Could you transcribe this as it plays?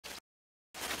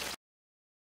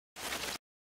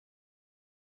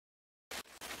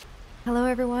Hello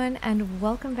everyone, and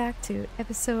welcome back to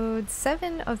episode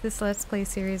 7 of this Let's Play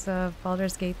series of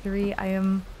Baldur's Gate 3.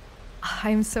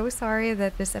 I'm so sorry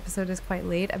that this episode is quite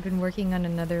late. I've been working on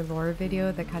another lore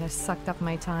video that kind of sucked up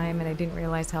my time and I didn't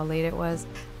realize how late it was.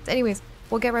 So anyways,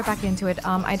 we'll get right back into it.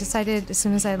 I decided as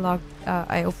soon as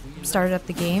I started up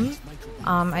the game,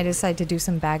 I decided to do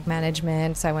some bag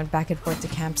management, so I went back and forth to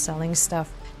camp selling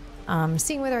stuff,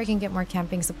 seeing whether I can get more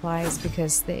camping supplies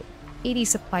because the 80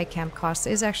 supply camp cost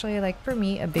is actually, like, for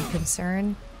me, a big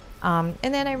concern. And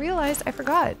then I realized I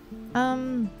forgot.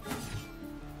 I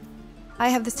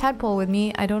have this tadpole with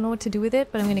me. I don't know what to do with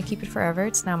it, but I'm gonna keep it forever.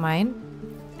 It's now mine.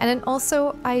 And then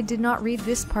also, I did not read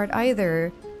this part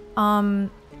either. I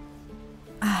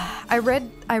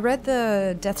read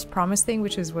the Death's Promise thing,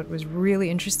 which is what was really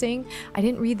interesting. I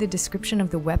didn't read the description of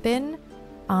the weapon.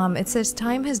 It says,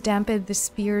 time has dampened the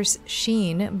spear's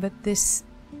sheen, but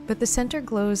the center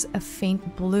glows a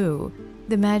faint blue.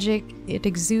 The magic it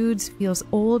exudes feels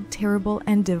old, terrible,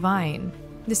 and divine.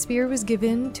 The spear was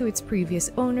given to its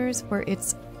previous owners for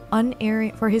his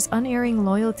unerring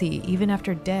loyalty, even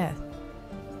after death.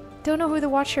 Don't know who the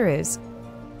Watcher is.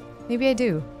 Maybe I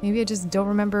do. Maybe I just don't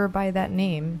remember by that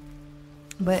name.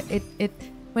 But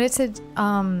when it said,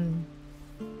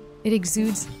 it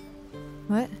exudes...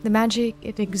 What? The magic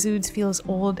it exudes feels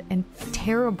old and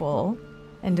terrible.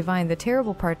 And divine. The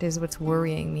terrible part is what's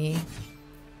worrying me.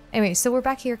 Anyway, so we're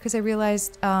back here because I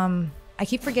realized I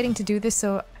keep forgetting to do this,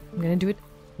 so I'm gonna do it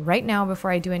right now before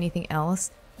I do anything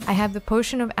else. I have the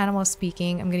potion of animal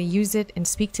speaking. I'm gonna use it and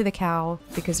speak to the cow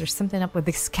because there's something up with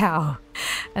this cow.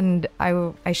 And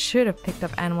I should have picked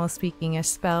up animal speaking as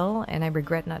spell, and I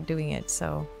regret not doing it.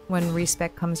 So when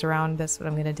respec comes around, that's what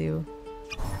I'm gonna do.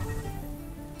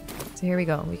 So here we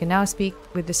go. We can now speak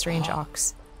with the strange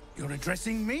ox. You're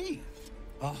addressing me?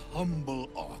 A humble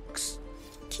ox.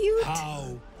 Cute.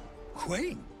 How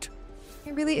quaint.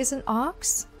 It really is an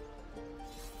ox?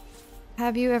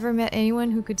 Have you ever met anyone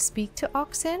who could speak to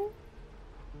oxen?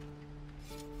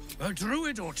 A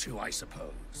druid or two, I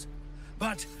suppose.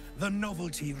 But the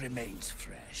novelty remains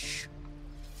fresh.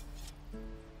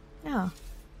 Oh.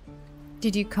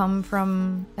 Did you come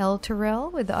from El Terrell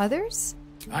with the others?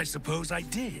 I suppose I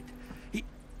did.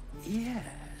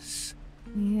 Yes.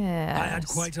 Yes. I had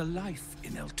quite a life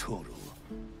in El Toro.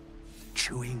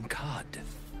 Chewing cud,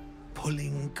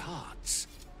 pulling carts,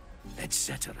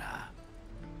 etc.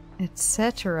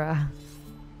 Etc.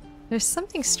 There's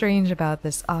something strange about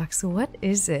this ox. What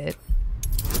is it?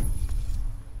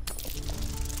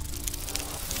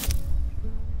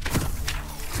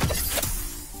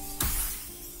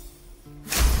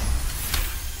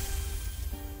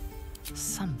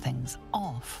 Something's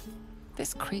off.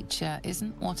 This creature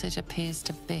isn't what it appears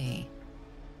to be.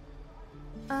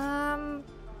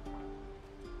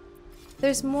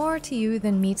 There's more to you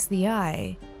than meets the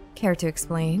eye. Care to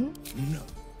explain? No.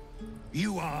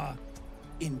 You are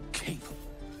incapable.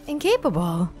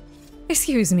 Incapable?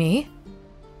 Excuse me?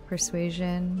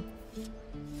 Persuasion.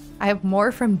 I have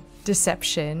more from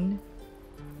deception.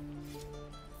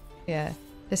 Yeah,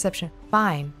 deception.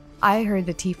 Fine. I heard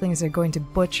the tieflings are going to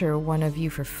butcher one of you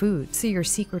for food, so your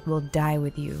secret will die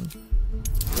with you.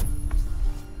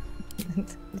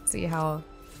 Let's see how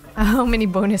many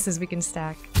bonuses we can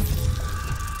stack.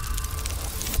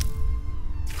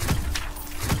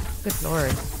 Good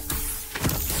lord.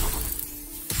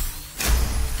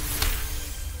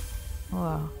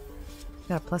 Whoa.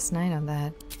 Got a +9 on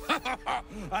that.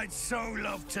 I'd so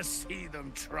love to see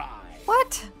them try.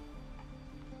 What?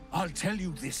 I'll tell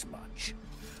you this much.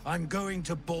 I'm going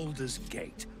to Baldur's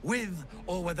Gate, with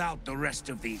or without the rest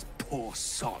of these poor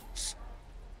sods.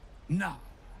 Now,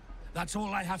 that's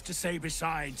all I have to say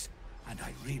besides, and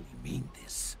I really mean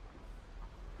this,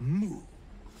 moo.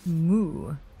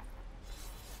 Moo.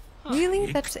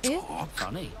 Really? That's it?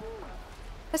 Funny.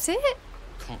 That's it?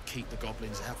 Can't keep the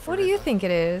goblins out forever. What do you think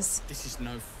it is? This is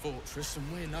no fortress and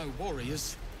we're no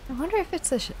warriors. I wonder if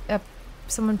it's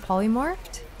someone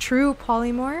polymorphed? True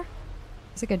polymorph?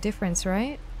 There's like a difference,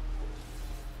 right?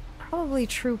 Probably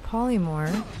true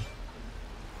polymorph.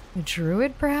 A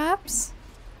druid, perhaps?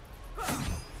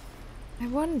 I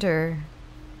wonder.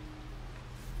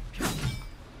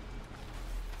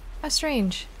 How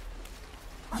strange.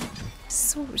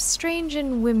 So strange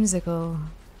and whimsical.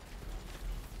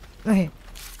 Okay.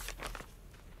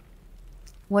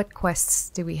 What quests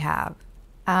do we have?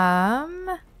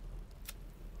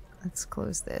 Let's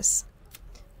close this.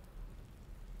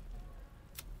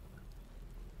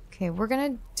 Okay, we're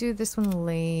gonna do this one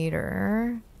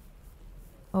later.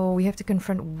 Oh, we have to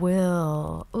confront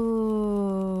Will.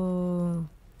 Ooh.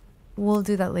 We'll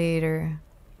do that later.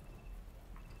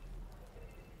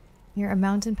 Near a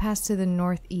mountain pass to the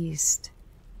northeast.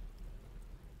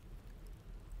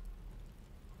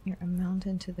 Near a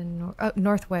mountain to the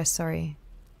northwest, sorry.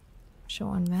 Show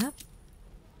on map?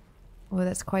 Oh,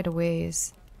 that's quite a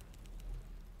ways.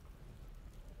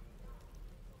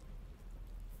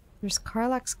 There's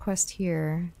Karlach's quest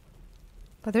here.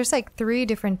 But there's like 3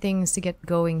 different things to get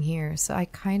going here, so I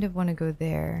kind of want to go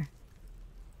there.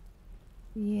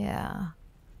 Yeah.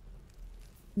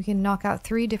 We can knock out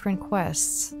 3 different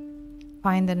quests.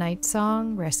 Find the Night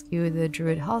Song, rescue the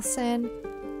Druid Halsin.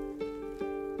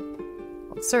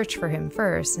 We'll search for him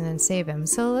first and then save him.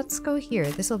 So let's go here.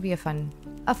 This will be a fun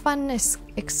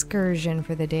excursion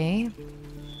for the day.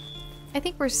 I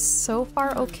think we're so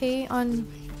far okay on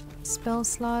spell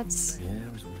slots. The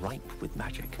air is ripe with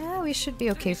magic. Yeah, we should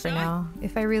be okay for now.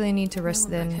 If I really need to rest,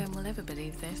 No one back then home will ever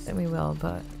believe this. then we will.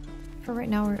 But for right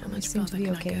now, we seem to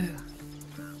be okay.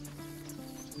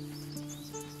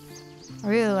 I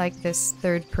really like this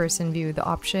third-person view, the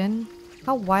option.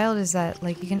 How wild is that?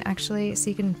 Like, you can actually,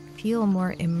 so you can feel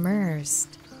more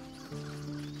immersed.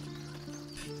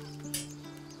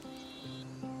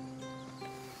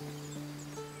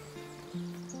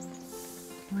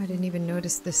 Oh, I didn't even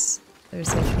notice this.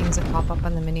 There's like things that pop up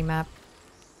on the mini-map.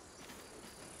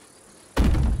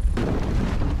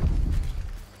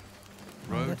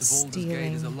 Road to Baldur's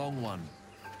Gate is a long one.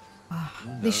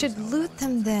 They should loot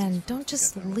them then. Don't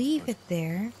just leave it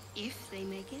there. If they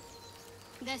make it.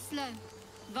 They're slow,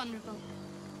 vulnerable.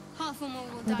 Half or more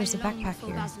will Oh, die there's a long backpack before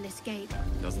here. Basilisk Gate.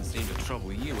 Doesn't seem to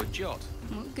trouble you a jot.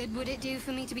 What good would it do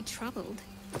for me to be troubled?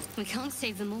 We can't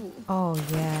save them all. Oh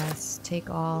yes, take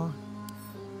all.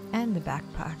 And the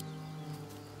backpack.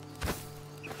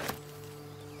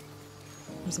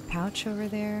 There's a pouch over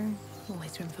there.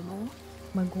 Always room for more.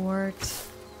 Mugwort.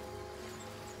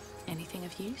 Anything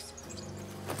of use?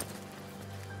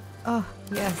 Oh,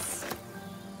 yes.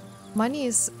 Money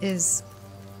is... It's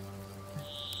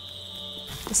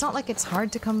not like it's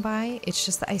hard to come by, it's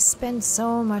just that I spend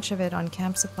so much of it on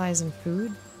camp supplies and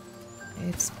food.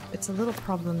 It's a little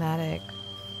problematic.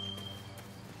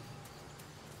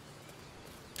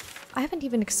 I haven't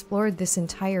even explored this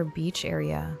entire beach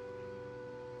area.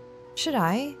 Should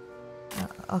I?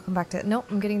 I'll come back to it. Nope,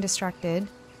 I'm getting distracted.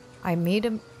 I made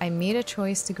a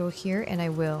choice to go here, and I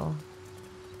will.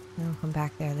 And I'll come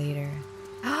back there later.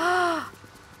 Ah!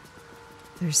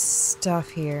 There's stuff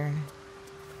here.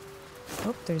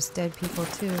 Oh, there's dead people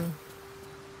too.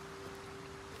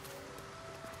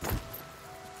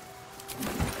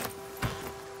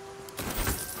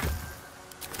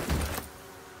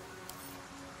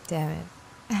 Damn it.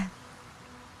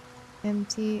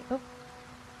 Empty. Oh,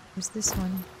 there's this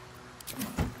one.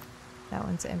 That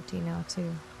one's empty now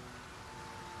too.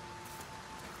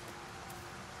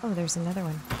 Oh, there's another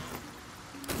one.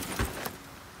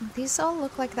 These all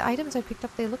look like the items I picked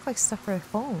up. They look like stuff for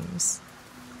homes.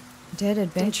 Dead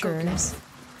adventurers.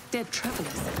 Dead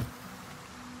travelers.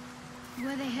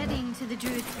 Were they heading to the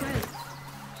Druid's Grove?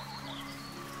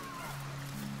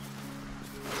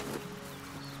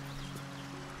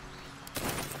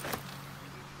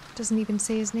 Doesn't even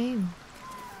say his name.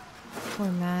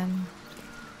 Poor man.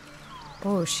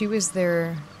 Oh, she was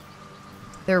their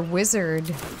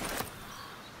wizard.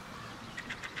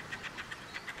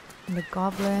 And the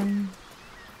goblin.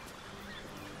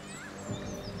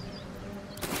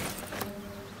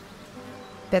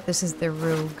 Bet this is their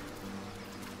rogue.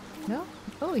 No?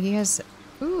 Oh, he has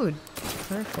food.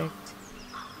 Perfect.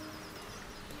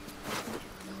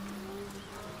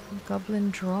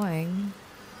 Goblin drawing.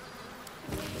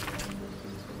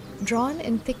 Drawn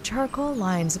in thick charcoal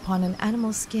lines upon an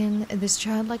animal skin, this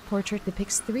childlike portrait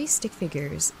depicts 3 stick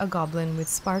figures, a goblin with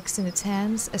sparks in its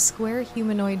hands, a square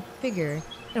humanoid figure,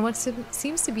 and what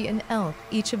seems to be an elf,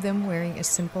 each of them wearing a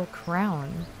simple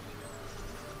crown.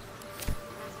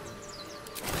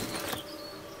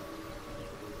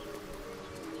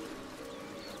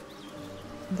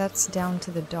 That's down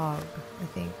to the dog, I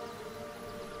think.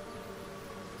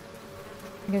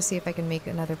 I'm gonna see if I can make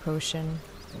another potion.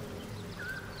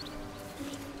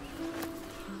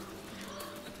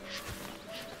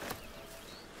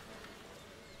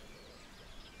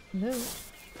 No.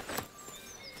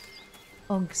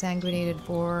 Oh, sanguinated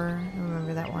boar. I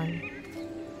remember that one.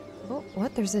 Oh,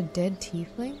 what? There's a dead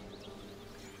tiefling?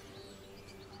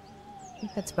 I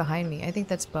think that's behind me. I think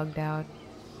that's bugged out.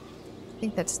 I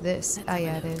think that's this. Ah,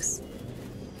 yeah, it is.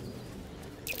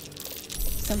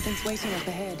 Something's waiting up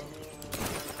ahead.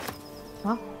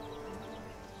 Huh?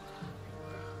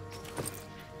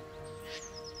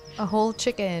 A whole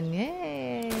chicken.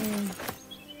 Yay!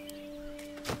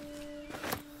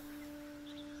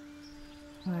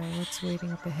 Alright, what's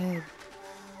waiting up ahead?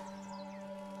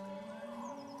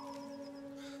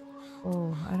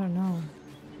 Oh, I don't know.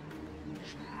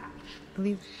 I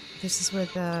believe this is where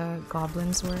the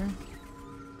goblins were.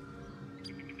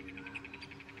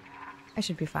 I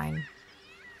should be fine.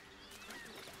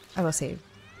 I will save.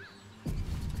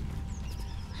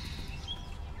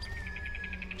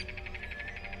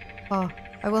 Oh,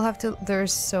 I will have to.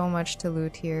 There's so much to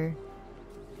loot here.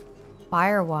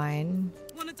 Fire wine.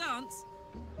 Wanna dance?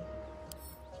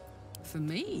 For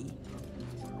me?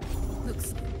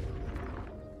 Looks.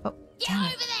 Oh, Get damn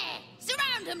over it. there!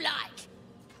 Surround them like!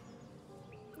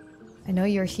 I know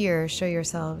you're here. Show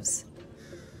yourselves.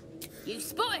 You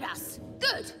spotted us.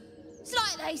 Good. It's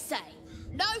like they say.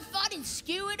 No fun in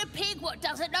skewing a pig what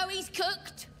doesn't know he's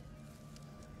cooked.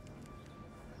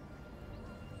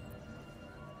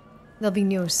 There'll be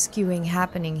no skewing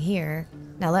happening here.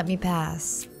 Now let me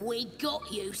pass. We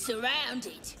got you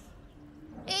surrounded.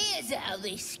 Here's how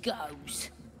this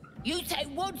goes. You take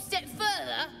one step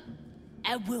further,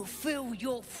 and we'll fill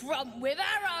your front with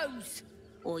arrows.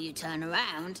 Or you turn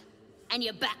around, and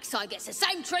your backside gets the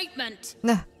same treatment.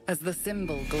 Nah, As the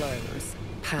symbol glows,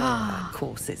 power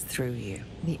courses through you.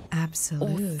 the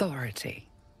absolute. Authority.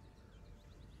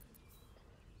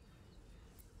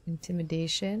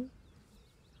 Intimidation.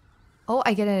 Oh,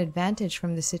 I get an advantage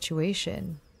from the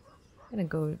situation. I'm gonna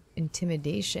go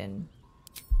intimidation.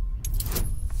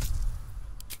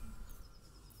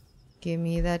 Give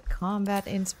me that combat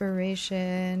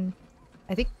inspiration.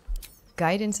 I think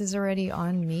guidance is already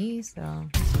on me, so.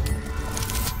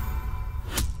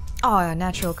 Oh, a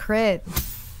natural crit.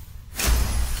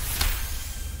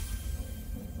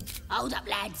 Hold up,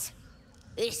 lads.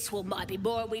 This one might be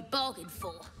more than we bargained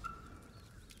for.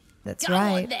 That's Go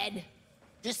on, right. then.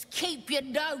 Just keep your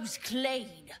nose clean.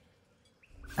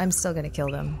 I'm still gonna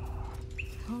kill them. The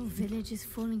whole village is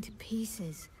falling to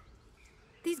pieces.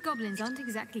 These goblins aren't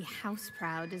exactly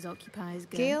house-proud as occupiers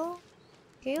go. Gale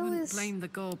Wouldn't is... blame the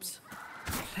gobs.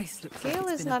 The place looks like Gale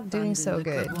it's is been not doing so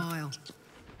abandoned a good. while.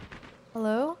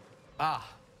 Hello?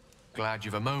 Ah, glad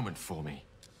you've a moment for me.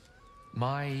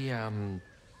 My,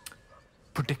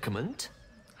 predicament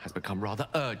has become rather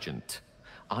urgent.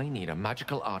 I need a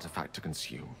magical artifact to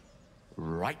consume.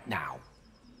 Right now.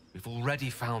 We've already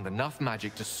found enough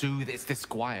magic to soothe its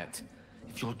disquiet.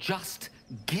 If you'll just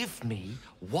give me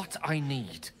what I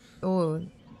need. Oh,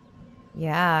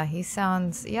 yeah, he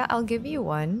sounds... Yeah, I'll give you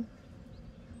one.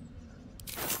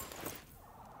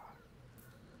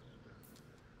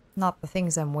 Not the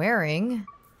things I'm wearing.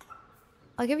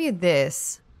 I'll give you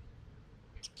this.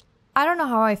 I don't know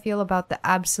how I feel about the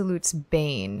Absolute's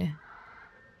Bane.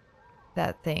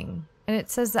 That thing. And it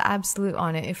says the Absolute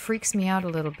on it. It freaks me out a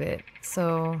little bit.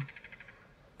 So,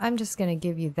 I'm just gonna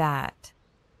give you that.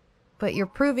 But you're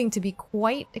proving to be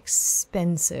quite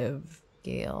expensive,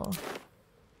 Gale.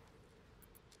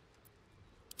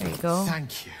 There you go.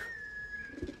 Thank you.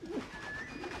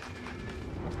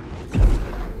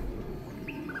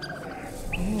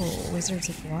 Oh, Wizards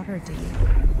of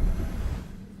Waterdeep.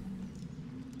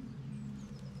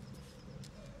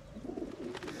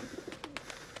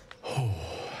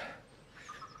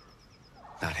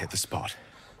 That hit the spot.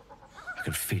 I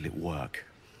can feel it work.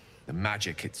 The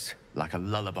magic, it's like a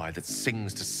lullaby that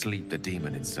sings to sleep the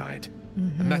demon inside.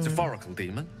 A metaphorical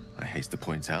demon, I haste to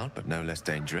point out, but no less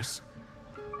dangerous.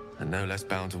 And no less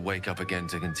bound to wake up again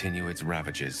to continue its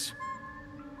ravages.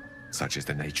 Such is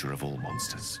the nature of all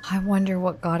monsters. I wonder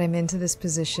what got him into this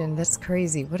position. That's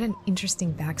crazy. What an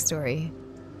interesting backstory.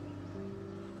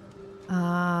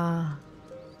 I'm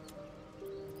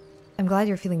glad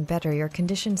you're feeling better. Your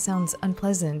condition sounds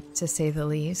unpleasant, to say the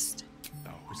least.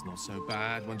 Oh, it's not so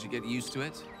bad once you get used to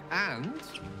it. And,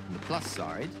 on the plus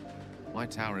side, my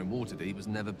tower in Waterdeep has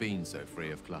never been so free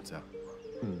of clutter.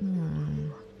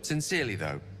 Sincerely,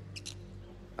 though,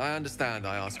 I understand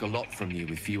I ask a lot from you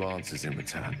with few answers in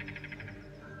return.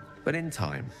 But in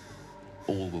time,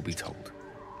 all will be told.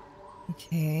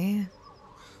 Okay.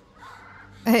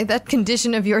 Hey, that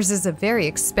condition of yours is a very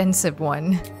expensive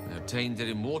one. Obtained it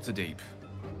in Waterdeep.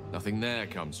 Nothing there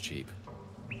comes cheap.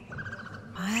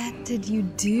 What did you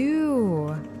do?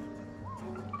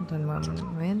 Hold on one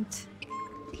moment.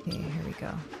 Okay, here we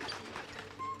go.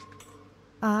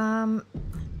 I'm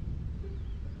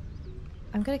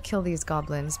gonna kill these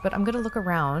goblins, but I'm gonna look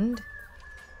around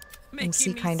and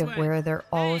see kind of where they're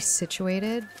all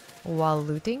situated while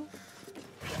looting.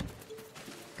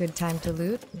 Good time to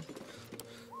loot.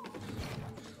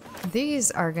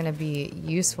 These are gonna be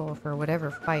useful for whatever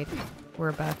fight we're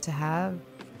about to have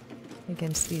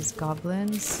against these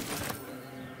goblins.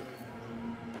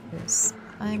 Because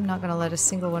I'm not gonna let a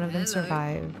single one of them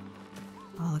survive.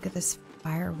 Oh, look at this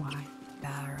firewire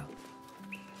barrel.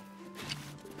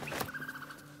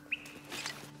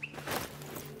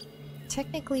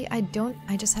 technically I don't,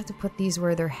 I just have to put these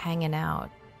where they're hanging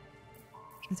out.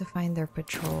 I have to find their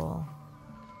patrol.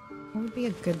 What would be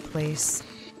a good place?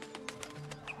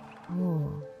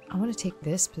 Oh, I want to take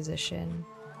this position.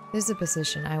 This is the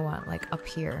position I want, like up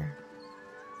here.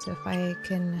 So if I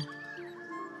can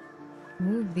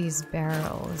move these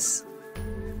barrels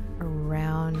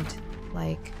around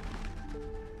like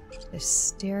the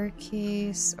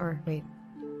staircase, or wait,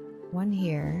 one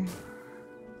here.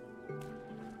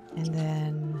 And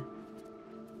then,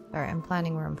 alright, I'm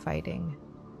planning where I'm fighting.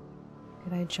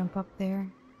 Could I jump up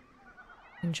there?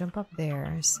 I can jump up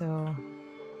there, so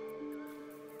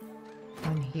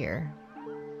on here.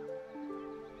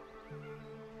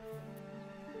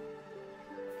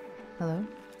 Hello?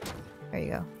 There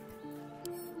you go.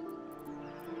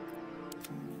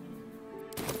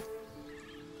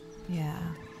 Yeah,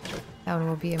 that one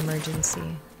will be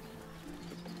emergency.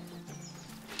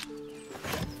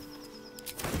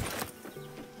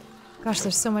 Gosh,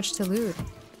 there's so much to loot.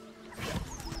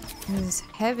 This is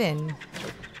heaven.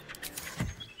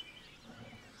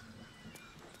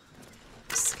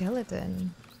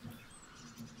 Skeleton.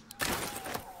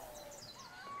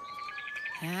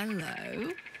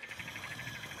 Hello.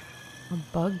 A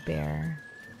bugbear.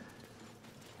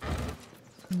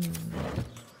 Do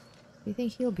you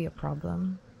think he'll be a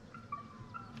problem?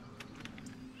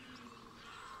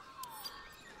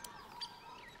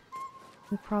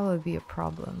 He'll probably be a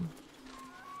problem.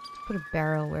 Put a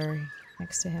barrel where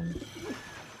next to him.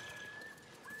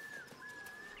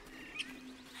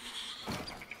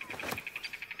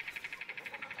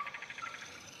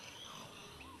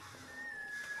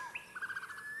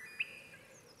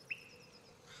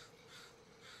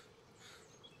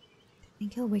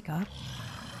 Think he'll wake up?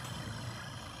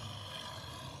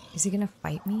 Is he gonna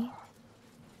fight me?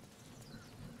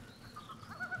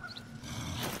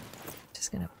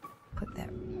 Just gonna put that.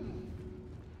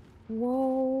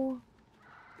 Whoa.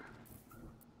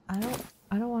 I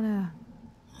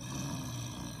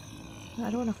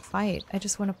don't wanna fight. I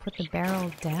just wanna put the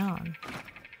barrel down.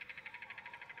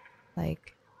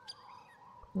 Like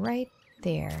right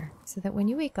there. So that when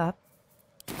you wake up,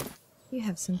 you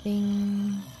have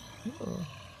something. Ooh.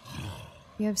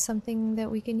 You have something that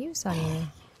we can use on you.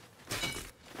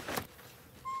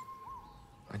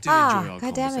 I do enjoy our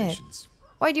God damn it. conversations.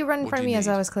 Why'd you run in What front do of you me as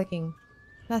I need? was clicking?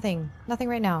 Nothing. Nothing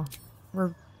right now.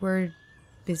 We're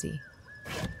busy.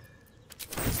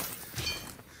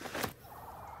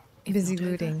 If Busy not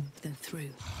over, looting. then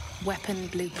through. Weapon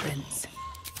blueprints.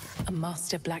 A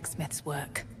master blacksmith's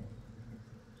work.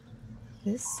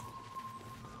 This?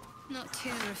 Not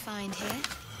too refined here.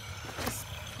 Just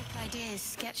quick ideas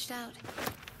sketched out.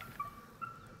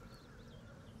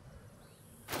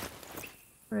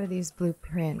 Where are these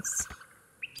blueprints?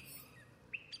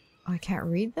 Oh, I can't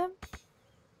read them?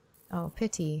 Oh,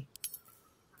 pity.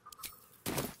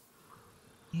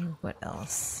 And what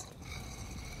else?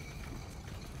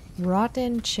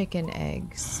 Rotten chicken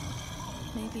eggs.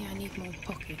 Maybe I need more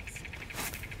pockets.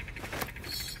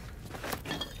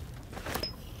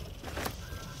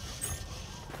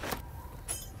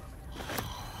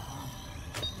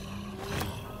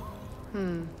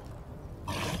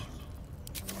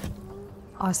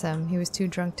 Awesome. He was too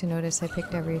drunk to notice I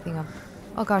picked everything up.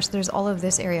 Oh gosh, there's all of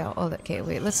this area. Oh, okay,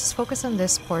 wait. Let's just focus on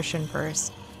this portion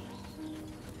first.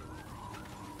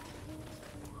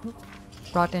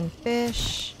 Rotten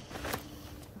fish.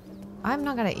 I'm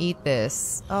not gonna eat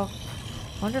this. Oh,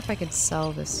 wonder if I could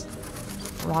sell this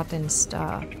rotten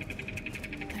stuff.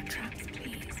 No traps,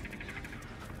 please.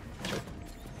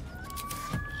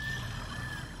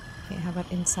 Okay, how about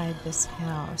inside this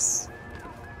house?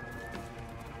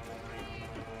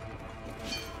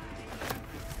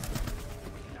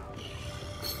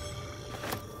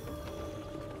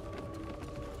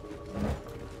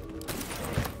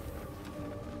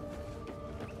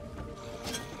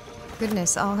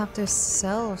 Goodness, I'll have to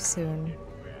sell soon.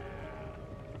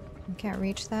 I can't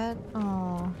reach that?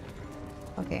 Oh.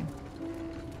 Okay.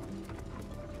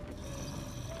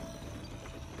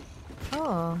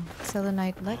 Oh,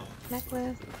 selenite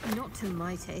necklace. Not to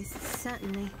my taste,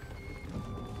 certainly.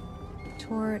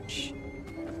 Torch.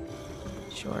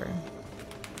 Sure.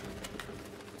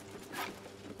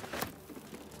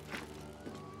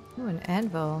 Oh, an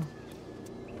anvil.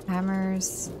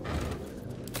 Hammers.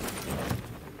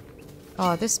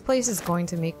 Oh, this place is going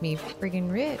to make me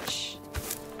friggin' rich.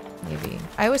 Maybe.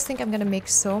 I always think I'm gonna make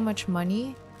so much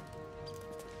money.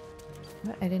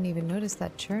 What? I didn't even notice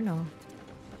that journal.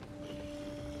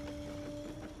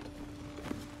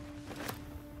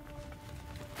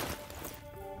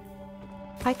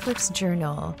 Highcliff's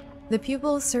journal. The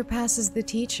pupil surpasses the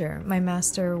teacher. My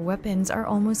master weapons are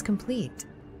almost complete.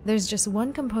 There's just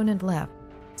one component left.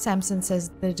 Samson says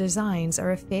the designs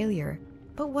are a failure.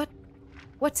 But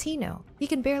what's he know? He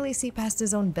can barely see past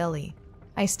his own belly.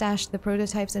 I stashed the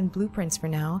prototypes and blueprints for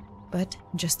now, but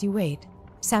just you wait.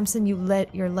 Samson,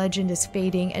 your legend is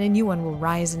fading and a new one will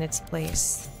rise in its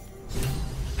place.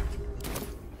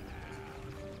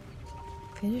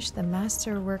 Finish the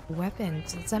masterwork weapon.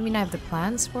 Does that mean I have the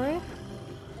plans for it?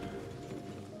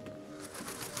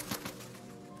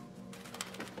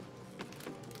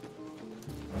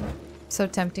 So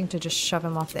tempting to just shove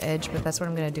him off the edge, but that's what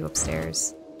I'm gonna do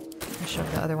upstairs. I'll shove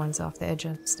the other ones off the edge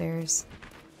upstairs.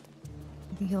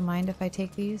 You think he'll mind if I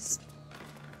take these?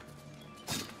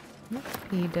 Nope,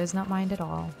 he does not mind at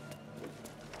all.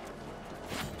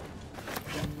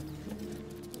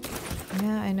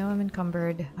 Yeah, I know I'm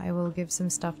encumbered. I will give some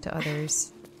stuff to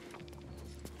others.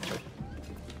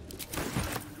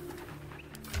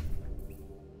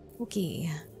 Okay.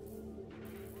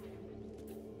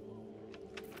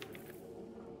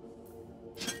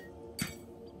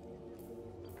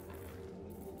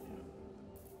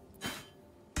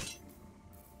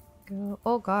 Go.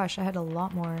 Oh gosh, I had a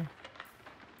lot more.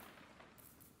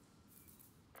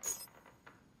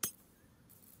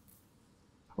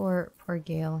 Poor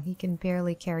Gale. He can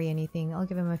barely carry anything. I'll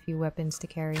give him a few weapons to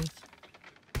carry.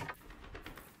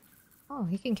 Oh,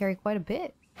 he can carry quite a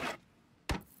bit.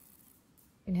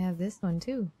 Can have this one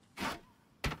too.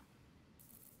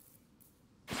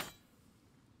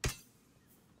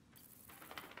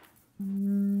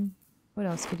 What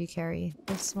else could you carry?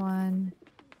 This one.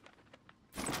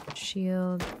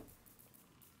 Shield.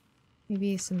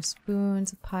 Maybe some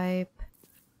spoons, a pipe.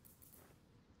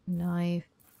 Knife.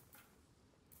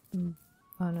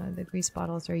 Oh no, the grease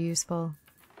bottles are useful.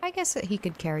 I guess that he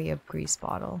could carry a grease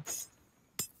bottle.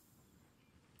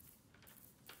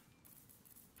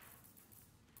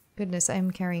 Goodness,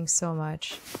 I'm carrying so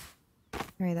much.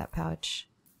 Carry that pouch.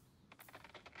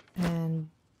 And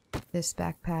this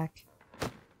backpack.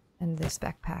 And this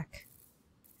backpack.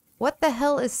 What the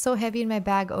hell is so heavy in my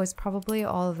bag? Oh, it's probably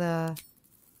all the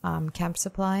camp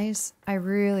supplies. I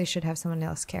really should have someone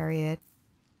else carry it.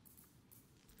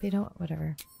 They don't,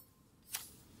 whatever.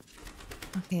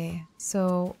 Okay,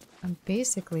 so I'm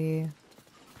basically...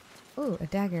 Oh, a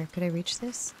dagger. Could I reach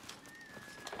this?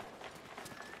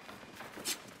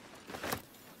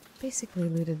 Basically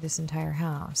looted this entire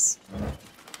house.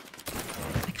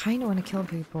 I kind of want to kill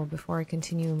people before I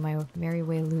continue my merry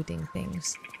way looting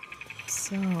things.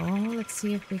 So, let's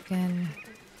see if we can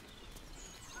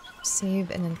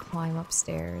save and then climb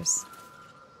upstairs.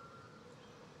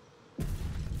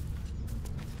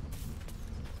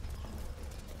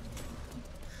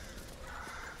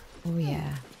 Oh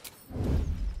yeah.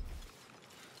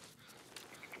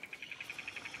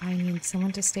 I need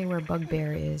someone to stay where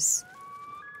Bugbear is.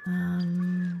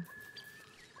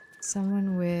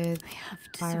 Someone with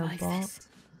Firebolt.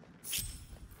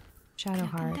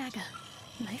 Shadowheart. Dagger,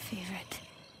 my favorite.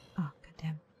 Oh,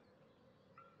 goddamn.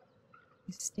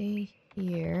 You stay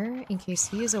here in case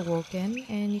he is awoken,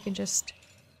 and you can just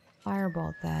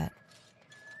Firebolt that.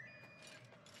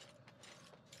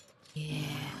 Yeah.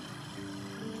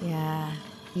 Yeah,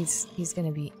 he's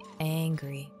gonna be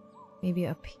angry. Maybe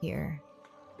up here.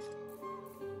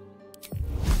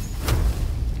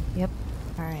 Yep.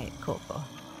 Alright, cool.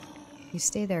 You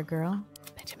stay there, girl.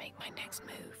 Better make my next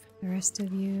move. The rest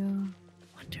of you...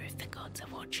 Wonder if the gods are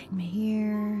watching me.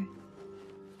 Here.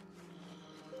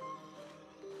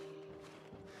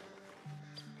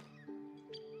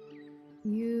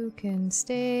 You can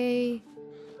stay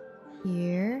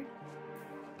here.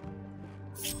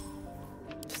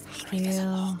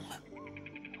 Gale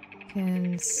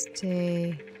can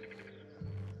stay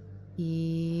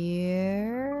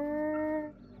here.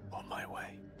 On my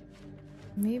way.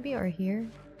 Maybe or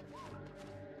here.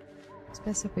 It's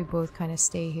best if we both kind of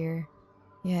stay here.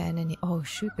 Yeah, and then oh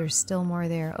shoot, there's still more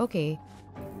there. Okay.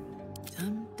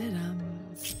 Dum-da-dum.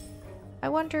 I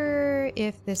wonder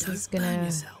if this is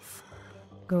gonna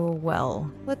go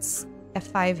well. Let's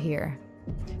F5 here.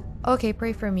 Okay,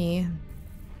 pray for me.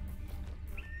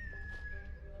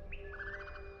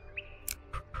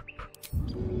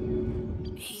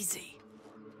 Easy.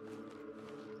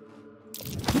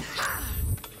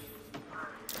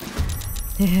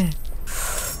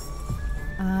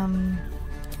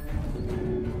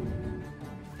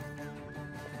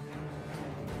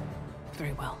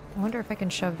 Very well. I wonder if I can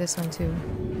shove this one too.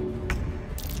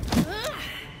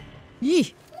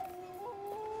 Yee!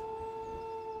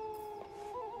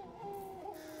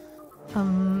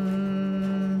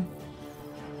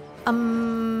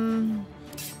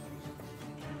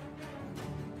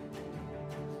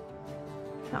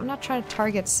 I'm not trying to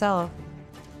target self.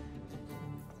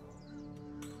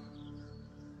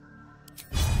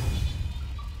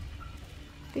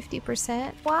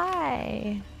 %?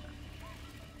 Why?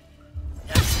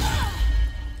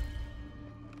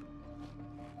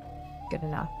 Good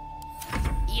enough.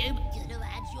 You could have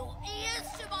had your ears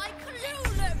to my clue.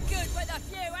 Look good with a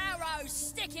few arrows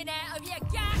sticking out of your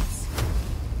guts.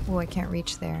 Oh, I can't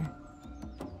reach there.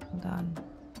 Hold on.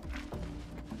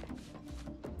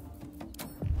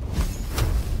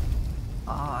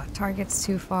 Oh, target's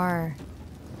too far.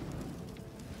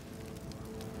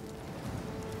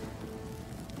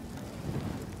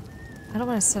 I don't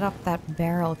want to set up that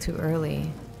barrel too early.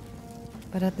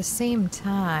 But at the same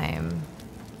time...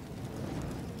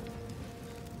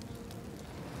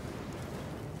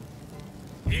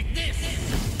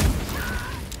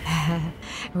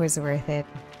 It was worth it.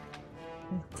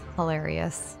 It's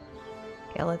hilarious.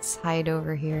 Okay, let's hide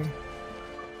over here.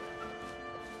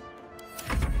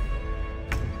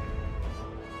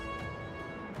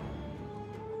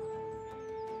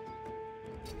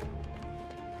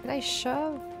 Did I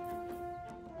shove?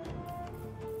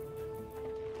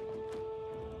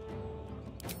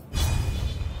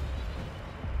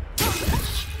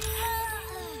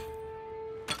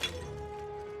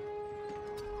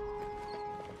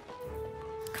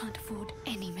 Can't afford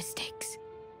any mistakes.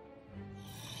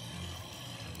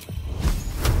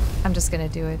 I'm just gonna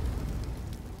do it.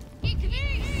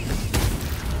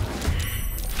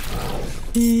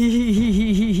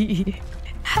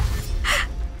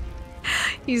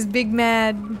 He's big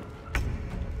mad.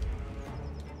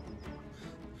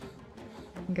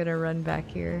 I'm gonna run back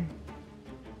here.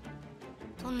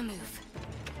 On the move.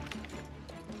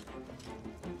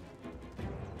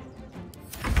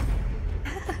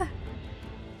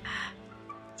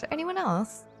 Is there anyone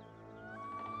else?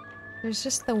 There's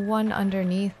just the one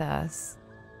underneath us.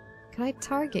 Can I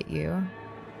target you?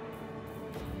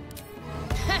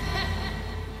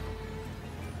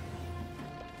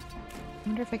 I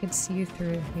wonder if I could see you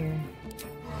through here.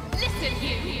 Listen,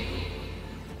 you!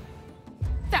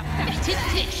 Thou fetid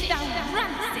fish, thou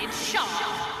rancid shark!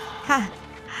 Ha!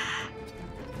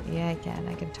 Yeah, I can.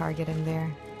 I can target him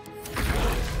there.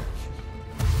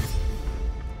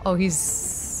 Oh, he's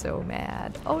so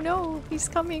mad. Oh no, he's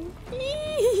coming.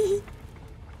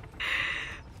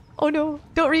 Oh no,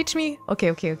 don't reach me.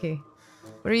 Okay, okay, okay.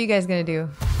 What are you guys gonna do?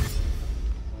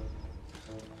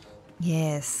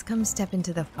 Yes, come step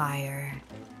into the fire.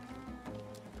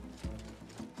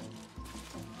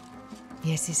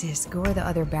 Yes, yes, yes. Go where the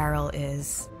other barrel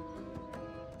is.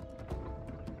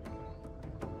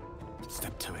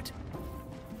 Step to it.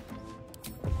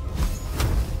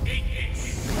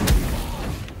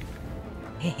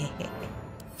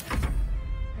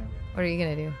 What are you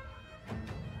gonna do?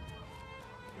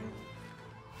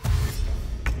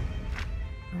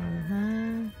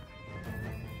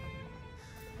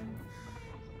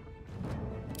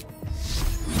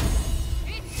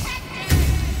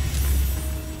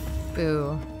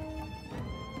 Boo.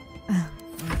 Alright,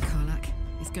 Karlak.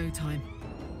 It's go time.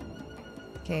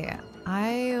 Okay,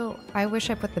 I wish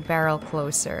I put the barrel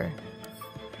closer.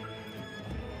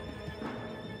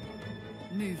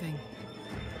 Moving.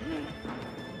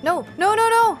 No, no, no,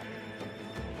 no!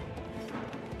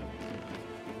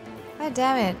 God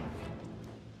damn it.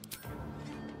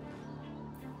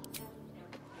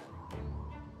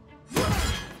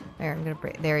 There, I'm gonna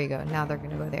break. There you go. Now they're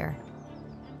gonna go there.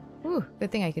 Ooh,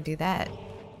 good thing I could do that.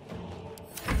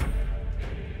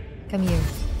 Come here.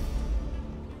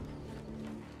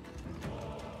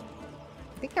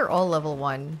 I think they're all level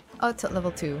 1. Oh, it's at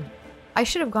level 2. I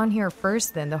should have gone here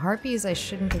first then. The harpies I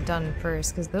shouldn't have done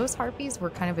first, because those harpies were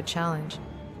kind of a challenge.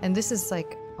 And this is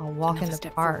like a walk in Another the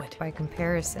step park forward. by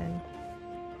comparison.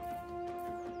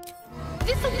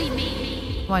 This'll be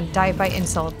me! Come on, die by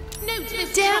insult. Note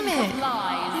this Damn chunk it. of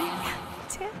lies!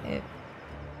 Damn it.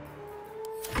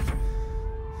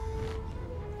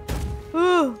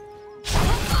 Ooh!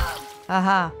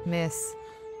 Aha, miss.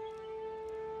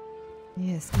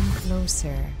 Yes, come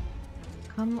closer.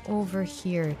 Come over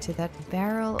here to that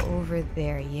barrel over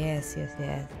there. Yes, yes,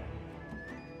 yes.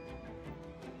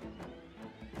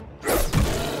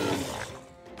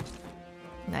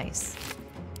 Nice.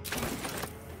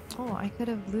 Oh, I could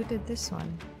have looted this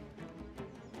one.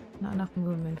 Not enough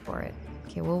movement for it.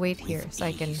 Okay, we'll wait here so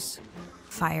I can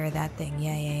fire that thing.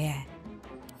 Yeah, yeah,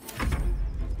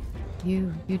 yeah.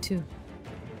 You too.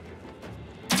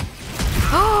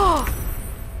 Oh!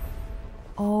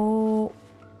 Oh.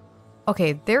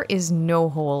 Okay, there is no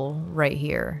hole right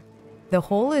here. The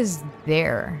hole is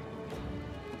there.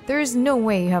 There is no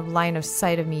way you have line of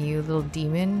sight of me, you little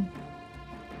demon.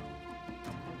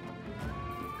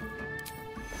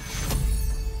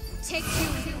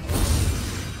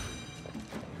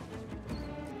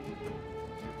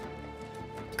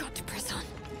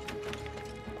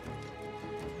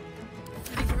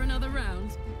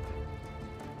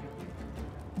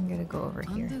 gonna go over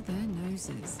here. Under their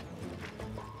noses.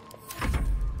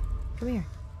 Come here.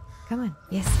 Come on.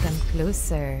 Yes, come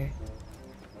closer.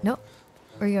 No.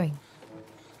 Where are you going?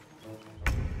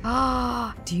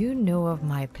 Ah, do you know of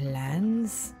my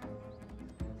plans?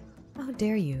 How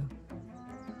dare you?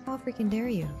 How freaking dare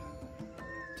you?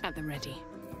 At the ready.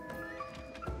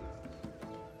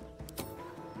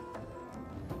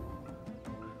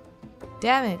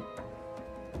 Damn it.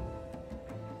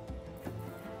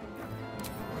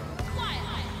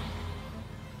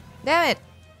 Damn it.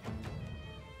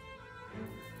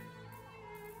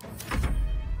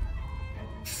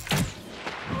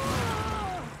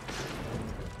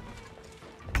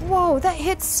 Whoa, that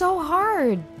hit so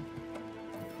hard.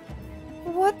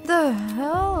 What the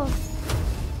hell?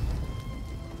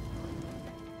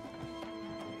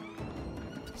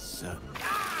 So.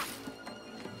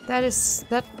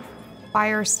 That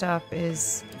fire stuff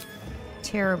is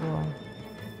terrible.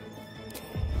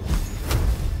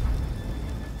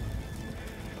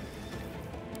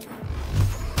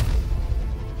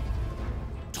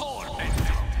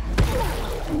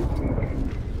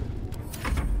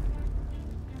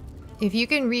 If you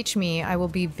can reach me, I will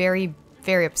be very,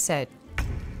 very upset.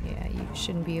 Yeah, you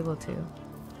shouldn't be able to.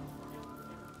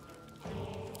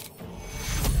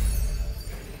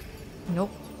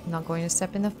 Nope, not going to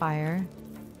step in the fire.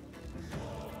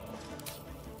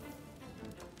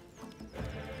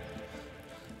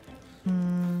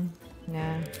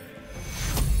 Nah.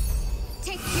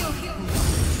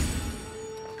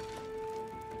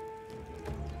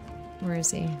 Where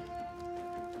is he?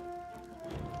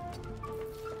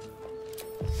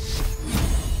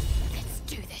 Let's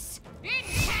do this.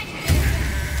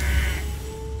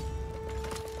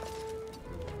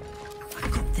 I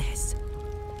got this.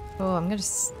 Oh, I'm gonna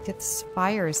get this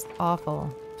fire is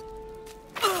awful.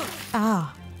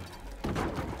 Ah.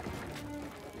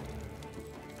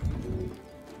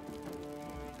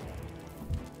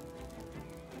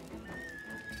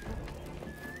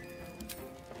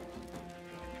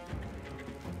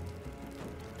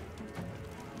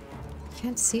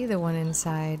 Can't see the one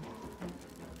inside.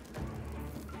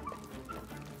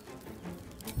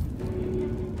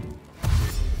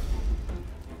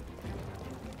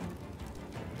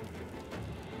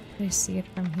 Can I see it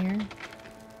from here?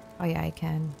 Oh yeah, I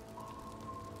can.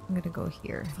 I'm gonna go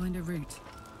here. Find a route.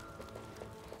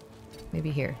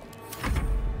 Maybe here.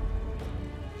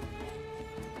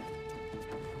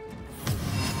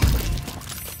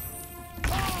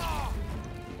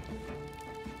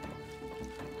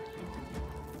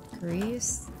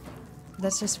 Grease?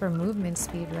 That's just for movement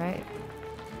speed, right?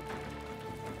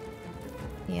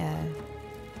 Yeah.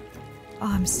 Oh,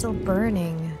 I'm still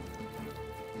burning.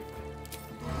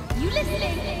 You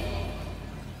listening?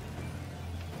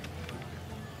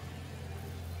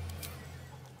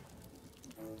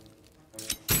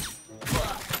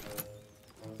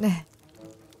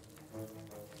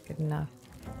 Good enough.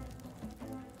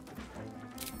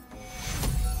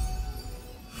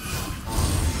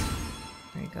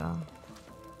 There you go.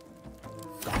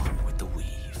 Gone with the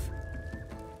weave.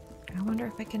 I wonder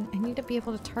if I can... I need to be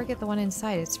able to target the one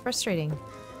inside. It's frustrating.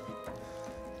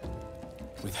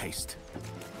 With haste.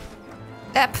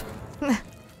 Ep!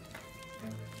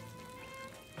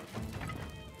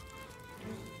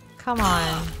 Come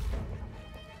on.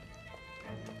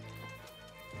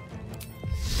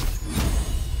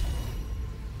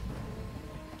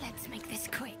 Let's make this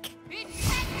quick.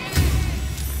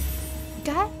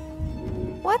 God,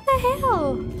 what the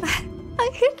hell? I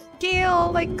could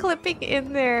feel like clipping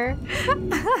in there.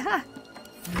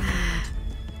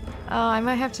 Oh, I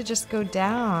might have to just go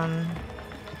down.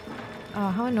 Oh,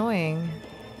 how annoying.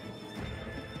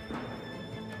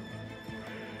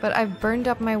 But I've burned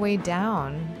up my way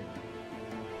down.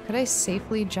 Could I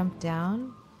safely jump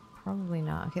down? Probably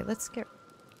not. Okay, let's get...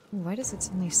 Ooh, why does it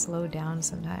suddenly slow down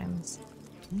sometimes?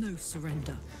 No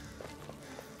surrender.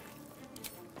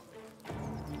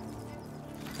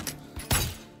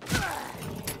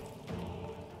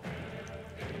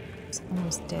 It's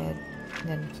almost dead. And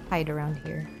then hide around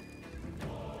here.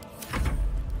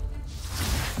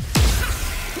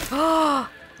 Oh!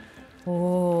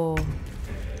 Oh!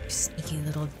 Sneaky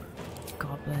little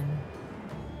goblin.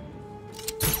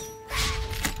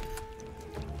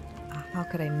 How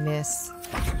could I miss?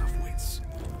 Enough wits.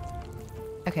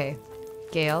 Okay.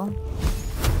 Gale.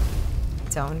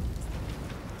 Don't.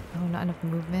 Oh, not enough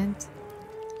movement.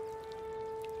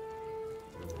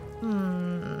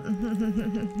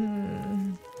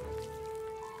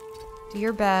 Do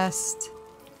your best.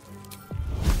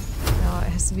 No,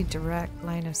 it has to be direct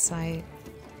line of sight.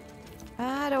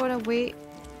 Ah, I don't want to wait.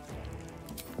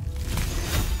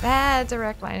 Ah,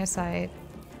 direct line of sight.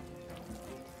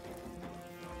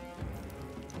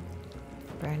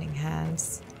 Burning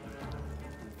hands.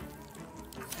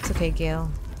 It's okay, Gale.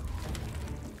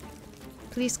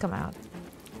 Please come out.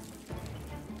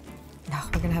 Oh,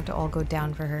 we're gonna have to all go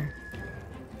down for her.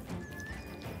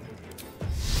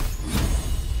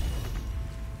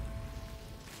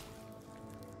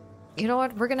 You know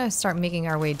what? We're gonna start making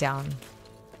our way down.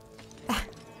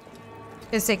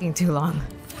 It's taking too long.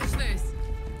 Watch this.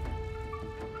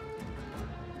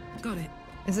 Got it.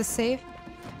 Is this safe?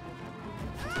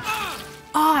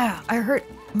 Ah! I hurt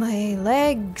my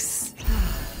legs.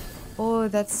 Oh,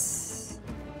 that's...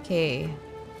 Okay.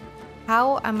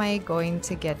 How am I going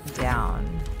to get down?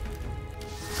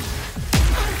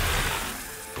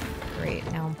 Great,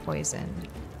 now I'm poisoned.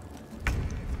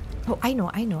 Oh, I know.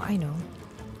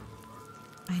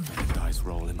 Dice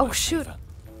roll in Oh, my shoot. favor.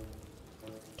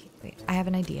 Okay, wait, I have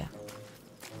an idea.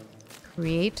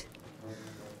 Create.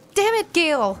 Damn it,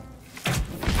 Gale!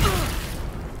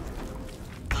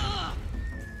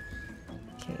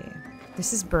 Okay,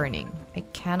 this is burning. I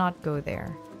cannot go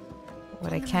there.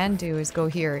 What I can do is go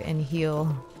here and heal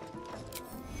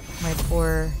my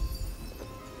poor...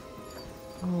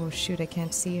 Oh shoot, I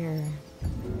can't see her.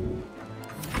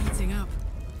 Heating up.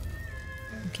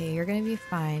 Okay, you're gonna be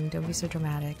fine. Don't be so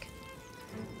dramatic.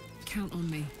 Count on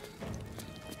me.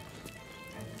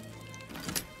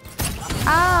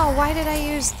 Ah, why did I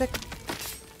use the...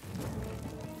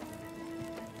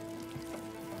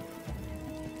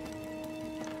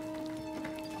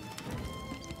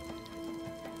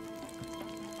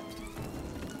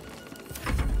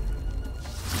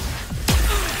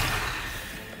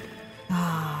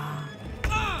 Ah.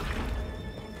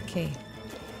 Okay.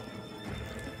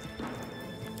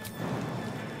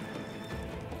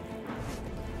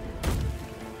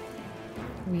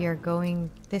 We are going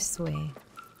this way.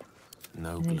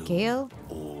 No And then gloom, Gale,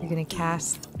 all you're gonna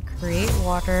cast Create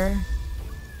Water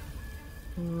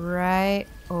right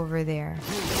over there.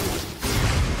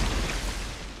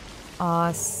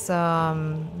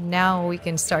 Awesome. Now we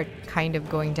can start kind of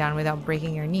going down without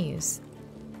breaking our knees.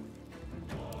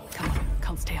 Come on,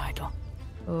 can't stay idle.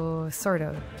 Oh, sort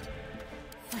of.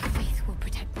 My faith will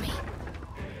protect me.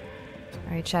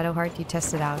 Alright, Shadowheart, you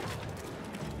test it out.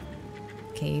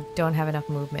 Okay, you don't have enough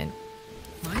movement.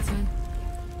 My turn.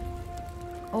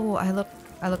 Oh, I look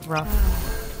rough.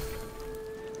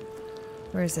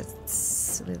 Where is it?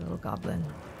 Silly little goblin.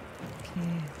 Okay.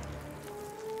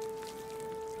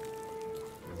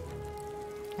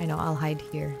 I know, I'll hide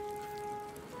here.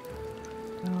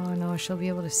 Oh no, she'll be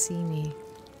able to see me.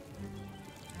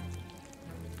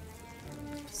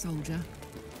 Soldier.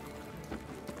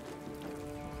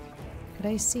 Could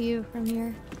I see you from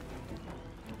here?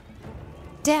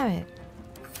 Damn it!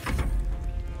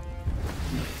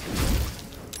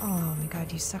 Oh my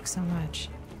god, you suck so much.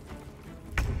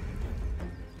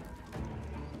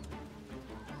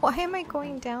 Why am I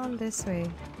going down this way?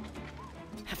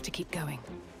 Have to keep going.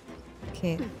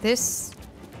 Okay, this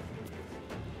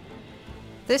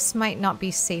might not be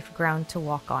safe ground to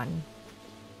walk on.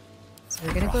 So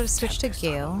we're gonna go to switch to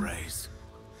Gale. Rays.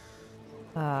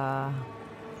 Uh,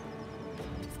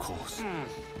 Of course.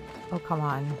 oh come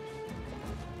on.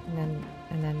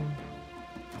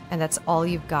 And that's all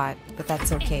you've got, but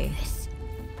that's okay.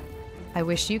 I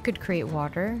wish you could create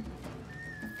water.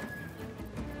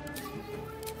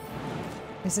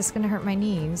 Is this gonna hurt my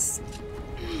knees?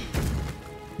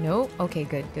 Nope. Okay,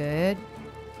 good. Here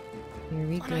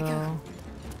we go.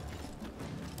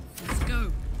 Let's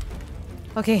go.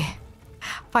 Okay.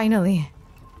 Finally.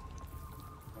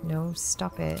 No,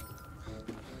 stop it.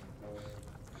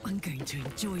 I'm going to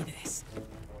enjoy this.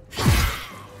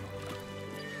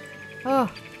 Oh.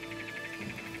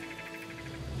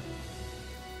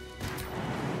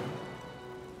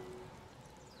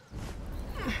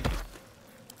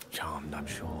 Charmed, I'm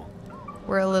sure.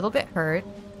 We're a little bit hurt.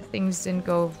 Things didn't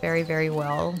go very, very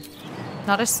well.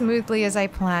 Not as smoothly as I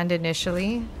planned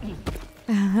initially.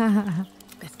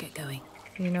 Let's get going.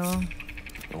 You know,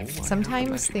 Oh, I know the sometimes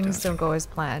magic things dust. don't go as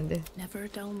planned. Never a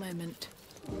dull moment.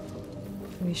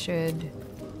 We should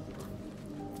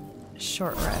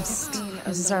short rest.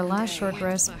 This is our last short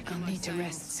rest. I'll need to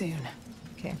rest soon.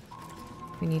 Okay.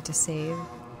 We need to save.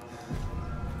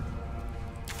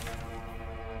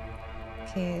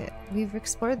 Okay, we've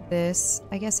explored this.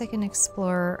 I guess I can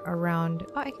explore around...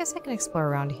 Oh, I guess I can explore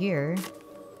around here.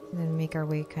 And then make our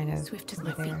way kind of Swift as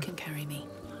my over there. feet can carry me.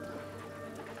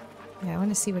 Yeah, I want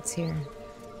to see what's here.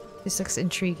 This looks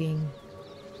intriguing.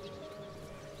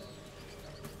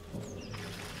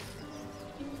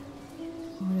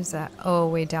 What is that? Oh,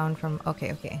 way down from...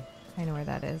 Okay. I know where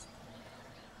that is.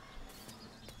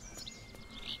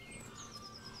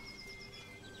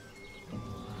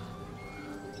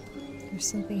 There's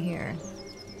something here.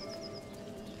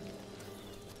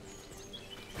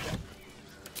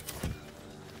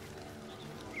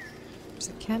 There's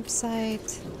a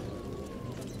campsite.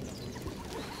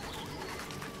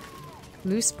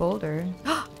 Loose boulder.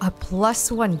 A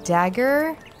 +1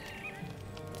 dagger?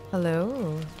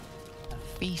 Hello. A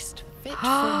feast fit for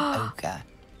an ogre.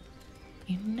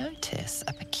 You notice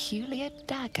a peculiar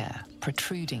dagger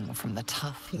protruding from the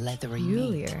tough, leathery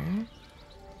meat. Peculiar.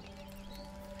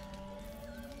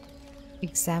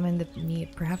 Examine the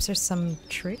meat. Perhaps there's some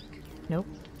trick? Nope.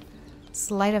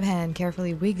 Sleight of hand.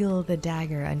 Carefully wiggle the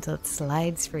dagger until it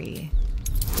slides free.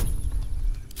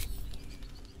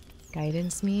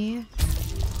 Guidance me.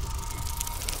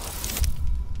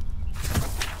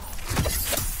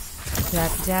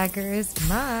 That dagger is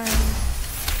mine.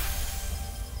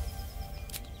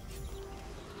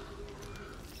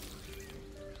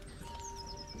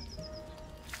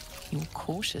 Your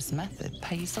cautious method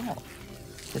pays off.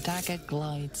 The dagger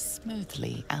glides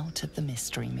smoothly out of the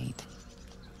mystery meat.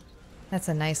 That's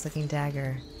a nice looking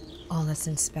dagger. Oh, let's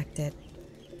inspect it.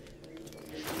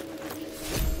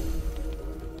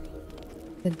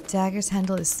 The dagger's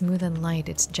handle is smooth and light.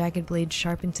 Its jagged blade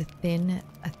sharpened to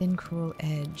a thin, cruel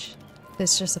edge.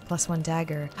 It's just a +1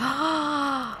 dagger.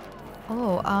 Oh,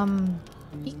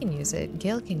 he can use it.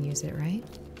 Gale can use it, right?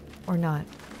 Or not?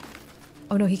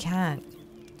 Oh no, he can't.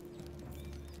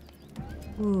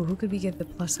 Ooh, who could we give the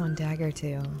 +1 dagger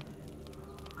to?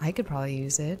 I could probably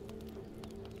use it.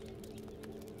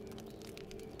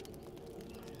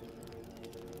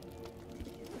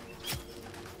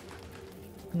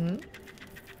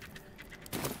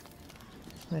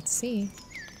 Let's see.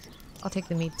 I'll take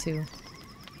the meat too.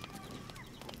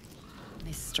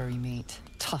 Mystery meat,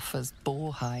 tough as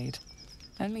boar hide.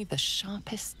 Only the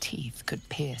sharpest teeth could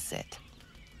pierce it.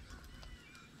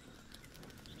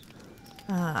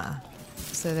 Ah,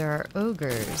 so there are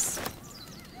ogres.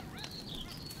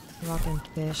 Rotten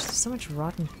fish. There's so much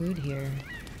rotten food here.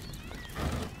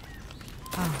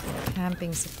 Oh,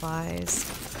 camping supplies.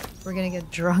 We're gonna get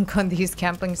drunk on these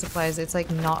camping supplies. It's like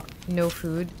no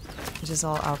food, it's just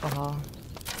all alcohol.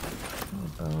 Oh,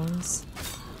 bones.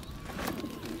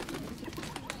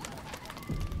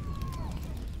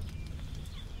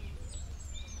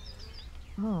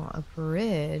 Oh, a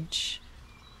bridge.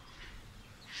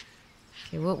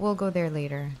 Okay, we'll go there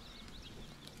later.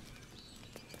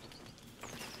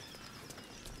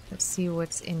 Let's see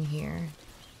what's in here.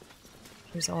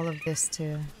 There's all of this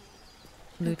to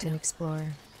loot and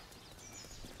explore.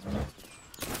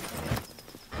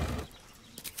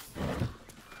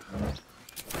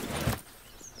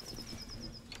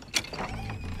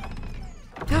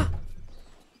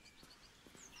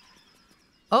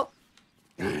 Oh!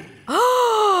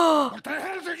 Oh! What the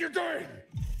hell are you doing?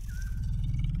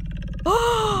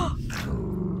 Oh!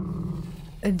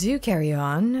 Do carry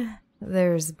on.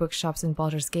 There's bookshops in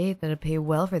Baldur's Gate that'll pay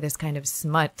well for this kind of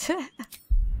smut.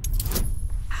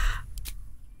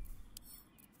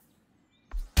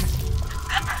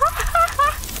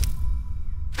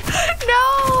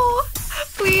 No!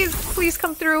 Please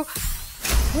come through.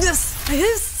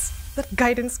 Yes! The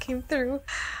guidance came through.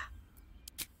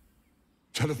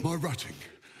 Tell of my rutting,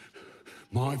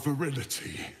 my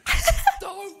virility.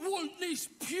 Don't want this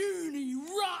puny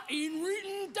rutting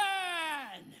written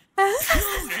down.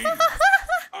 Puny?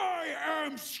 I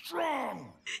am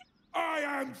strong. I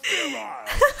am virile.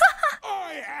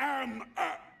 I am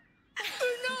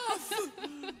Enough!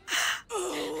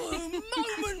 Oh, a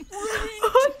moment ruined.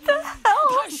 What the hell?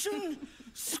 Passion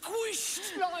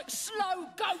squished like slow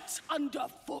goats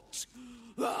underfoot.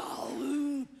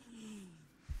 Oh,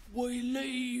 we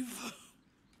leave.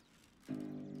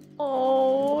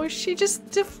 Oh, she just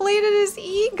deflated his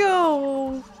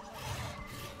ego.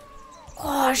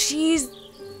 Oh, she's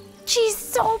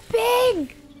so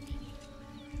big.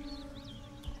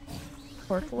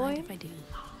 Pork loin? If I do.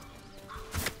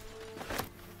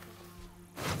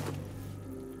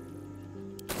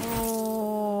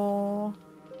 Oh.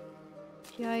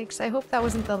 Yikes. I hope that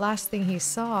wasn't the last thing he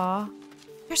saw.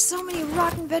 There's so many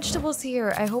rotten vegetables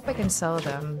here. I hope I can sell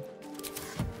them.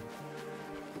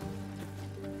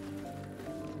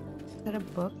 Is that a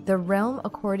book? The Realm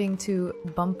According to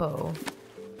Bumpo.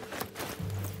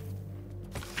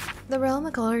 The Realm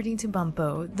According to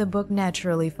Bumpo. The book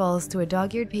naturally falls to a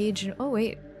dog-eared page and— oh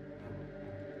wait.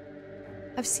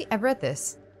 I've read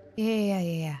this.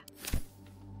 Yeah.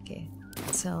 Okay.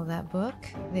 Sell that book.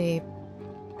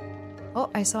 Oh,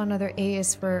 I saw another A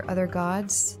is for other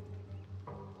gods.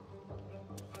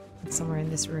 It's somewhere in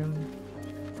this room.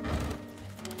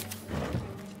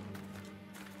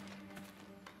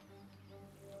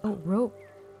 Oh, rope.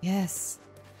 Yes.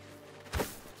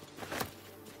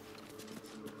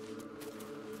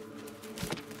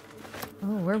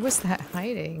 Oh, where was that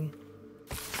hiding?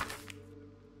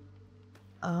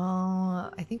 Oh,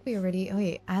 I think we already... Oh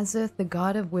wait, Azoth, the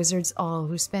god of wizards all,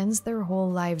 who spends their whole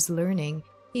lives learning.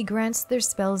 He grants their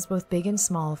spells both big and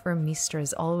small, for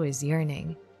Mistra's always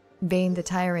yearning. Bane the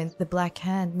tyrant, the black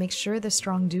hand, makes sure the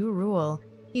strong do rule.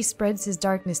 He spreads his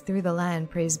darkness through the land,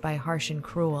 praised by harsh and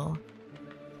cruel.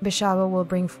 Bishaba will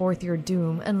bring forth your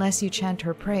doom, unless you chant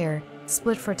her prayer.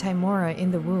 Split for Timora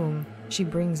in the womb, she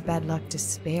brings bad luck to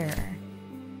spare.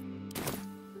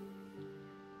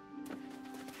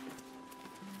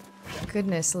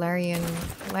 Goodness,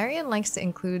 Larian likes to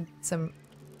include some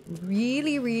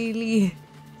really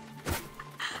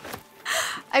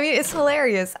I mean, it's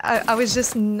hilarious. I was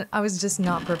just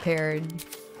not prepared.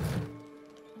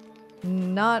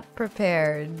 Not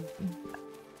prepared.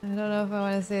 I don't know if I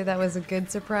want to say that was a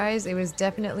good surprise. It was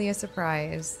definitely a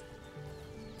surprise.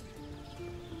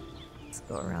 Let's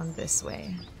go around this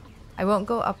way. I won't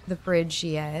go up the bridge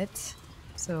yet,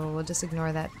 so we'll just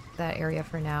ignore that area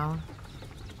for now.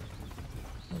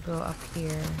 We'll go up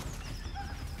here.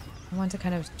 I want to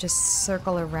kind of just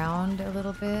circle around a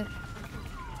little bit.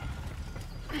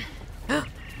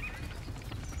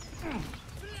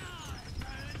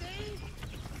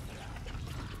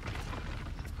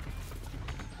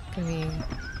 Can we...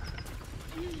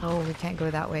 Oh, we can't go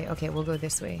that way. Okay, we'll go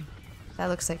this way. That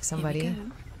looks like somebody.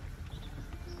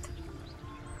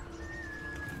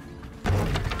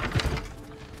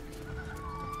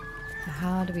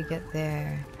 How do we get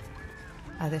there?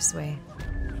 Ah, this way.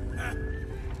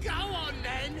 Go on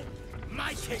then!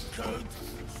 Make it good!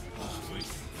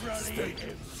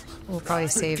 We'll probably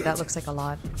save. That looks like a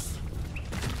lot.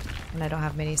 And I don't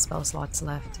have many spell slots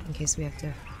left in case we have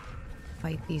to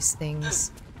fight these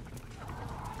things.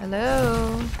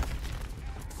 Hello?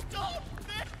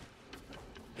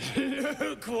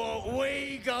 Look what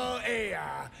we got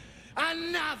here!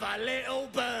 Another little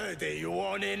birdie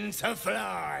wanting to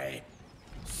fly!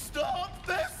 Stop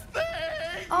this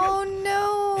thing! Oh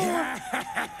no!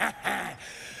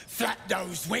 Flap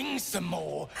those wings some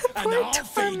more, and I'll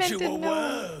feed you a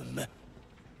worm.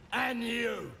 And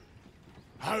you,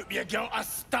 hope you got a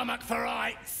stomach for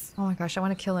heights. Oh my gosh, I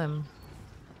want to kill him.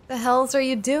 The hells are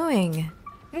you doing?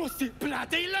 What's it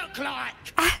bloody look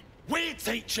like? We're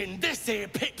teaching this here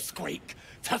pipsqueak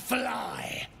to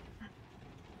fly.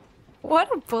 What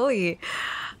a bully.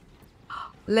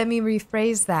 Let me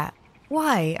rephrase that.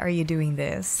 Why are you doing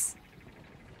this?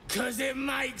 'Cause it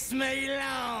makes me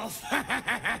laugh.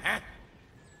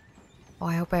 Oh,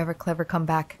 I hope I have a clever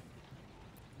comeback.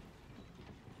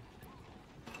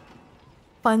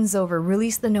 Fun's over.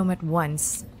 Release the gnome at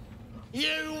once.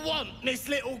 You want this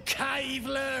little cave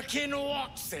lurking,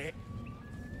 what's it?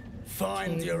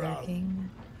 Find your own.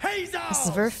 He's ours!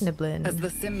 Sverfniblin. As the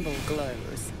symbol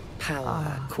glows,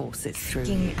 power courses through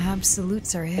Fucking you.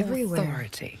 absolutes are everywhere.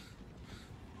 Authority.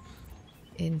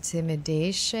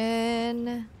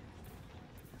 Intimidation.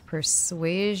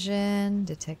 Persuasion.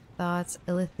 Detect thoughts.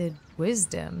 Illithid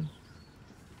wisdom.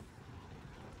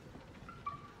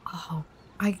 Oh,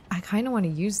 I kind of want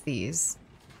to use these.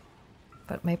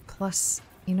 But my plus...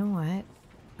 You know what?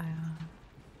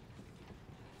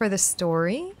 For the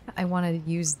story, I want to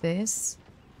use this.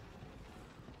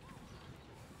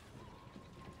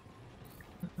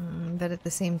 But at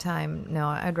the same time, no,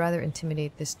 I'd rather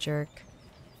intimidate this jerk.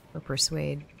 Or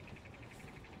persuade.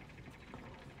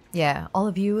 Yeah, all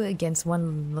of you against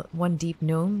one deep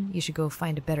gnome, you should go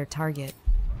find a better target.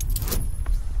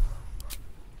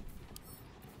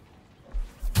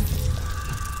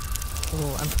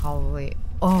 Oh, I'm probably...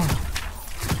 Oh!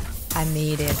 I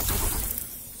made it.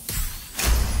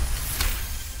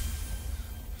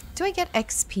 Do I get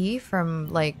XP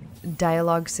from, like,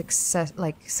 dialogue success...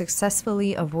 Like,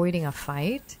 successfully avoiding a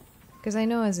fight? Because I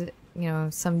know, as it, you know,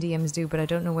 some DMs do, but I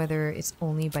don't know whether it's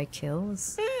only by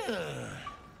kills.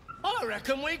 I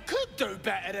reckon we could do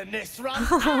better than this, right?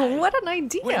 What an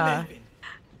idea!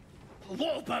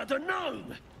 What about the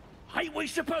gnome? Ain't we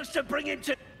supposed to bring him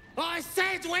to... I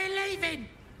said we're leaving!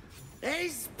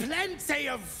 There's plenty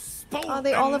of sport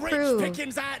they all and rich approve.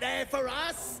 pickings out there for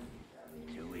us.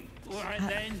 Right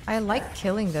then. I like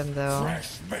killing them, though.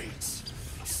 Fresh meats,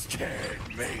 scared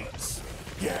meats,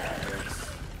 yes.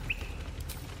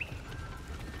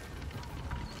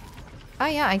 Oh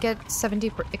yeah, I get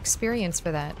 70 experience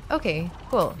for that. Okay,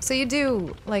 cool. So you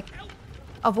do, like,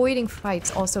 avoiding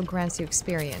fights also grants you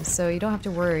experience, so you don't have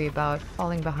to worry about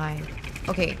falling behind.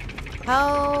 Okay,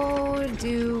 how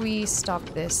do we stop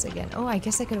this again? Oh, I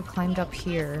guess I could have climbed up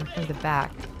here from the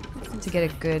back to get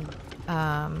a good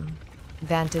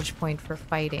vantage point for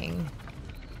fighting.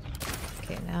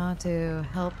 Okay, now to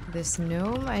help this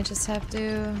gnome, I just have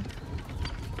to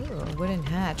Ooh, a wooden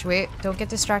hatch. Wait, don't get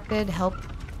distracted. Help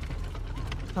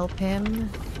him.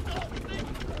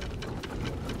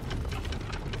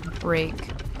 Break.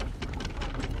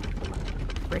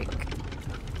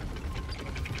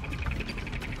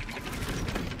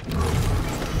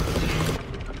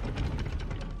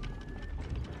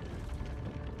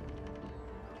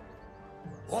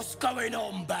 What's going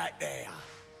on back there?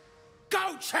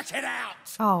 Go check it out!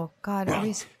 Oh god, are we...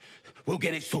 Right. We'll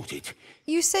get it sorted.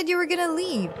 You said you were gonna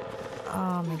leave.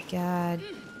 Oh my god.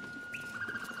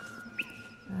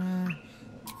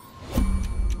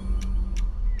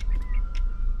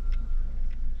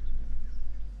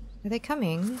 Are they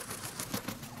coming?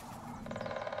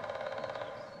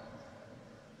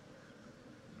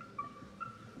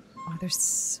 Oh, there's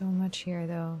so much here,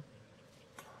 though.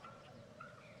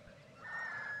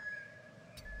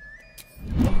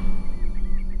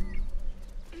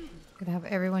 Gonna have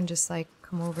everyone just, like,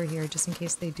 come over here, just in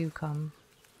case they do come.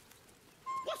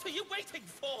 What are you waiting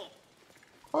for?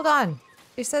 Hold on!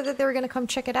 They said that they were gonna come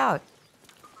check it out.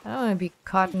 I don't want to be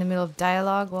caught in the middle of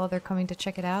dialogue while they're coming to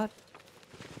check it out.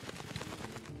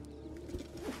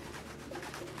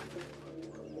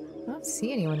 I don't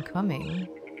see anyone coming.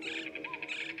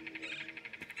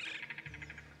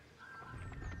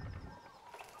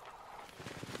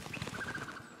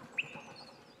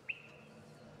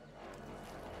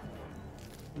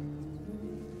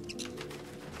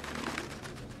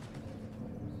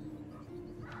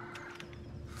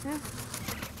 Yeah.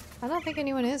 I don't think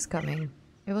anyone is coming.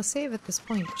 I will save at this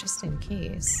point just in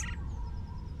case.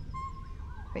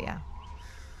 But yeah.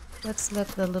 Let's let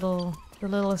the little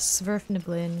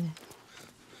Sverfniblin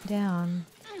down.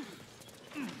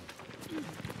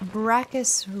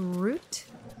 Brachus root?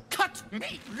 Cut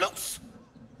me loose!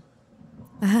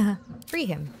 Free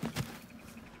him.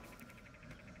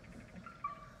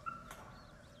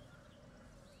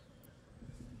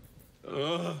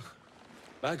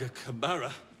 Bag of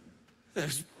Camara.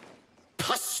 Those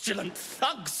pustulant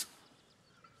thugs!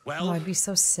 Well, Oh, I'd be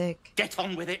so sick. get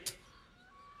on with it.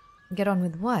 Get on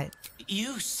with what?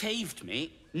 You saved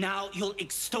me, now you'll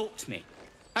extort me.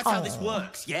 That's how this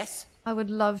works, yes? I would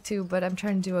love to, but I'm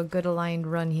trying to do a good aligned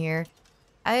run here.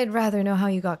 I'd rather know how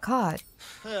you got caught.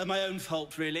 My own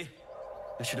fault, really.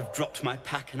 I should have dropped my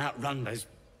pack and outrun those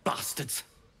bastards.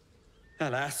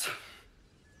 Alas.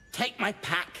 Take my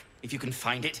pack, if you can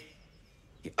find it.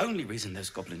 The only reason those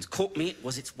goblins caught me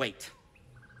was its weight.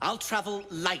 I'll travel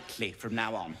lightly from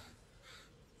now on.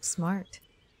 Smart.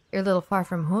 You're a little far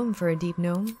from home for a deep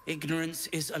gnome. Ignorance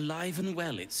is alive and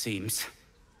well, it seems.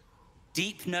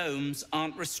 Deep gnomes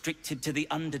aren't restricted to the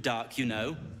Underdark, you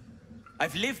know.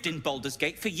 I've lived in Baldur's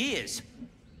Gate for years.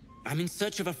 I'm in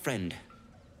search of a friend.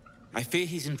 I fear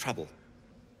he's in trouble.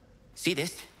 See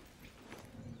this?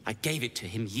 I gave it to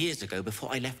him years ago before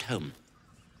I left home.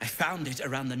 I found it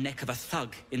around the neck of a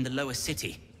thug in the lower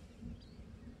city.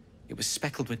 It was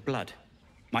speckled with blood.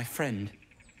 My friend,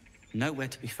 nowhere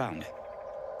to be found.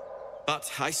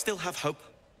 But I still have hope.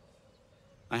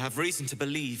 I have reason to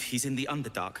believe he's in the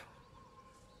Underdark.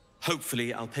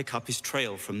 Hopefully, I'll pick up his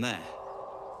trail from there.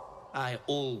 I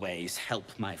always help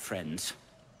my friends.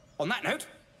 On that note,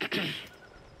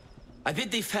 I bid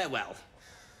thee farewell.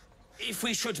 If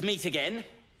we should meet again,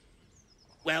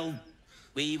 well,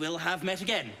 we will have met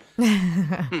again.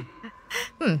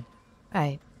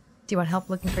 Alright. Do you want help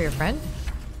looking for your friend?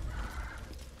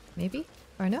 Maybe?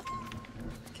 Or no?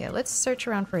 Okay, let's search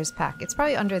around for his pack. It's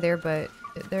probably under there, but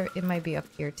it might be up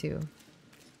here too.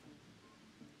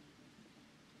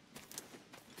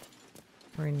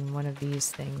 Or in one of these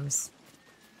things.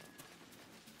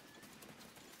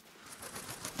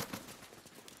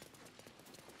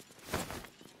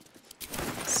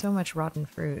 So much rotten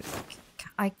fruit.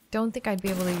 I don't think I'd be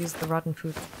able to use the rotten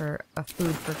food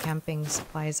for camping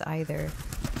supplies either.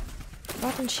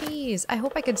 Rotten cheese! I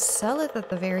hope I could sell it at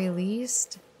the very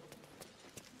least.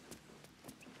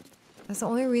 That's the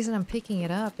only reason I'm picking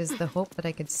it up, is the hope that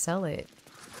I could sell it.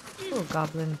 Ooh,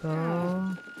 goblin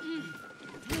bow.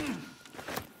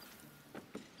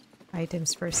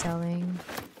 Items for selling.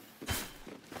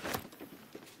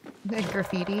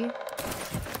 Graffiti.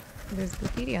 There's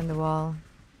graffiti on the wall.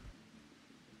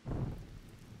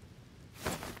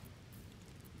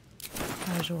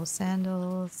 Casual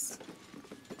sandals.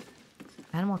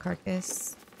 Animal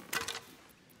carcass.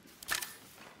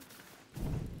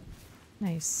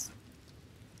 Nice.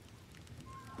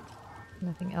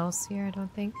 Nothing else here, I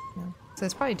don't think. No. So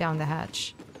it's probably down the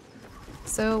hatch.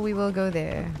 So we will go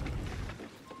there.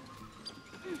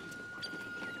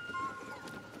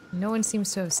 No one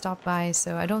seems to have stopped by,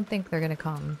 so I don't think they're gonna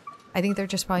come. I think they're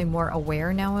just probably more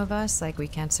aware now of us, like we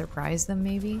can't surprise them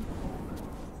maybe.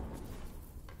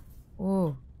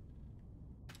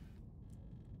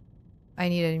 I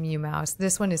need a new mouse.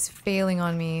 This one is failing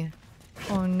on me.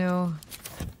 Oh no.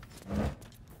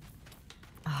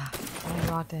 Ah,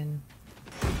 rotten.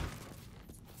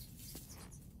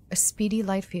 A speedy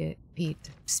light feat.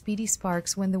 Speedy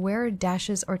sparks. When the wearer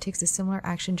dashes or takes a similar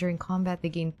action during combat, they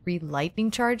gain 3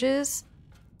 lightning charges?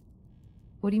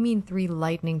 What do you mean 3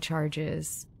 lightning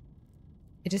charges?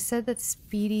 It just said that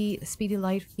speedy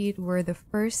light feet were the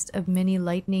first of many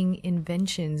lightning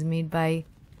inventions made by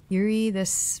Yuri the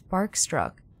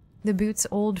Sparkstruck. The boot's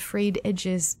old frayed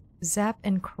edges zap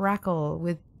and crackle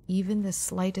with even the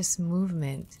slightest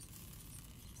movement.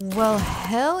 Well,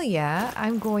 hell yeah,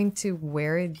 I'm going to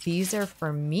wear it. These are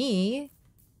for me.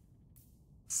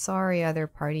 Sorry, other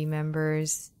party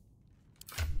members.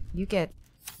 You get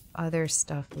other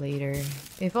stuff later.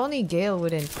 If only Gale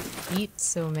wouldn't eat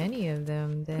so many of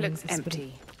them, then Looks this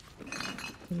empty.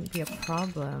 wouldn't be a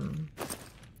problem.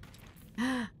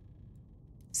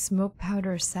 Smoke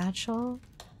powder satchel?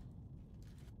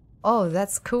 Oh,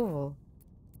 that's cool.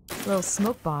 Little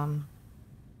smoke bomb.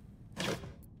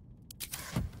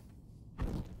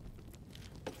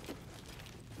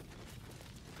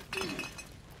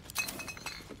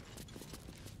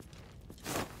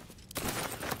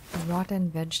 Rotten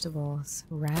vegetables,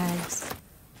 rags.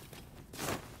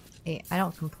 Hey, I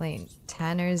don't complain.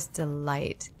 Tanner's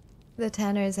delight. The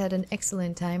Tanners had an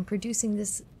excellent time producing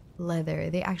this leather.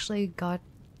 They actually got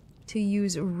to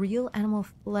use real animal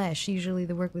flesh. Usually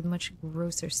they work with much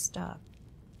grosser stuff.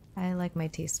 I like my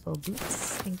tasteful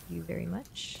boots. Thank you very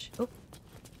much. Oh,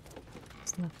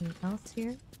 there's nothing else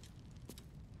here.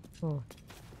 Oh,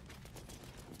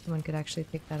 someone could actually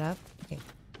pick that up. Okay,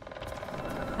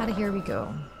 out of here we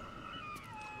go.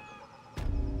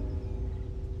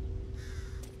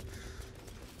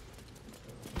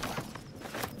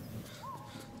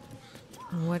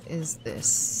 What is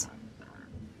this?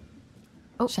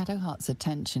 Oh. Shadowheart's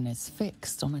attention is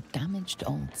fixed on a damaged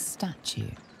old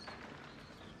statue.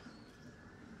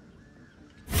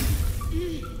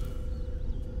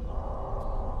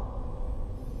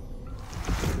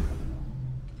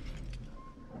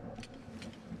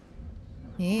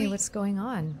 Hey, what's going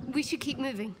on? We should keep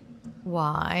moving.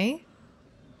 Why?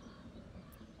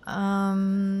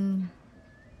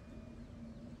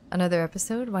 Another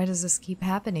episode? Why does this keep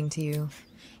happening to you?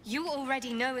 You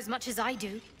already know as much as I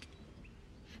do.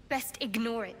 Best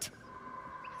ignore it.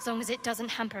 As long as it doesn't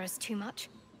hamper us too much.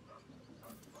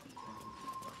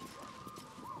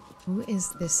 Who is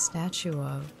this statue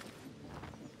of?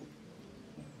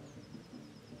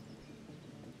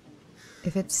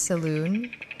 If it's Saloon,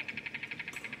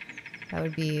 that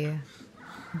would be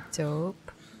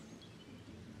dope.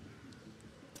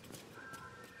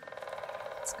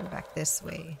 Let's go back this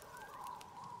way.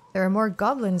 There are more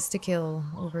goblins to kill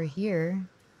over here,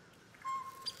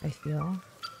 I feel.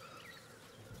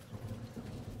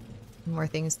 More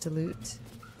things to loot.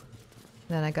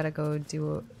 Then I gotta go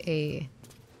do a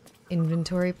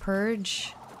inventory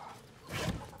purge.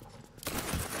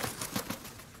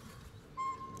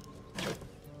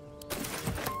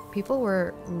 People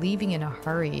were leaving in a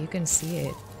hurry, you can see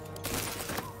it.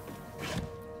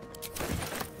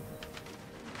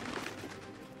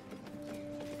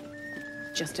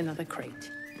 Just another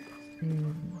crate.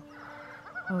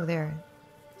 Oh, there.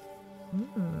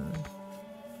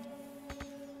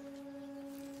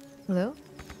 Hello?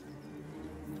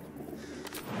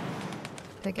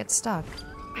 Did I get stuck?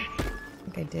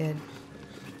 I think I did.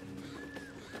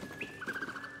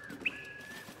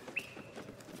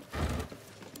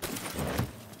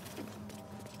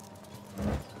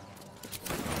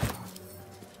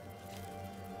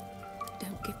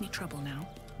 Don't give me trouble now.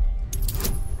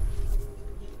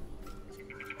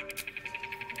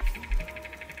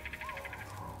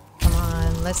 Come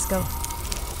on, let's go.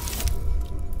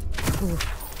 Ooh.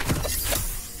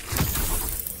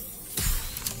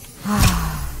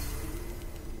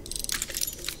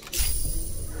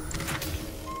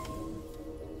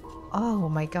 Oh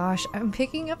my gosh, I'm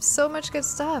picking up so much good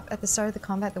stuff. At the start of the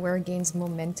combat, the wearer gains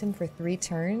momentum for 3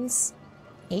 turns.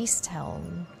 Aced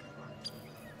Helm.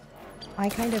 I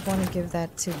kind of want to give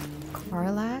that to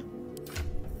Karlak.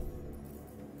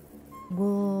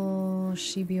 Will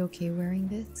she be okay wearing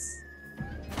this?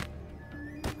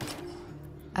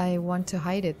 I want to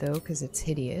hide it though, because it's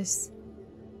hideous.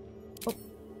 Oh.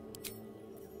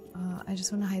 I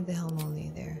just want to hide the helm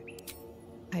only there.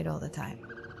 Hide all the time.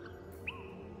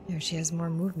 There, she has more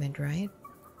movement, right?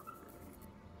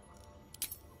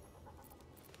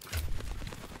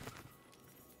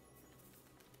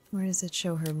 Where does it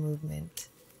show her movement?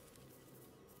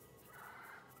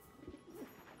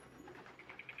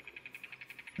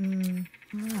 Oh.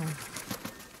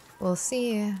 We'll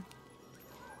see.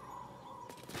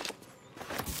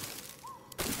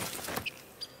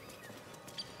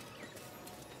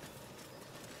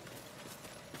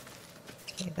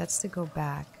 that's to go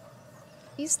back.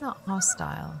 He's not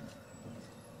hostile.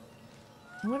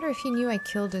 I wonder if he knew I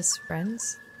killed his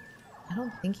friends? I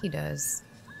don't think he does.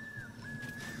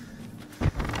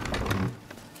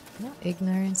 No,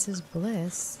 ignorance is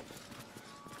bliss.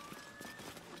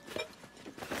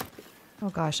 Oh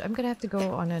gosh, I'm gonna have to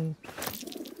go on an...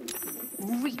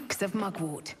 Reeks of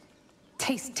mugwort.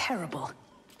 Tastes terrible,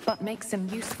 but makes some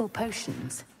useful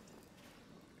potions.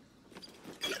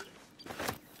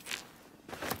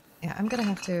 Yeah, I'm gonna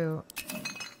have to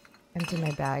empty my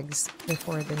bags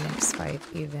before the next fight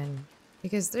even.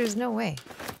 Because there's no way.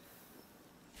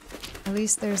 At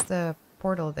least there's the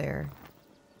portal there.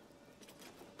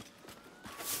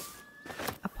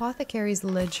 Apothecary's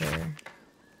Ledger.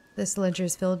 This ledger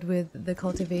is filled with the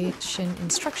cultivation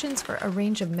instructions for a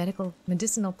range of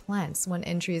medicinal plants. One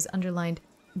entry is underlined,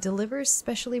 delivers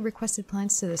specially requested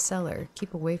plants to the cellar.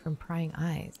 Keep away from prying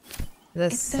eyes.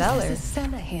 The cellar? There's a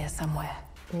cellar here somewhere.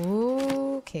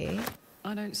 Okay.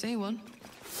 I don't see one.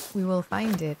 We will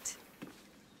find it.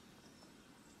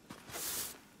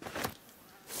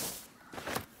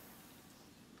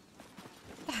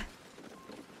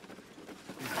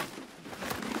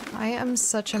 I am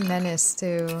such a menace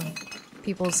to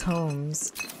people's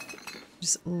homes.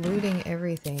 Just looting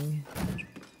everything.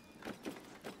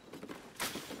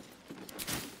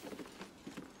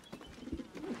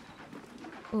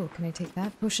 Oh, can I take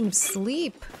that? Potion of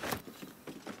sleep!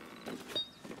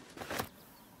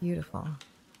 Beautiful.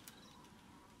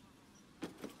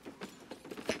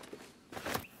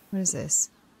 What is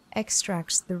this?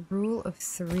 Extracts the rule of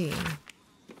 3.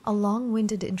 A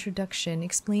long-winded introduction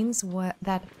explains what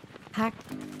that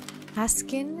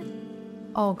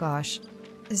Haskin? Oh gosh.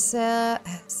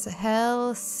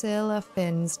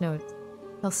 Helsilifin's notes.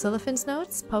 Helsilifin's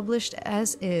notes, published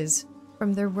as is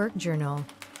from their work journal,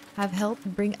 have helped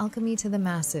bring alchemy to the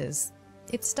masses.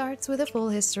 It starts with a full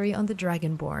history on the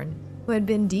Dragonborn, who had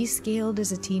been descaled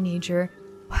as a teenager,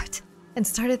 and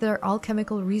started their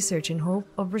alchemical research in hope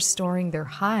of restoring their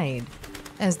hide.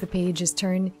 As the pages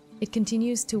turn, it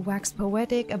continues to wax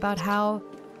poetic about how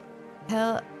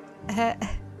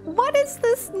what is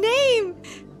this name?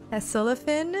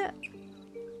 Hessilifin?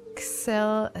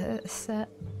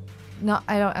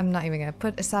 I'm not even gonna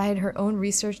put aside her own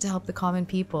research to help the common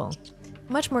people.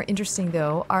 Much more interesting,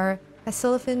 though, are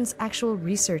Hessilifin's actual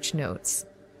research notes.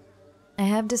 I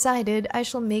have decided I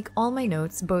shall make all my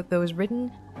notes, both those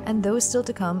written and those still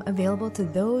to come, available to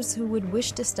those who would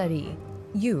wish to study.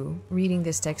 You, reading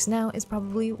this text now, is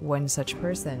probably one such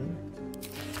person.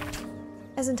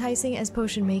 As enticing as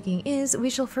potion making is, we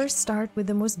shall first start with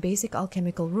the most basic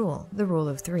alchemical rule, the rule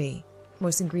of 3.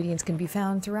 Most ingredients can be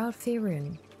found throughout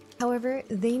Faerun. However,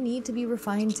 they need to be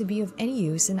refined to be of any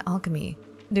use in alchemy.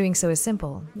 Doing so is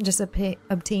simple. Just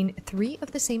obtain 3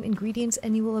 of the same ingredients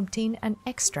and you will obtain an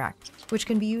extract, which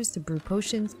can be used to brew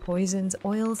potions, poisons,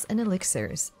 oils, and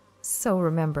elixirs. So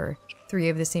remember, 3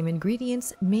 of the same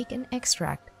ingredients make an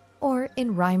extract, or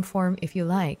in rhyme form if you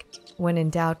like. When in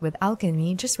doubt with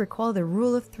alchemy, just recall the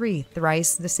rule of 3.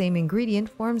 Thrice the same ingredient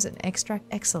forms an extract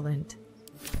excellent.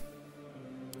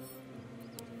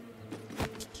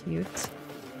 Cute.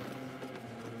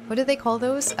 What do they call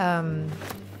those?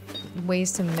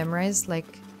 Ways to memorize,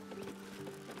 like...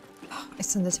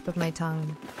 it's on the tip of my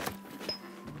tongue.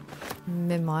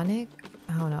 Mnemonic?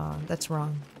 Oh no, that's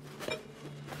wrong.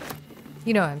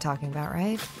 You know what I'm talking about,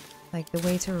 right? Like the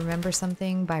way to remember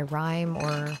something by rhyme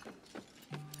or an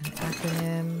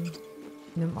acronym.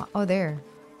 Oh, there.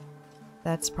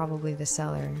 That's probably the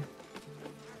cellar.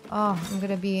 Oh, I'm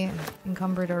gonna be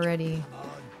encumbered already.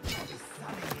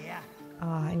 Oh,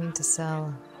 I need to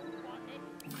sell.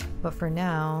 But for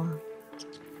now,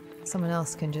 someone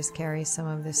else can just carry some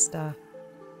of this stuff.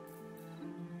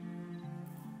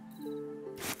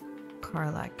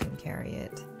 Karlak can carry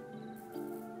it.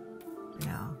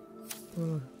 Now.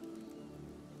 Ooh.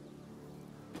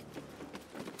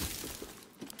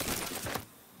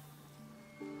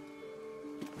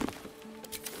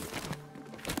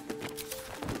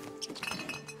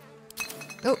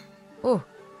 Oh! Oh!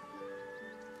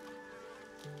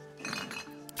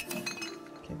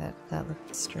 Okay, that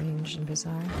looked strange and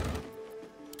bizarre.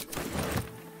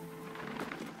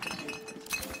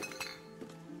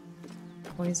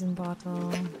 Poison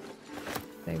bottle. Did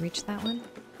I reach that one?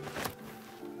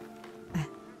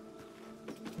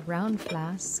 Round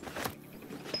flask.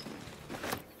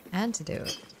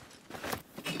 Antidote.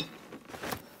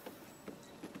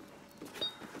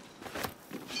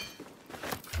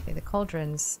 Okay, the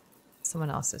cauldrons, someone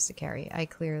else has to carry. I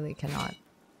clearly cannot.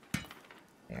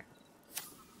 There.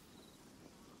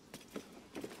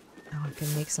 Oh, I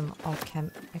can make some I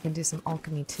can do some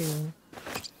alchemy too.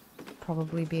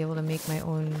 probably be able to make my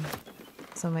own,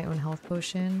 some of my own health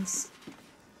potions.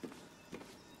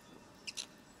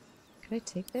 Could I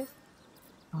take this?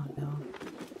 Oh no.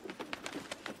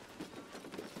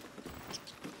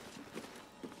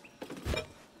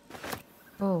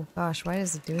 Oh gosh, why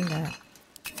is it doing that?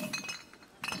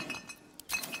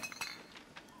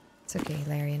 It's okay,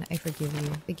 Larian, I forgive you.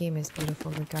 The game is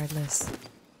beautiful regardless.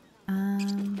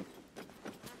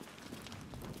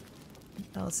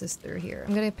 What else is through here?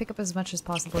 I'm gonna pick up as much as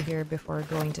possible here before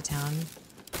going to town.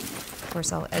 Of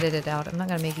course, I'll edit it out. I'm not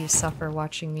gonna make you suffer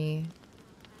watching me.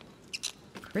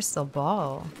 Crystal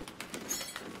ball.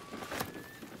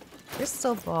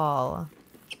 Crystal ball.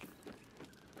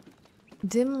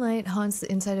 Dim light haunts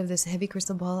the inside of this heavy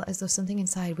crystal ball as though something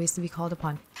inside waits to be called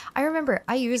upon. I remember,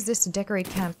 I used this to decorate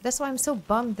camp. That's why I'm so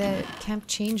bummed that camp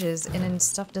changes and then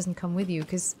stuff doesn't come with you,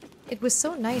 because it was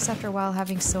so nice after a while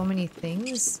having so many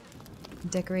things.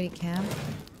 Decorated camp.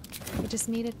 It just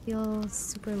made it feel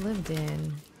super lived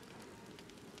in.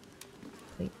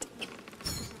 Plate.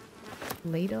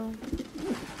 Ladle.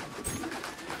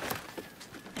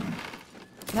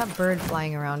 That bird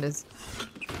flying around is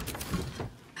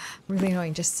really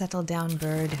annoying. Just settle down,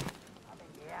 bird.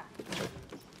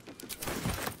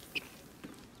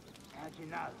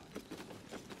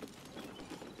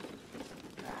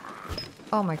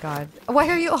 Oh my god. Why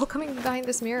are you all coming behind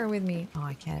this mirror with me? Oh,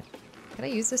 I can't. Can I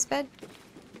use this bed?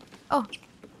 Oh,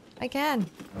 I can.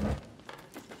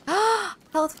 Ah,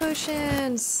 health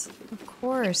potions! Of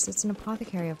course, it's an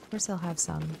apothecary. Of course I'll have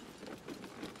some.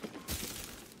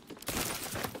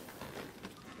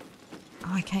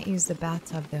 Oh, I can't use the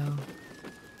bathtub though.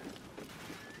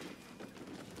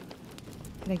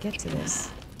 Can I get to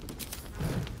this?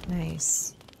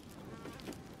 Nice.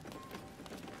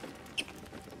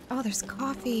 Oh, there's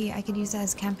coffee. I could use that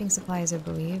as camping supplies, I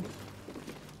believe.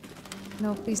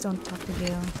 No, please don't talk to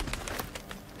Gale.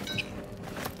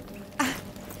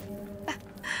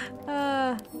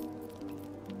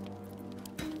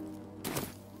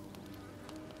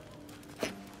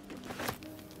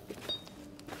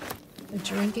 A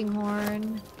drinking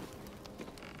horn.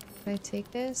 Can I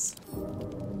take this?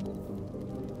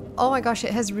 Oh my gosh,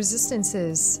 it has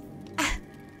resistances.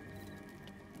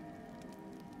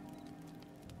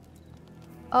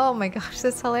 Oh my gosh,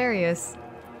 that's hilarious.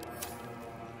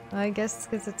 I guess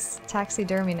because it's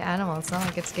taxidermied animal, it's not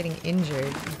like it's getting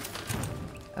injured.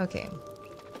 Okay.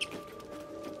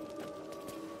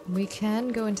 We can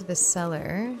go into the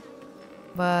cellar,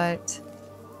 but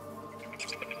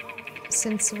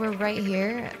since we're right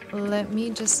here, let me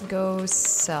just go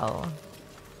sell.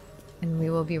 And we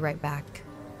will be right back.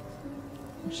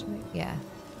 Actually, yeah.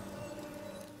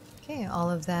 Okay,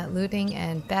 all of that looting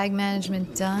and bag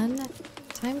management done.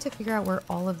 Time to figure out where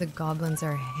all of the goblins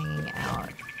are hanging out.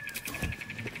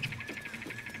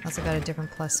 Also got a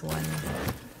different +1.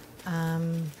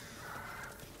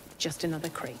 Just another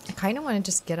crate. I kind of want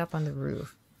to just get up on the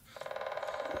roof.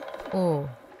 Oh.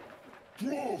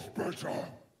 Dwarf better.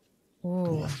 Oh.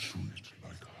 Dwarf sweet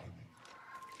like honey.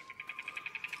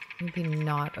 Maybe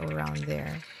not around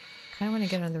there. Kind of want to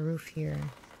get on the roof here.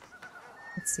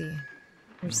 Let's see.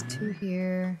 There's 2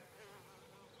 here.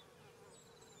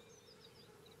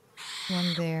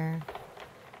 1 there.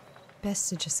 Best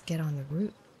to just get on the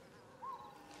roof.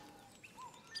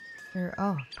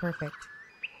 Oh, perfect.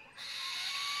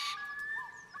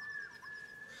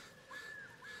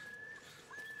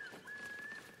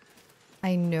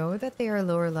 I know that they are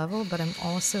lower level, but I'm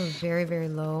also very, very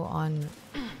low on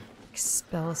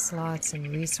spell slots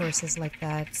and resources like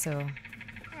that, so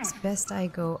it's best I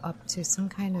go up to some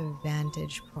kind of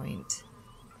vantage point.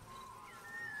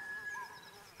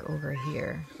 Over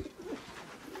here.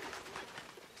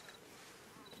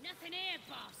 Nothing here,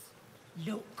 boss.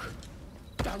 Look.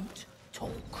 Don't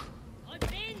talk. I've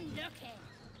been looking.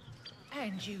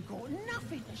 And you got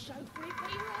nothing to show for it,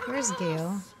 but you're Where's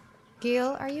Gale?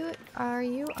 Gale, are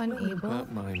you unable?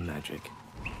 About my magic.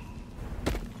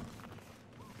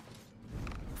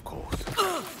 Of course.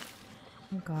 Oh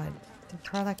god. Did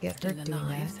Karlach get hurt doing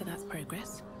that? So that's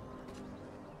progress.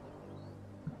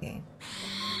 Okay.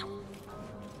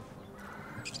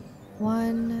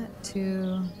 1,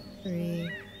 2, 3.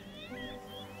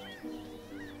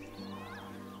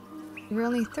 We're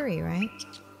only 3, right?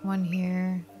 1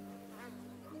 here.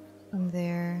 1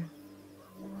 there.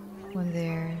 1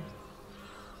 there.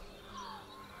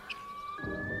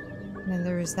 And then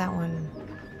there was that one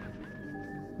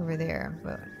over there,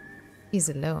 but he's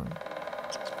alone.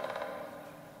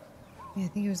 Yeah, I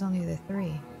think it was only the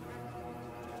 3.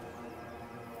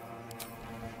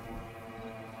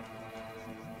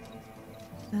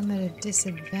 I'm at a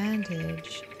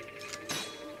disadvantage.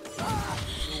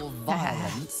 Your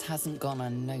violence hasn't gone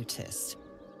unnoticed.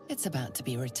 It's about to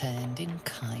be returned in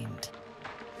kind.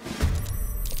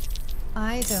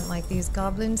 I don't like these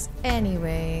goblins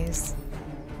anyways.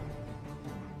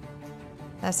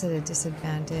 That's at a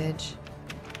disadvantage.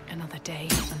 Another day,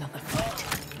 another fight.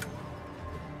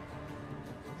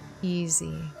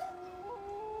 Easy.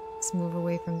 Let's move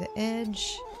away from the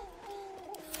edge.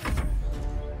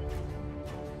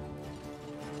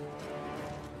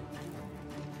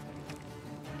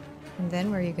 And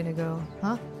then where are you gonna go?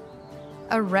 Huh?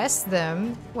 Arrest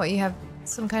them? What, you have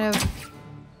some kind of...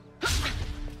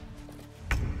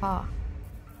 Ah.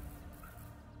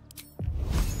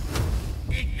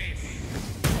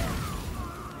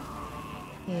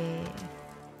 Hey.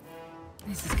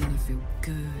 This is gonna feel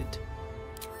good.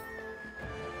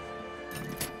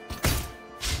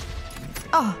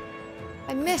 Oh!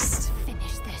 I missed!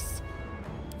 Finish this.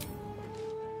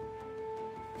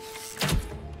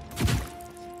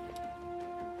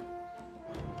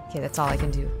 Okay, that's all I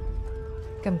can do.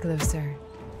 Come closer.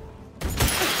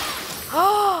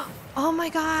 Oh! Oh my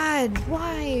god!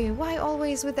 Why? Why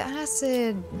always with the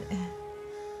acid?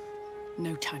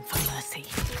 No time for mercy.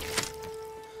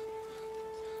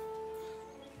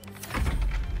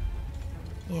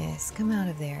 Yes, come out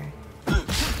of there.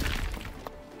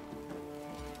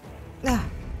 Ah!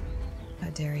 How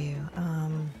dare you?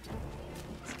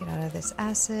 Let's get out of this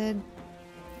acid.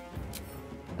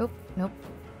 Oh, nope.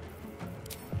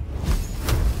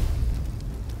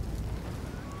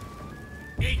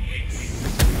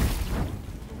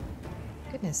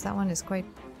 Goodness, that one is quite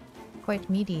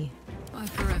meaty. Bye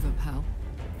forever, pal.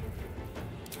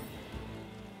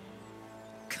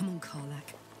 Come on,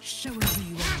 Karlach. Show her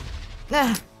who you are.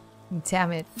 Ah!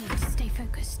 Damn it. Stay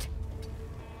focused.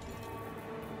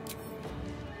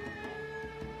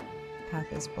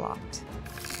 Path is blocked.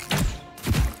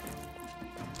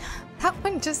 That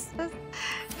one just says...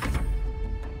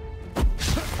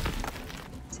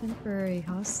 Temporary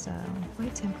hostile. Why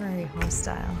temporary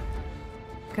hostile?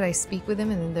 Could I speak with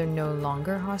them and then they're no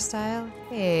longer hostile?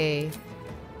 Hey.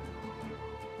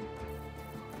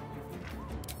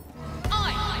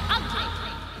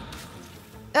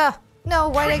 Ah! No,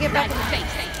 why did I get back in the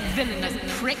face? Villainous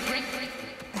prick.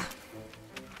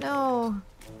 No.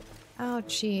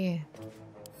 Ouchie.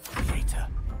 Creator.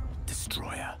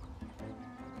 Destroyer.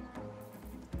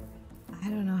 I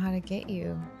don't know how to get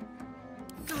you.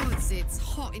 Gods, it's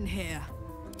hot in here.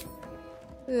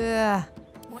 Ugh.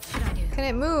 What should I do? Can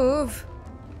it move?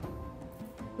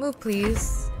 Move,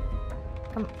 please.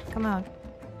 Come out.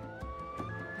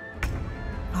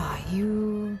 Ah,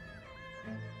 you...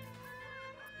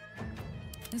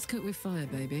 Let's cook with fire,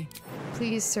 baby.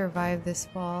 Please survive this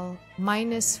fall.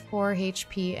 Minus 4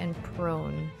 HP and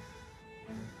prone.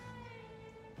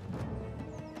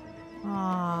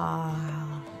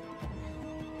 Ah.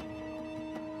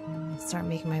 Start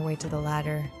making my way to the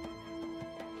ladder.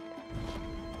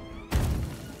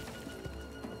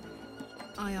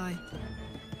 Aye, aye.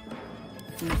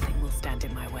 Nothing will stand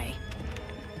in my way.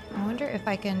 I wonder if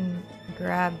I can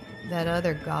grab that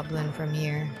other goblin from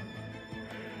here.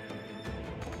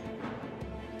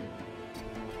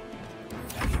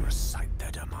 Let me recite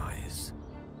their demise.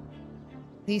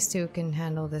 These two can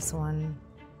handle this one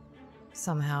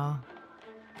somehow.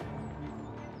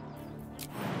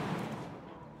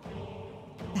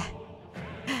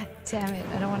 Damn it,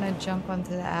 I don't want to jump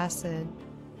onto the acid.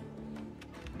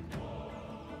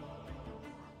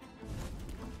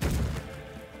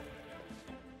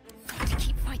 Got to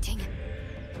keep fighting.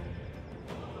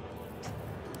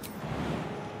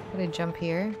 Could I jump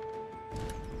here?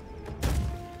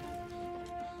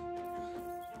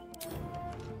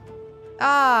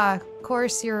 Ah, of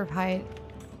course you're height.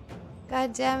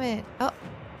 God damn it. Oh.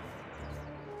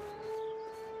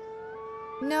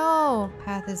 No!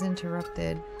 Path is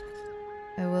interrupted.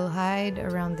 I will hide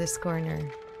around this corner.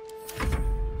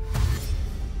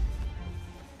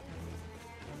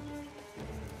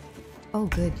 Oh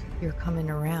good, you're coming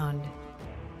around.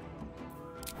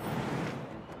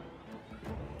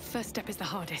 First step is the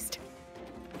hardest.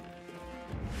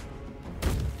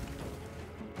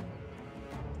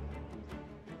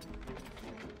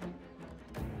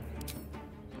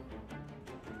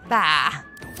 Bah!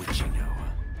 The witching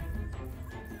hour.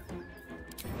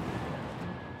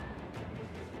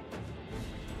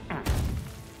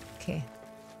 Okay.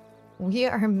 We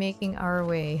are making our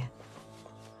way.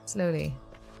 Slowly.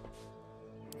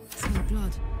 Some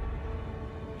blood.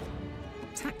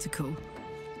 Tactical.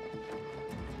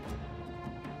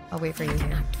 I'll wait for you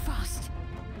here. Act fast.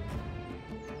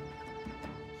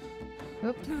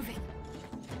 Oop. Moving.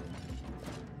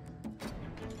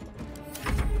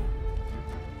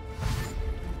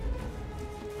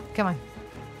 Come on.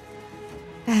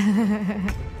 I'm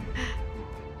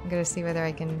gonna see whether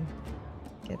I can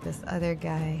get this other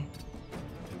guy.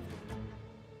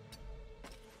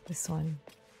 This one.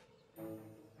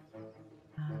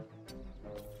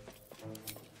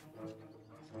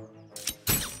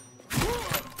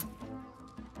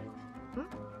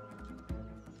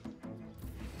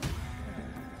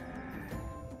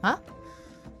 Huh?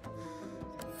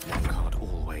 One can't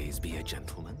always be a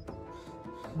gentleman.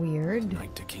 Weird.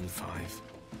 Knight to King 5.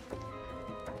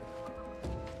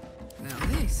 Now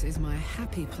this is my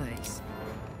happy place.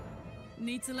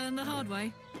 Need to learn the hard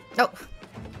way. Oh.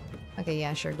 Okay,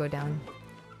 yeah, sure, go down.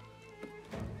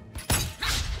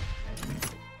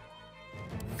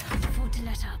 Can't afford to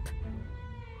let up.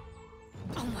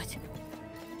 Onward.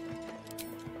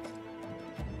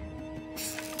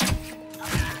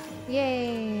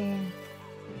 Yay!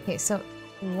 Okay, so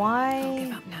why... I'll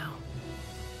give up now.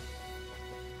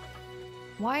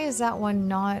 Why is that one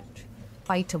not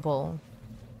fightable?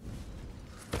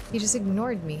 He just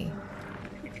ignored me.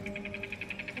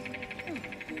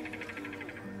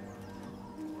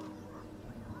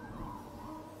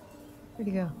 Where'd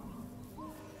he go?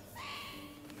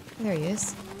 There he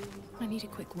is. I need a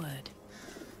quick word.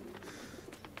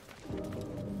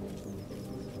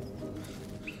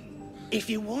 If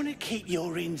you want to keep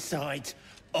your insides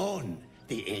on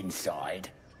the inside,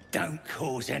 don't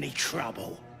cause any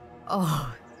trouble.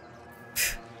 Oh.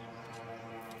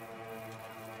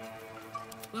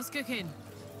 What's cooking?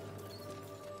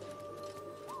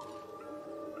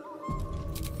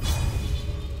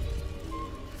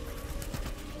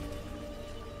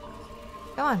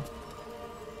 Come on.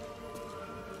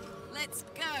 Let's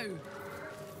go.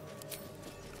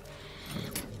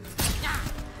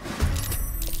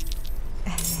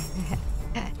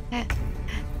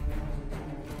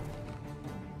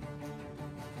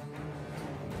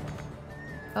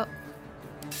 Oh.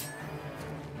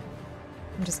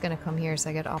 I'm just gonna come here so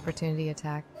I get opportunity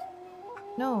attack.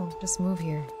 No, just move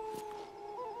here.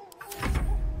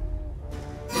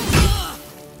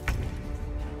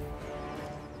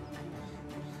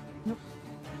 Nope.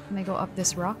 Can I go up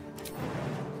this rock?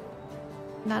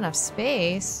 Not enough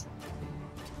space.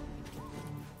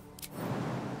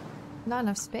 Not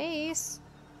enough space.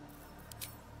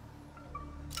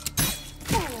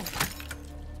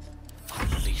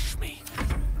 Unleash me.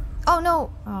 Oh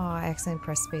no! Oh, I accidentally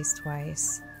pressed space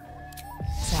twice.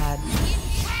 Sad.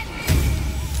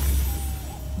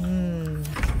 Hmm.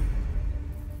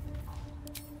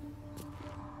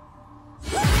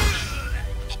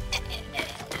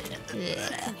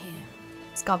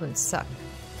 These goblins suck.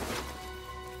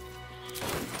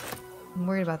 I'm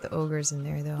worried about the ogres in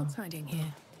there though. What's hiding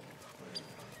here?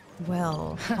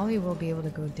 Well, Holly will be able to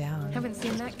go down. Haven't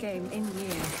seen that game in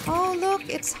years. Oh look,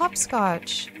 it's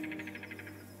hopscotch.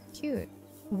 Cute.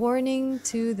 Warning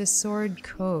to the Sword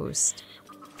Coast.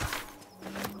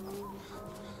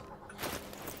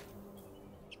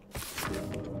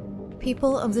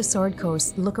 People of the Sword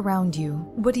Coast, look around you.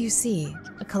 What do you see?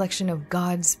 A collection of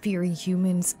gods fearing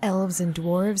humans, elves, and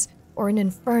dwarves? Or an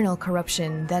infernal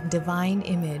corruption of that divine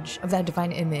image?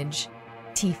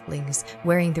 Tieflings,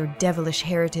 wearing their devilish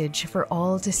heritage for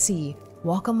all to see,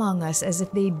 walk among us as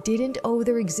if they didn't owe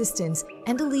their existence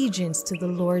and allegiance to the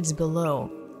lords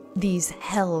below. These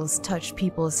hells-touched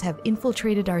peoples have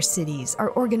infiltrated our cities,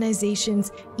 our organizations,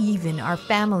 even our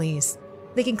families.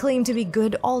 They can claim to be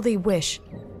good all they wish.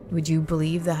 Would you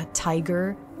believe the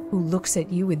tiger who looks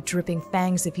at you with dripping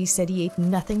fangs if he said he ate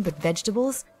nothing but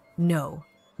vegetables? No.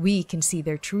 We can see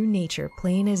their true nature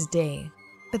plain as day.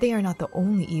 But they are not the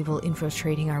only evil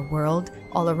infiltrating our world.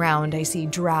 All around I see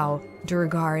drow,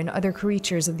 durgar, and other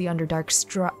creatures of the Underdark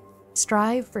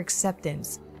strive for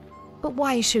acceptance. But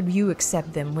why should you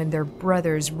accept them when their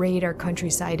brothers raid our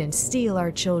countryside and steal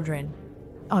our children?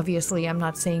 Obviously, I'm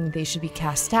not saying they should be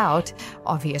cast out.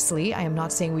 Obviously, I am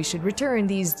not saying we should return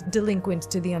these delinquents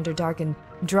to the Underdark and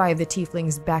drive the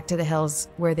tieflings back to the hells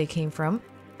where they came from.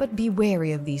 But be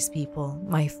wary of these people,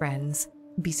 my friends.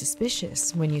 Be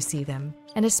suspicious when you see them,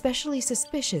 and especially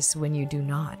suspicious when you do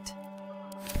not.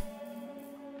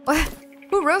 What?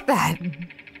 Who wrote that?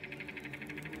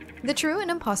 The True and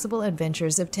Impossible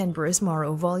Adventures of Tenbrus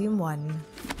Morrow, Volume 1.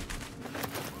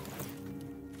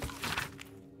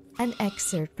 An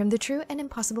excerpt from The True and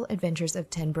Impossible Adventures of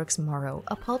Tenbrooks Morrow,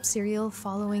 a pulp serial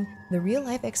following the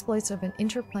real-life exploits of an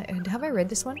interplanet. Have I read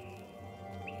this one?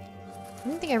 I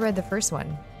don't think I read the first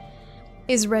one.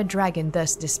 His red dragon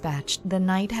thus dispatched, the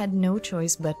knight had no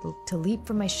choice but to leap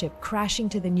from my ship, crashing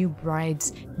to the new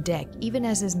bride's deck, even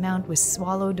as his mount was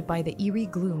swallowed by the eerie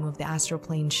gloom of the astral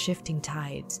plane's shifting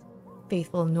tides.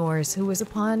 faithful Norse who was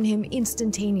upon him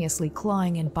instantaneously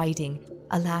clawing and biting,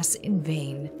 alas in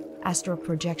vain. Astral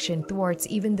projection thwarts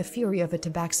even the fury of a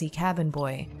tabaxi cabin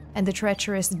boy, and the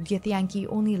treacherous Githyanki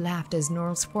only laughed as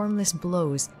Norl's formless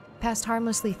blows passed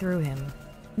harmlessly through him.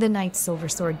 The knight's silver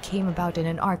sword came about in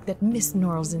an arc that missed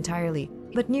Norl's entirely,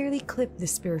 but nearly clipped the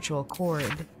spiritual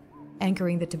cord,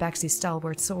 anchoring the tabaxi's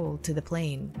stalwart soul to the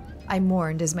plane. I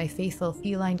mourned as my faithful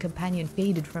feline companion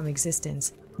faded from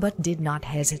existence, but did not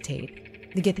hesitate.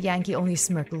 The Githyanki only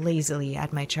smirked lazily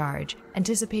at my charge,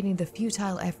 anticipating the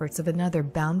futile efforts of another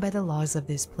bound by the laws of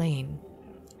this plane.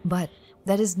 But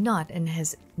that is not and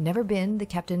has never been the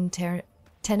Captain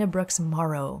Tenebrook's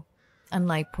morrow.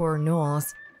 Unlike poor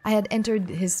Knowles, I had entered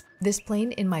this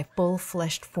plane in my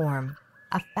full-fleshed form,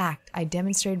 a fact I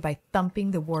demonstrated by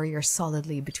thumping the warrior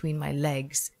solidly between my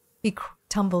legs. He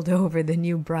tumbled over the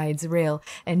new bride's rail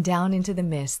and down into the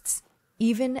mists,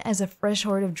 even as a fresh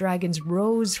horde of dragons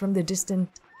rose from the distant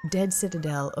dead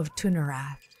citadel of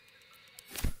Tunarath.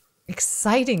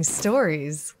 Exciting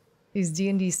stories! These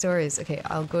D&D stories. Okay,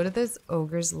 I'll go to those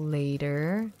ogres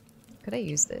later. Could I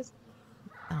use this?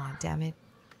 Oh, damn it.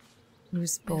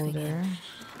 Use Baldur.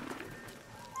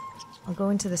 I'll go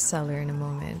into the cellar in a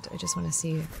moment. I just want to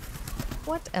see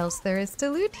what else there is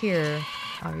to loot here.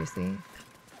 Obviously.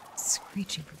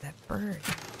 Screeching for that bird.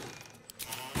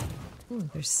 Ooh,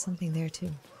 there's something there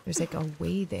too. There's like a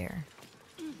way there.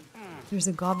 There's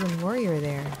a goblin warrior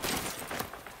there.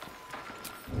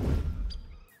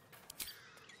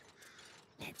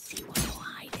 Let's see what you're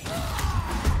hiding.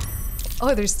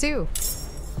 Oh, there's two.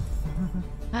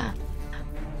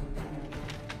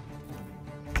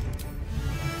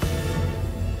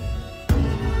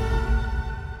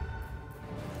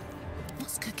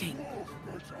 What's cooking?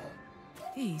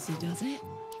 Easy does it.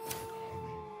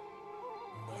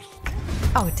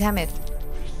 Oh, damn it.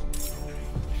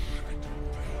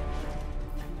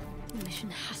 The mission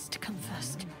has to come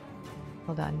first.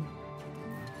 Hold on.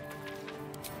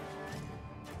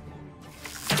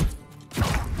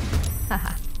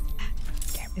 Haha.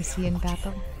 Is he in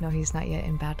battle? No, he's not yet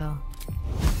in battle.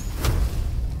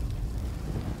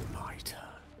 My turn.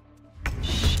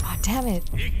 Shh. Oh, damn it.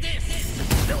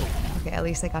 Okay, at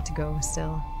least I got to go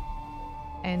still.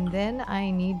 And then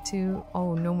I need to...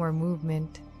 Oh, no more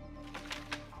movement.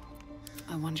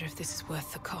 I wonder if this is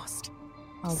worth the cost.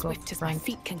 I'll go Swift as my front.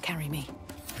 feet can carry me.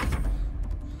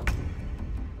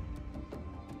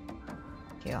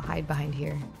 Okay, I'll hide behind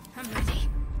here. I'm ready.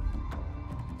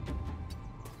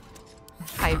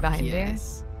 Hide behind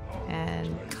Yes. there.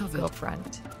 And Covered. go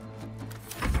front.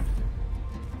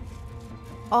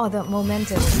 Oh, the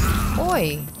momentum.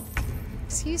 Oi!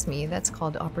 Excuse me, that's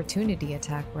called opportunity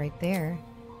attack right there.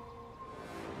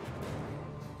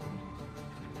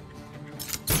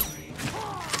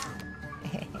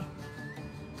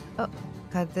 Oh,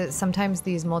 God, sometimes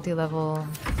these multi-level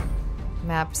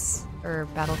maps or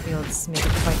battlefields make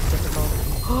it quite difficult.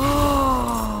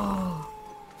 Oh!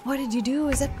 What did you do?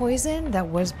 Is that poison? That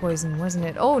was poison, wasn't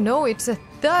it? Oh no, it's a...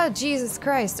 Jesus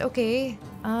Christ, okay.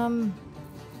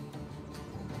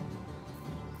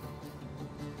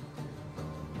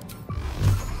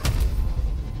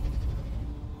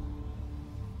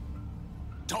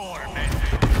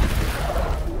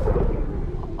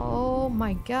 Oh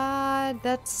my god,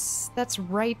 that's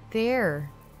right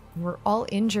there. We're all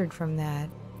injured from that.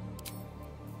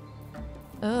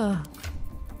 Ugh.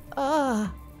 Ugh.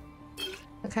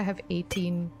 Look, I have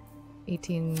 18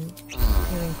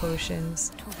 healing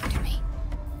potions. Talk to me.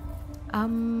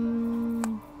 I'm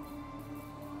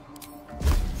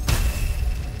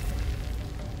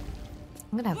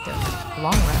gonna have to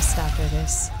long rest after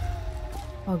this.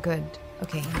 Oh good.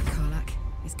 Okay. Karlak,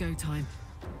 it's go time.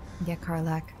 Yeah,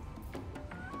 Karlak.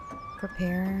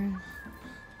 Prepare.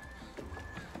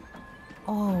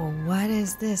 Oh, what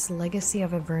is this? Legacy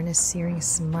of Avernus Searing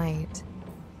Smite.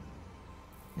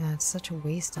 Yeah, it's such a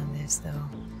waste on this, though.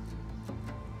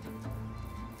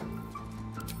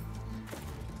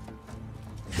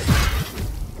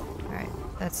 Alright,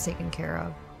 that's taken care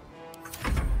of.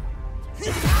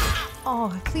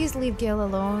 Oh, please leave Gale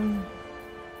alone.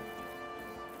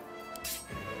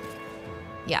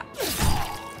 Yeah.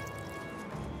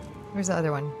 Where's the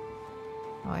other one?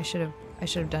 Oh, I should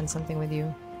have done something with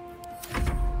you.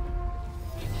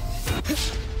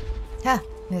 Ha!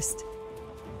 Missed.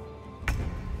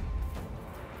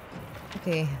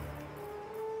 Okay.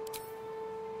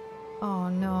 Oh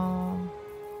no.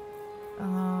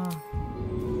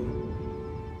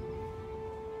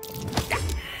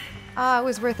 Ah, it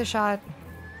was worth a shot.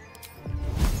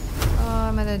 Oh,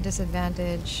 I'm at a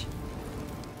disadvantage.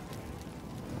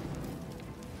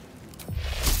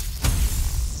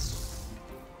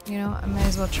 You know, I might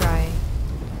as well try.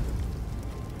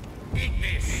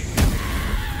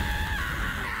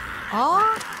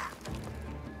 Oh!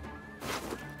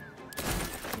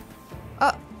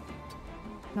 Oh!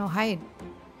 No, hide.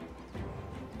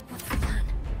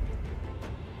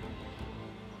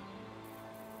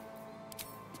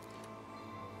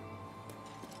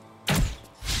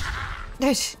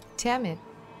 Damn it.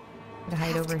 Gotta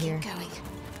hide over here.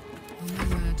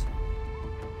 Onward.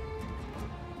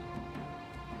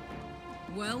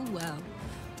 Well, well.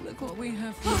 Look what we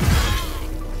have here.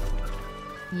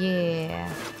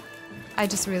 Yeah. I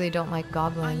just really don't like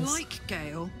goblins. I like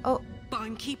Gale. Oh. But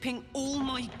I'm keeping all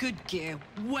my good gear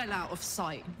well out of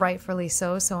sight. Rightfully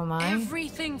so, so am I.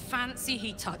 Everything fancy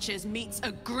he touches meets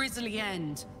a grisly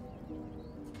end.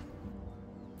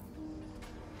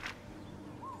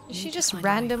 Did she just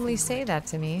randomly say that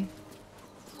to me?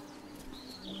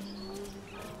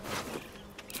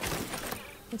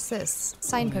 What's this?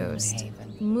 Signpost.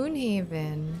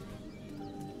 Moonhaven.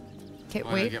 Okay,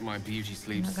 When wait. I get my beauty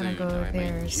sleep I'm not gonna soon, go I may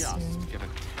there just soon. get a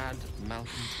tad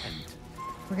malcontent.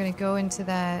 We're gonna go into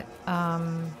that,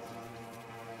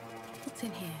 What's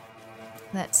in here?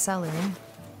 that cellar.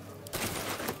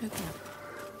 Open up.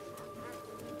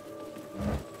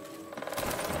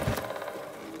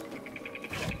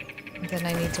 Then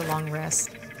I need to long rest.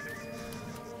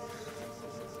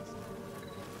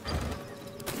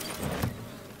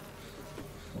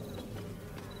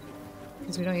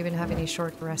 Because we don't even have any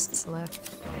short rests left.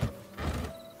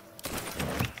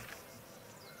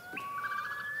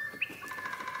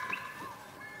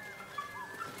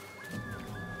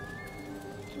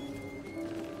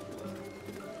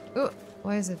 Oh,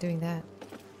 why is it doing that?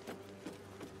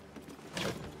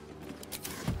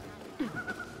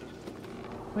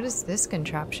 What is this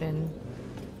contraption?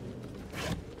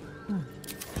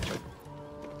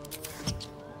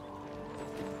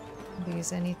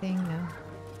 These anything? No.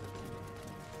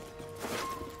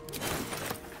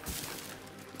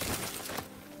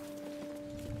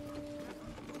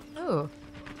 Oh.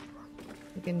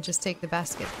 We can just take the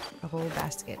basket. The whole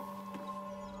basket.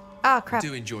 Ah, crap. I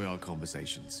do enjoy our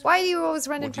conversations. Why do you always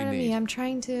run in What do you front of me? need? I'm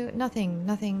trying to... Nothing.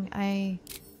 Nothing.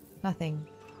 Nothing.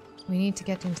 We need to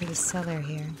get into the cellar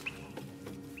here.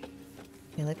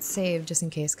 Okay, let's save just in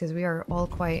case, because we are all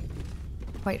quite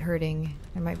hurting.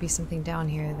 There might be something down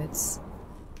here that's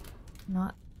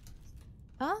not...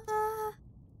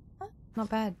 not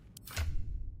bad.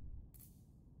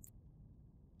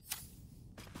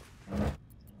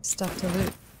 Stuff to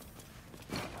loot.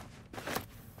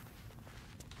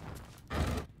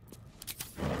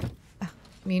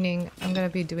 Meaning I'm gonna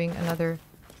be doing another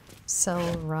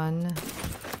sell run.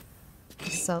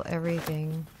 Sell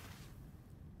everything.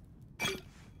 Can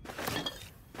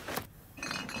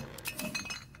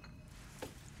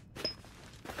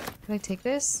I take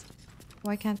this?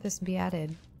 Why can't this be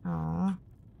added? Aww.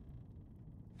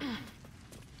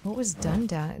 What was done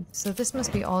down? So this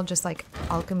must be all just like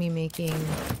alchemy making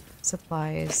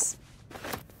supplies.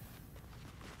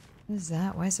 What is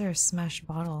that? Why is there a smashed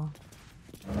bottle?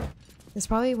 It's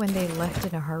probably when they left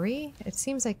in a hurry. It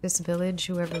seems like this village,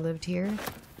 whoever lived here,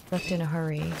 left in a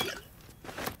hurry.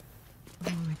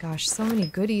 Oh my gosh, so many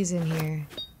goodies in here.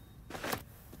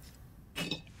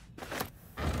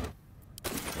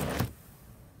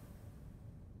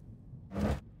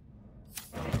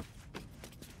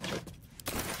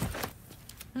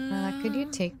 Could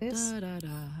you take this?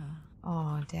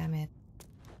 Oh, damn it.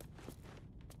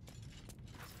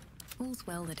 All's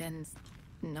well that ends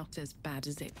not as bad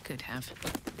as it could have.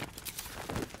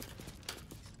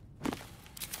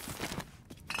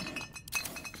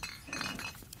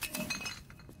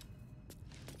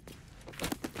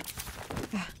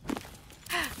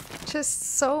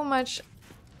 Just so much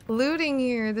looting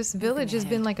here. This village has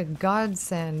been like a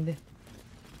godsend.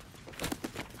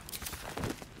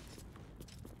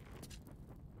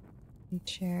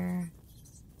 Chair.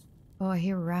 Oh, I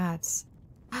hear rats.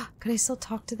 Could I still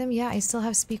talk to them? Yeah, I still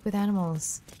have speak with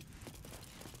animals.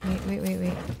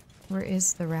 Wait. Where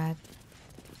is the rat?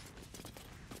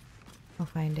 I'll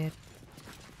find it.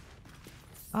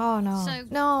 Oh no. So,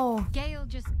 no! Gale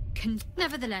just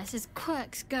nevertheless, as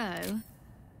quirks go.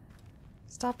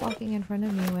 Stop walking in front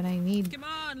of me when I need... Come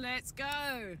on, let's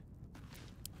go!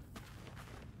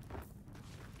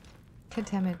 God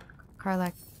damn it.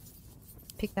 Karlak.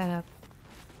 Pick that up.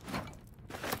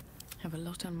 Have a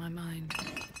lot on my mind.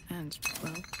 And,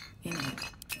 well, in it.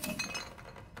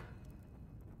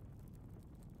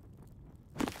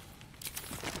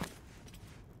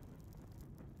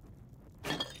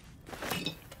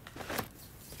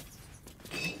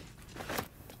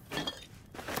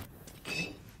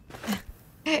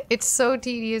 It's so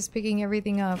tedious picking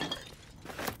everything up.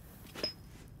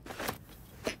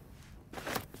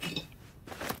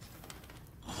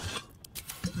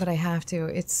 But I have to.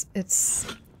 It's...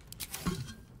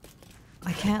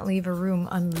 I can't leave a room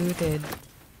unlooted.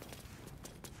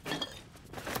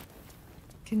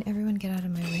 Can everyone get out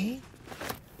of my way?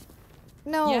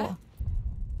 No! Yeah.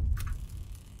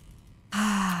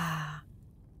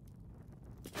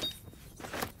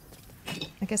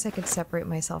 I guess I could separate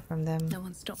myself from them. No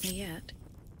one stopped me yet.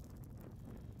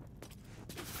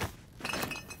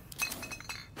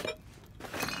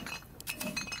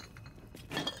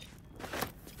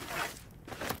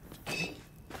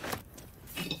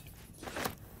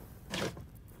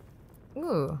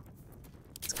 Ooh.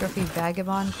 Scruffy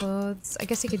vagabond clothes. I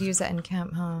guess you could use that in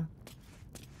camp, huh?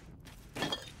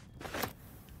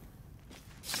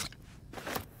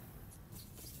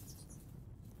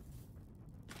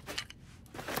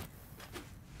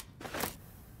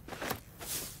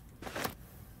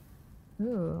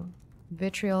 Ooh.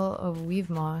 Vitriol of weave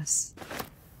moss.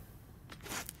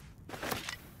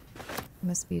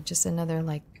 Must be just another,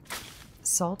 like,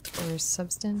 salt or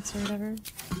substance or whatever.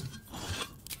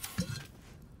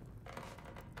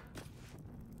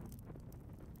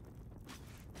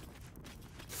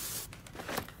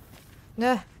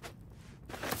 Ah.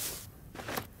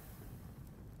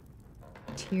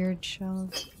 Tiered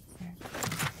shells.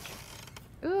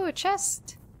 Ooh, a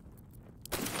chest!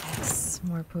 Yes,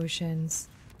 more potions.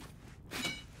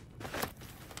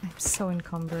 I'm so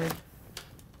encumbered.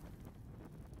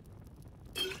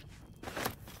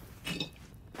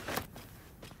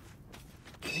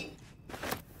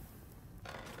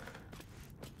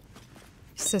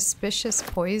 Suspicious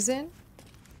poison?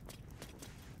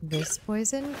 This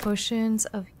poison? Potions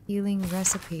of healing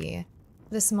recipe.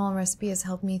 This small recipe has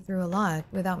helped me through a lot.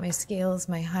 Without my scales,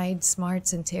 my hide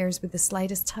smarts and tears with the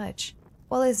slightest touch.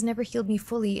 While it has never healed me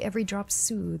fully, every drop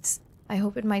soothes. I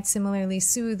hope it might similarly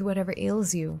soothe whatever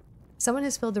ails you. Someone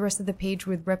has filled the rest of the page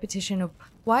with repetition of,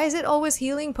 why is it always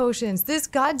healing potions? This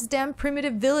goddamn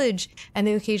primitive village! And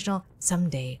the occasional,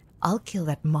 someday, I'll kill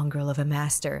that mongrel of a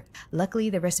master. Luckily,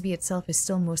 the recipe itself is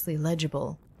still mostly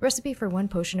legible. Recipe for 1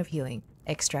 potion of healing.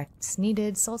 Extracts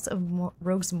needed, salts of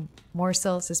rogue's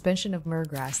morsel, suspension of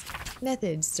myrgrass.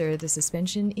 Method, stir the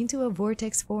suspension into a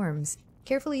vortex forms.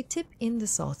 Carefully tip in the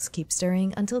salts, keep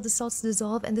stirring until the salts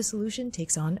dissolve and the solution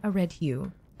takes on a red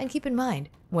hue. And keep in mind,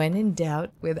 when in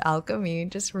doubt with alchemy,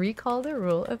 just recall the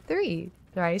rule of 3.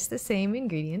 Thrice the same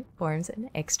ingredient forms an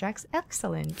extract's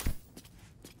excellent.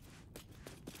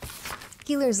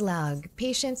 Healer's Log.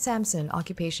 Patient Samson.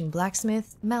 Occupation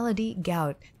blacksmith. Malady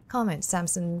gout. Comment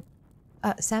Samson's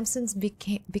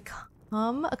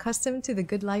become accustomed to the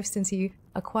good life since he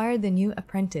acquired the new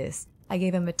apprentice. I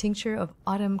gave him a tincture of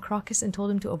autumn crocus and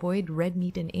told him to avoid red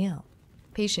meat and ale.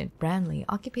 Patient Branley.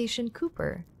 Occupation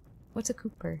Cooper. What's a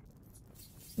Cooper?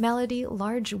 Malady,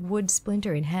 large wood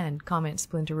splinter in hand. Comment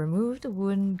splinter removed,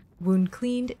 wound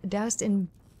cleaned, doused in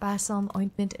balsam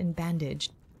ointment and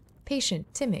bandaged. Patient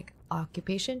Timic.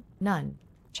 Occupation none.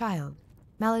 Child.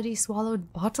 Malady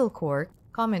swallowed bottle cork.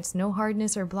 Comments no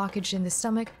hardness or blockage in the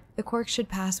stomach. The cork should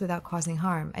pass without causing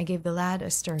harm. I gave the lad a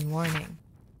stern warning.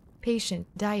 Patient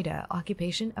Dida.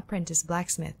 Occupation apprentice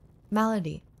blacksmith.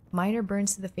 Malady. Minor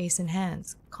burns to the face and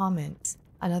hands. Comments.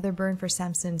 Another burn for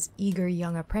Samson's eager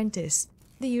young apprentice.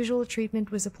 The usual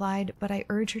treatment was applied, but I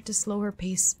urge her to slow her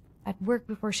pace at work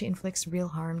before she inflicts real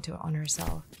harm on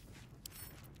herself.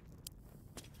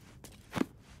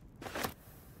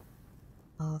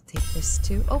 I'll take this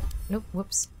too. Oh, nope,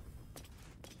 whoops.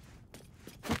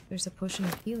 Oh, there's a potion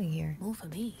of healing here. More for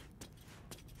me.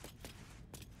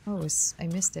 Oh, I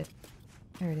missed it.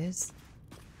 There it is.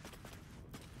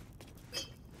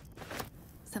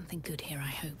 Something good here, I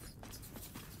hope.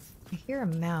 I hear a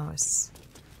mouse.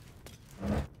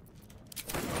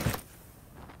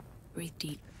 Breathe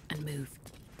deep and move.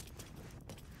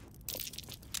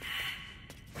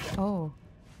 Oh.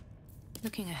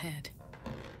 Looking ahead.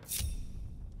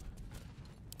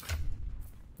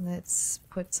 Let's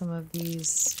put some of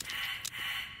these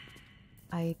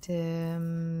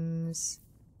items.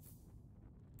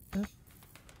 Oh.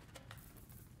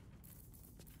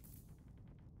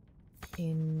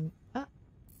 In. Oh,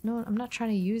 no, I'm not trying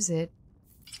to use it.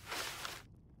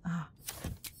 Ah.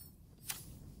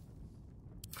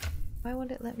 Why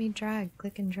won't it let me drag?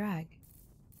 Click and drag.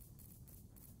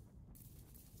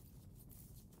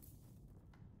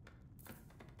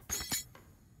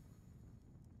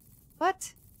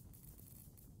 What?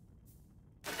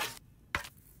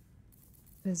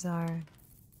 Bizarre.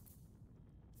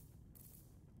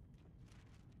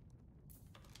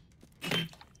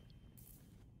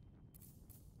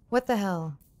 What the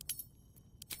hell?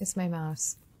 It's my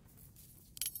mouse.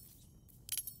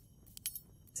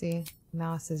 See,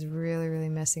 mouse is really, really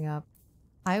messing up.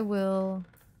 I will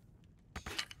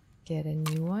get a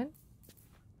new one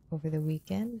over the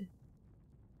weekend.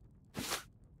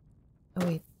 Oh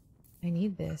wait, I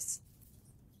need this.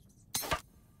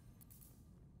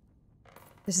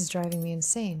 This is driving me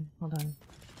insane. Hold on.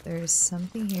 There's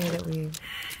something here that we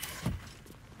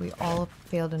all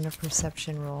failed in a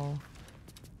perception roll.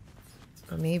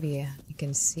 But maybe I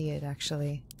can see it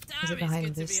actually. Is it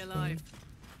behind this thing?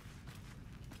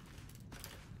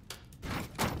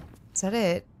 Is that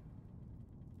it?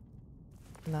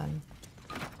 Hold on.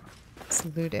 Let's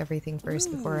loot everything first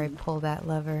before I pull that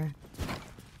lever.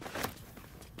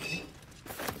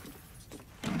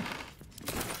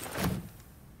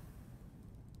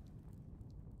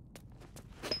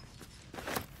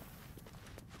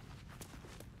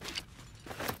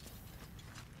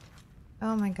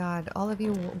 Oh my god, all of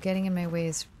you getting in my way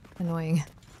is annoying.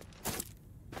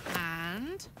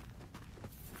 And?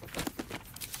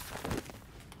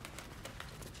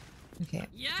 Okay,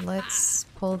 let's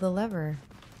pull the lever.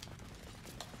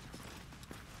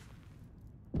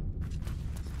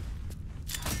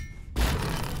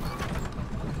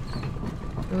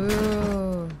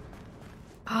 Ooh.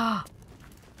 Ah!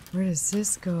 Where does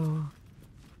this go?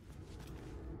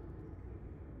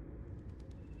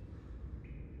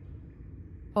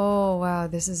 Oh wow,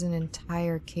 this is an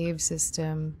entire cave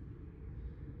system.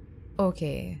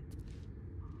 Okay.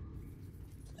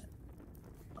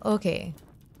 Okay.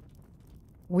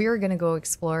 We're gonna go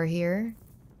explore here.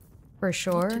 For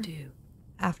sure.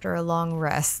 After a long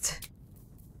rest.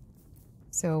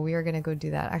 So we are gonna go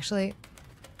do that. Actually,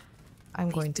 I'm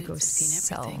going to go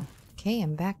sell. Okay,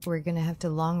 I'm back. We're gonna have to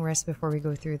long rest before we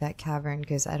go through that cavern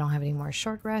because I don't have any more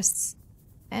short rests.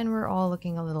 And we're all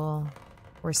looking a little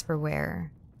worse for wear.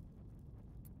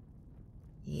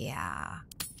 Yeah.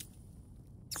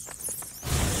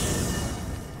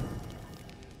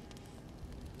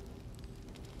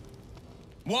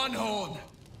 One horn,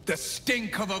 the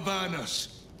stink of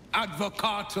Avernus,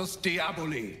 advocatus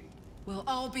diaboli. Well,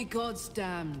 I'll be God's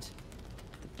damned.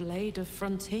 The blade of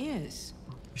frontiers.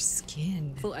 Your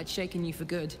skin. Thought I'd shaken you for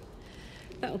good.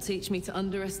 That'll teach me to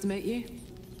underestimate you.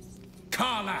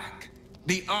 Karlach,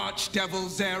 the archdevil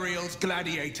Zariel's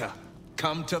gladiator,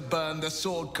 come to burn the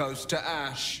Sword Coast to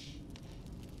ash.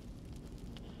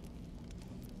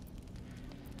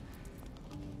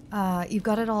 You've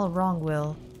got it all wrong,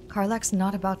 Will. Karlach's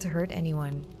not about to hurt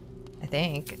anyone. I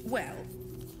think. Well,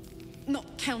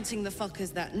 not counting the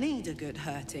fuckers that need a good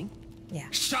hurting. Yeah.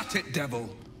 Shut it, devil.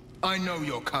 I know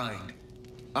your kind.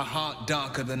 A heart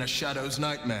darker than a shadow's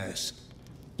nightmares.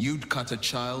 You'd cut a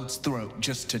child's throat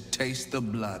just to taste the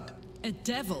blood. A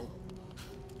devil?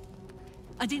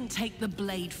 I didn't take the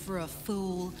blade for a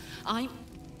fool. A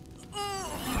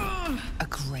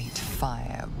great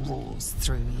fire roars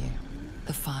through you.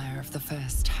 The fire of the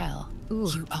first hell. Ooh.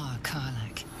 You are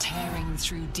Karlach, tearing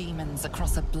through demons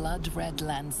across a blood-red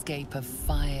landscape of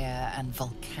fire and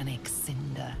volcanic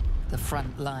cinder. The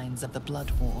front lines of the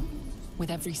Blood War. With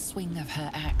every swing of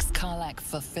her axe, Karlach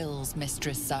fulfills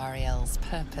Mistress Zariel's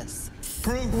purpose.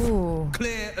 Proof! Ooh.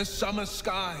 Clear as summer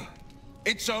sky.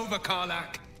 It's over,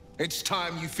 Karlach. It's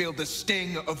time you feel the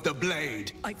sting of the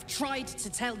blade. I've tried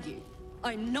to tell you.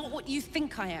 I'm not what you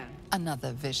think I am.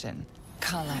 Another vision.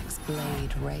 Karlach's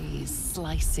blade rays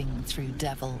slicing through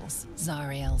devils,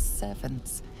 Zariel's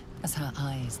servants, as her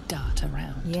eyes dart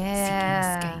around,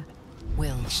 yeah. seeking escape.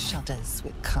 Will shudders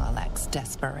with Karlach's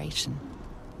desperation.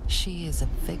 She is a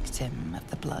victim of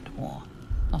the Blood War,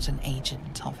 not an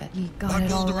agent of it. You got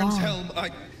it all wrong. Helm,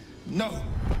 No,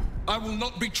 I will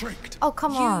not be tricked. Oh,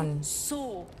 come on. You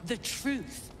saw the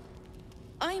truth.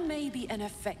 I may be an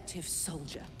effective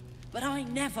soldier, but I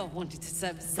never wanted to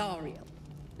serve Zariel.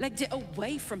 Legged it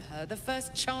away from her the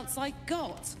first chance I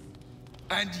got.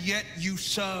 And yet you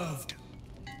served.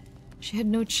 She had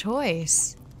no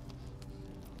choice.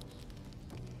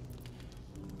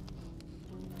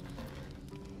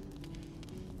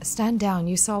 Stand down.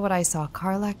 You saw what I saw.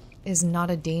 Karlach is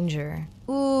not a danger.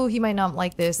 Ooh, he might not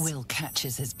like this. Will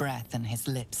catches his breath and his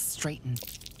lips straighten.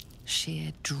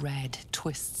 Sheer dread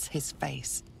twists his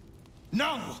face.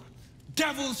 No!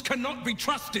 Devils cannot be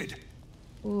trusted!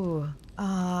 Ooh,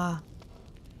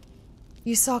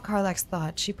 you saw Karlach's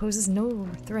thought. She poses no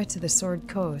threat to the Sword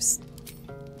Coast.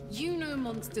 You know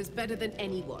monsters better than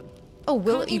anyone. Oh,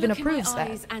 Will Can't you even look in my approves that.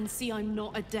 eyes and see I'm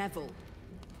not a devil.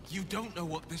 You don't know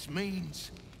what this means.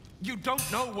 You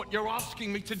don't know what you're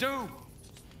asking me to do.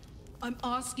 I'm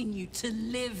asking you to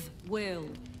live, Will.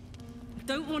 I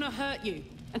don't want to hurt you.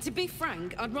 And to be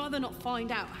frank, I'd rather not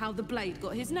find out how the blade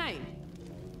got his name.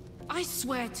 I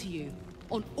swear to you,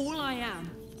 on all I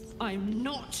am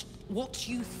not what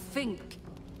you think.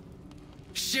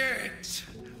 Shit!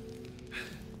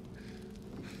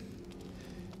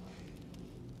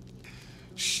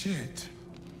 Shit.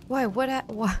 Why?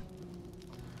 What?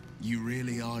 You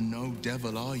really are no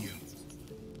devil, are you?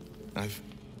 I've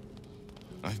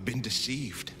been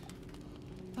deceived.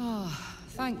 Oh,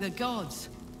 thank the gods.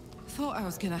 Thought I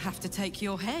was gonna have to take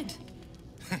your head.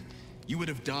 You would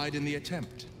have died in the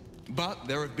attempt. But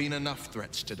there have been enough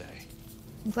threats today.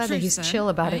 I'm glad that he's chill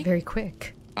about it very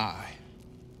quick. Aye.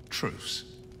 Truce.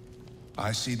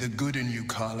 I see the good in you,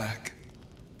 Karlach.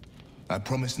 I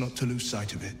promise not to lose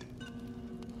sight of it.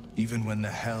 Even when the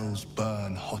hells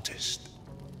burn hottest.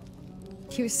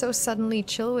 He was so suddenly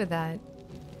chill with that.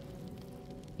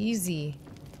 Easy.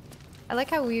 I like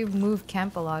how we move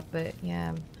camp a lot, but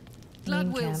yeah.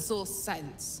 Glad Will saw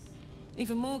sense.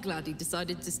 Even more glad he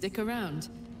decided to stick around.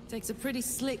 Takes a pretty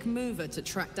slick mover to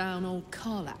track down old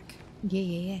Karlach.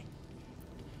 Yeah.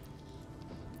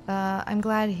 I'm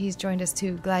glad he's joined us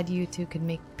too. Glad you two could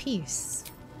make peace.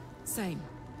 Same.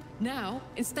 Now,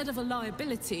 instead of a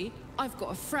liability, I've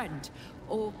got a friend.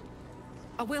 Or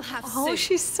I will have Oh,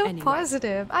 she's so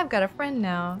positive. I've got a friend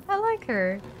now. I like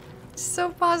her. So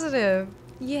positive.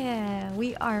 Yeah,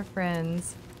 we are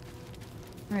friends.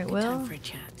 All right, Will. Time for a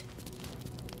chat.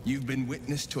 You've been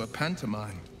witness to a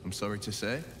pantomime, I'm sorry to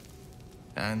say.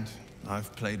 And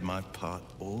I've played my part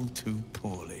all too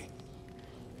poorly.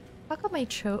 How come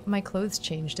my clothes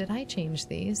changed? Did I change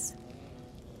these?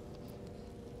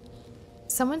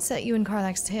 Someone set you in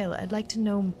Karlach's tale. I'd like to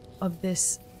know of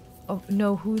this,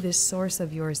 know who this source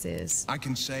of yours is. I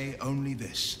can say only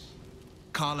this.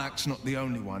 Karlach's not the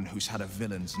only one who's had a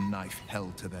villain's knife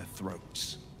held to their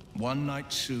throats. One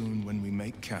night soon, when we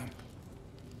make camp,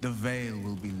 the veil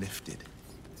will be lifted,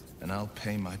 and I'll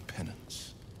pay my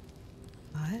penance.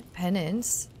 What?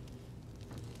 Penance?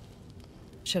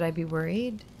 Should I be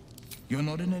worried? You're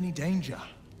not in any danger,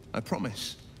 I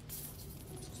promise.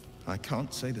 I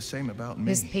can't say the same about me.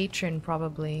 His patron,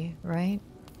 probably, right?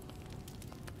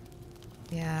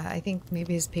 Yeah, I think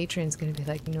maybe his patron's gonna be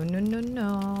like, no, no, no,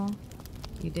 no.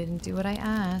 You didn't do what I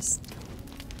asked.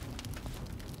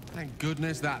 Thank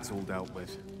goodness that's all dealt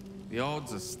with. The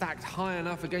odds are stacked high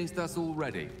enough against us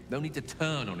already. They'll need to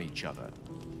turn on each other.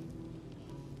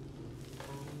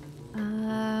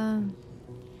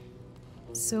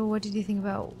 So what did you think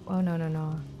about... Oh, no.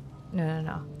 No.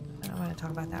 I don't want to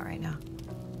talk about that right now.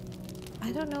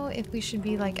 I don't know if we should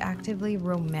be, like, actively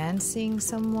romancing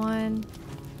someone.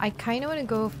 I kind of want to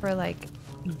go for, like,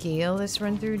 Gale this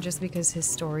run through just because his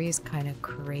story is kind of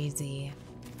crazy.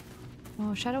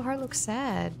 Oh, Shadowheart looks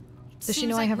sad. Does she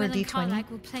know I have her D20? Karlach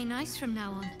will play nice from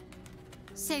now on.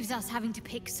 Saves us having to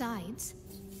pick sides.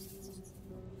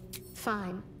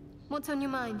 Fine. What's on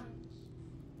your mind?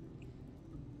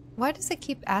 Why does it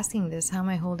keep asking this? How am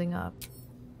I holding up?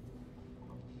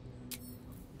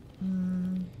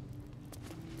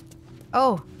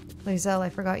 Oh, Lae'zel, I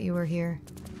forgot you were here.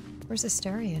 Where's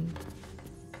Astarion?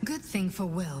 Good thing for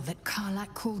Will that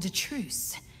Karlach called a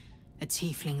truce. A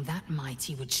tiefling that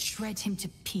mighty would shred him to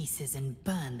pieces and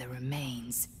burn the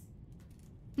remains.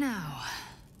 Now,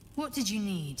 what did you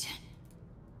need?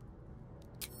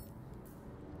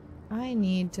 I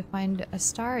need to find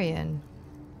Astarion.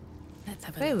 Let's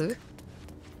have a look.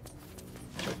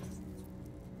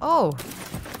 Oh!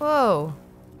 Whoa!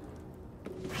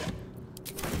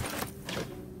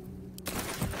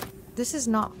 This is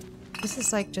not... This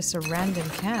is like just a random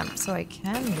camp, so I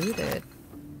can loot it.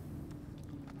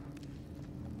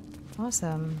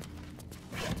 Awesome.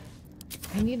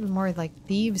 I need more like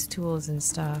thieves' tools and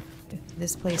stuff. If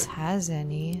this place has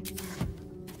any.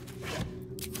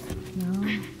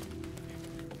 No.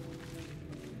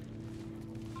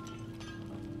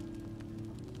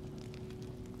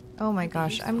 Oh my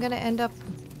gosh, I'm gonna end up...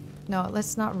 No,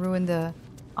 let's not ruin the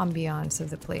ambiance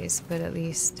of the place, but at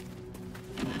least...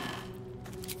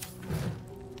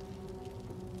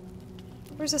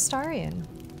 Where's Astarion?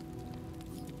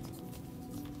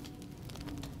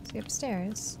 Is he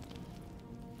upstairs?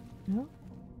 No?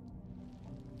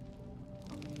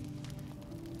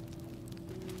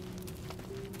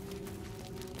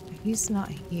 He's not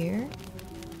here?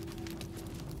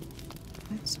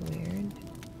 That's weird.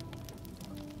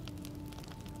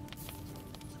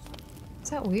 Is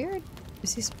that weird?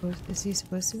 Is he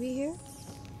supposed to be here?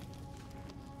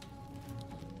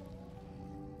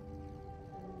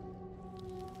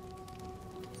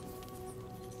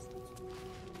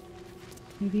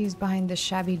 Maybe he's behind the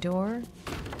shabby door.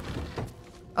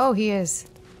 Oh, he is.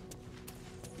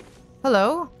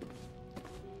 Hello?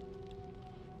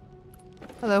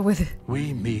 Hello with...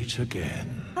 We meet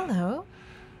again. Hello.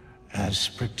 As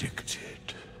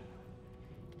predicted.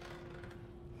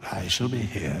 I shall be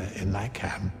here in thy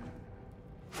camp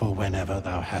for whenever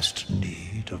thou hast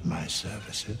need of my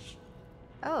services.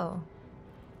 Oh.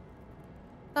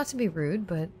 Not to be rude,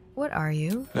 but what are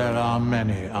you? There are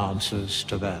many answers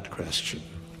to that question.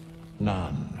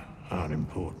 None are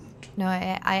important. No,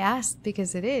 I asked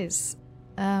because it is.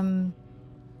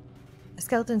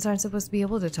 Skeletons aren't supposed to be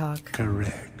able to talk.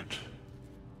 Correct.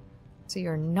 So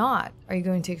you're not. Are you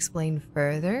going to explain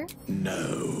further?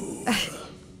 No.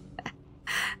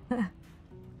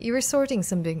 You were sorting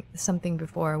something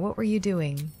before. What were you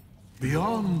doing?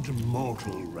 Beyond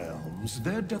mortal realms,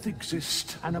 there doth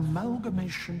exist an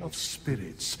amalgamation of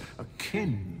spirits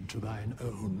akin to thine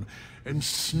own,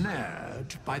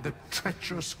 ensnared by the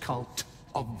treacherous cult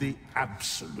of the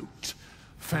Absolute,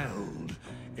 felled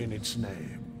in its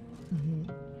name.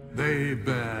 They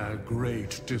bear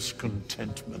great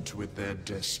discontentment with their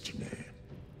destiny.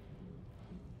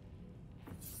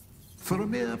 For a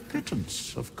mere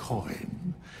pittance of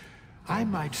coin, I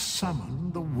might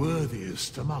summon the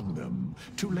worthiest among them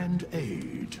to lend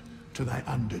aid to thy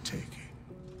undertaking.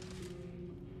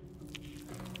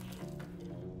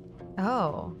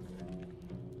 Oh.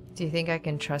 Do you think I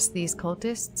can trust these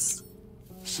cultists?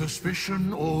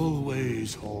 Suspicion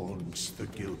always haunts the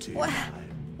guilty mind.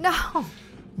 No!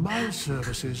 My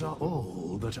services are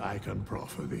all that I can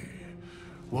proffer thee.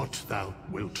 What thou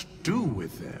wilt do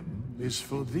with them is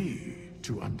for thee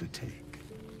to undertake.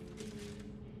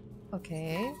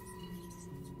 Okay.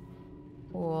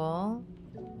 Cool.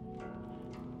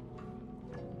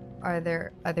 Are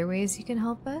there other ways you can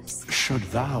help us? Should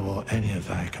thou or any of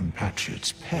thy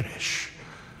compatriots perish,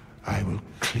 I will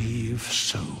cleave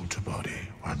soul to body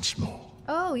once more.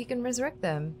 Oh, you can resurrect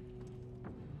them.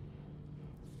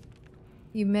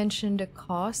 You mentioned a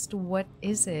cost. What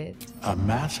is it? A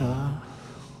matter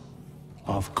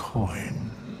of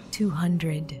coin.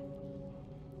 200.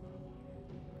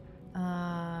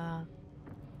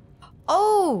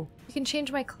 Oh! You can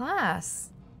change my class.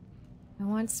 I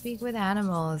want to speak with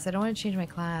animals. I don't want to change my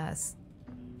class.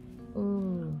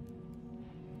 Ooh.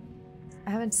 I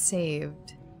haven't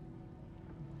saved.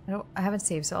 I haven't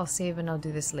saved, so I'll save and I'll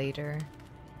do this later.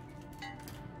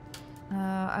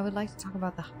 I would like to talk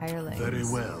about the hirelings. Very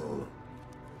well.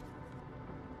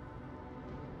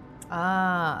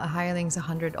 Ah, a hireling's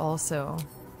 100 also.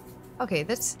 Okay,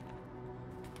 that's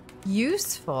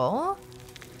useful.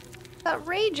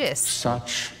 Outrageous.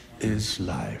 Such is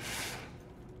life.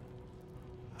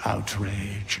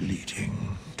 Outrage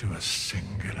leading to a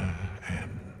singular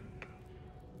end.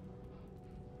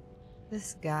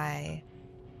 This guy.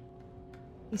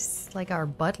 He's like our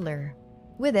butler.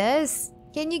 With us?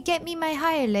 Can you get me my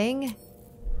hireling?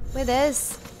 With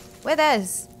us? With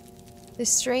us! This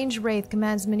strange wraith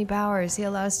commands many powers. He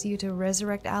allows you to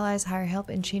resurrect allies, hire help,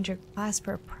 and change your class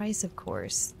for a price, of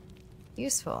course.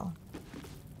 Useful.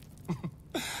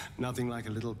 Nothing like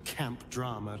a little camp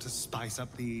drama to spice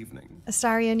up the evening.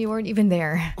 Astarion, you weren't even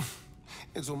there.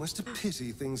 It's almost a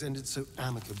pity things ended so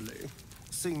amicably.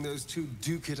 Seeing those two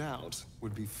duke it out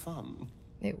would be fun.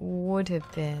 It would have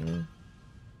been.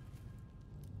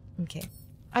 Okay.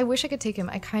 I wish I could take him.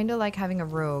 I kind of like having a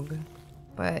rogue.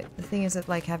 But the thing is that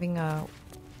like having a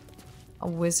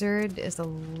wizard is a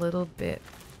little bit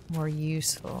more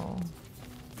useful.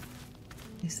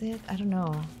 Is it? I don't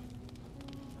know.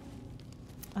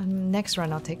 Next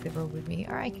run I'll take the rogue with me.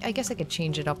 Or I guess I could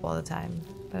change it up all the time.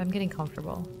 But I'm getting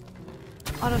comfortable.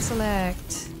 Auto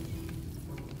select.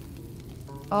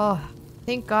 Oh,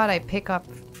 thank God I pick up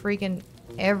freaking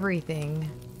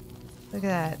everything. Look at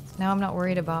that. Now I'm not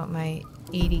worried about my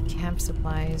 80 camp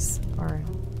supplies. Or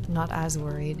not as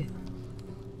worried.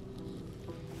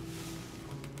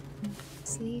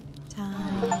 Sleep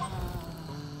time.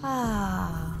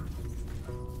 Ah.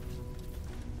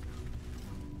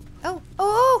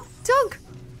 Oh, Doug!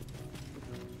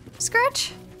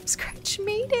 Scratch! Scratch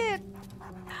made it!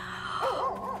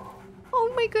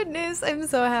 Oh my goodness, I'm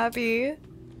so happy.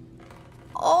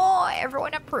 Oh,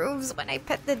 everyone approves when I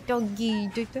pet the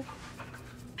doggy. Oh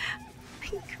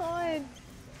my god.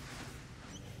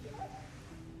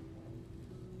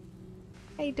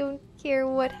 I don't care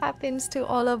what happens to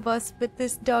all of us, but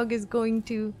this dog is going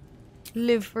to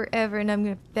live forever and I'm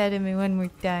gonna pet him one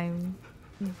more time.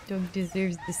 This dog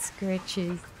deserves the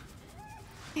scratches.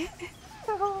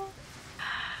 Oh.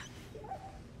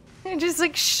 I'm just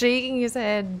like shaking his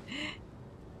head.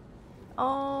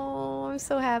 Oh, I'm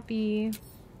so happy.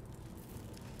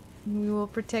 We will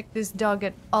protect this dog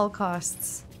at all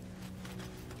costs.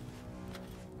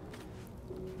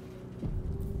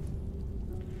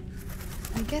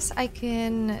 guess I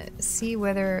can see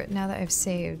whether, now that I've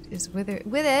saved, is whether...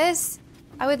 Withers!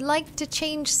 I would like to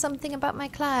change something about my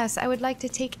class. I would like to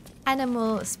take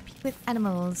speak with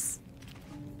animals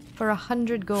for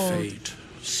 100 gold. Fate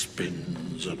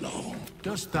spins along.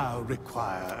 Dost thou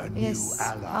require a Yes, new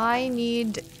ally? I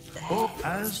need... Or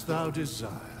as thou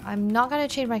desire. I'm not gonna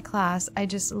change my class. I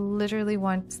just literally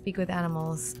want to speak with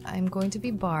animals. I'm going to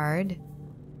be Bard.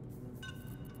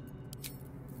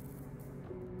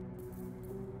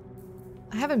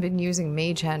 I haven't been using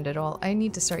Mage Hand at all. I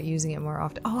need to start using it more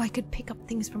often. Oh, I could pick up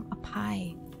things from up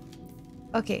high.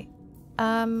 Okay.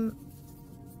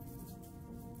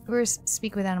 Where's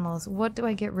Speak with Animals? What do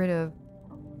I get rid of?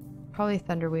 Probably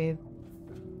Thunderwave.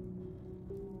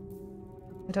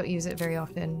 I don't use it very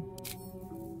often.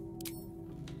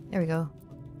 There we go.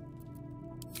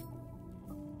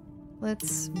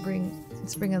 Let's bring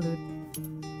a loot.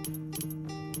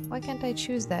 Why can't I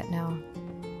choose that now?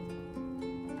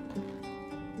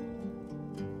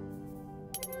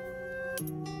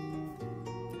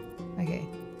 Okay.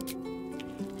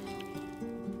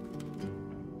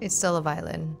 It's still a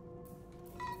violin.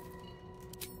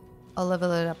 I'll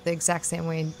level it up the exact same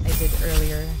way I did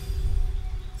earlier.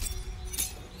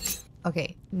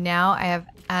 Okay, now I have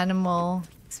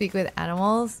speak with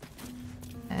animals,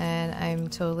 and I'm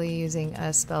totally using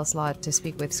a spell slot to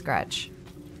speak with Scratch.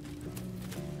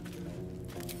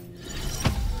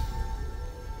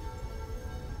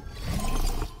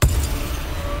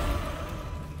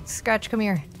 Scratch, come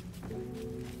here.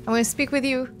 I want to speak with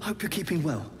you. Hope you're keeping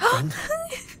well, friend.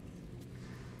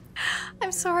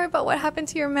 I'm sorry about what happened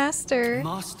to your master.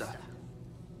 Master?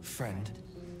 Friend.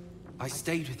 I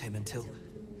stayed with him until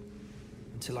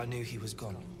I knew he was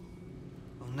gone.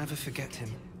 I'll never forget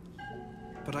him.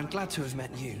 But I'm glad to have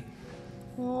met you.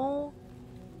 Oh.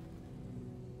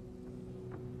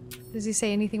 Does he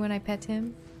say anything when I pet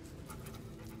him?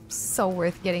 So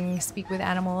worth getting to speak with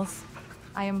animals.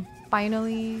 I am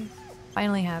finally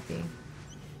happy.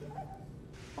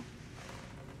 Oh.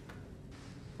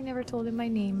 I never told him my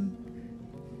name.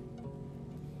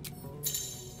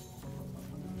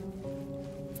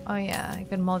 Oh yeah, I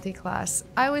can multi-class.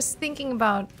 I was thinking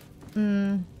about...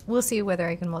 we'll see whether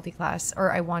I can multi-class,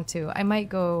 or I want to. I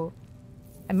might want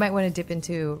to dip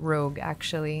into Rogue,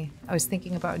 actually. I was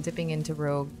thinking about dipping into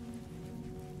Rogue.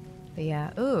 But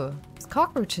yeah, ooh, there's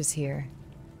cockroaches here.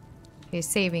 Okay,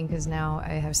 saving, because now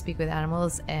I have Speak with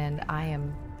Animals, and I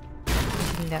am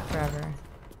keeping that forever.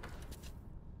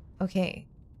 Okay.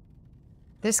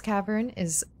 This cavern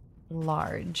is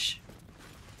large.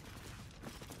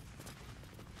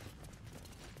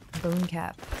 Bone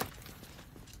cap.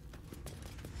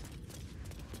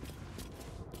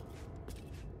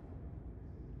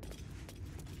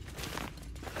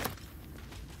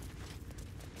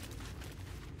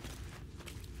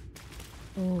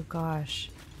 Oh gosh.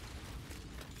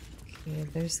 Okay,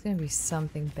 there's gonna be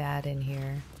something bad in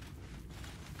here.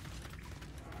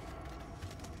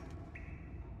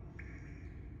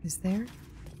 Is there?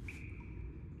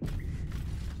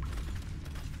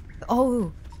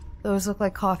 Oh! Those look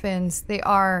like coffins. They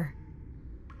are.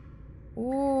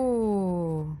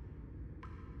 Ooh.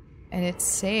 And it's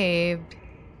saved.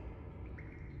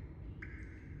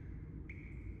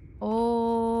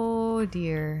 Oh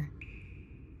dear.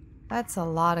 That's a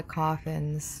lot of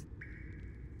coffins.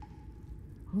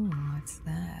 Ooh, what's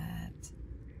that?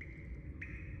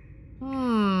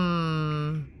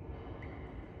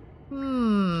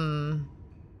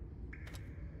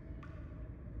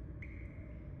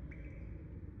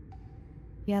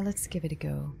 Yeah, let's give it a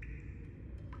go.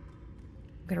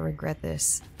 I'm gonna regret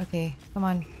this. Okay, come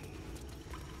on.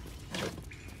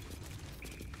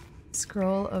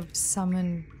 Scroll of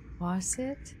Summon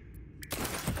Faucet?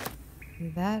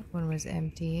 That one was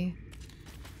empty.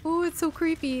 Oh, it's so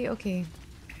creepy. Okay.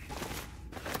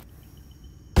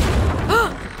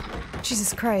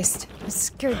 Jesus Christ. It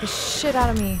scared the shit out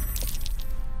of me.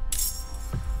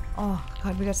 Oh,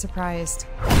 God, we got surprised.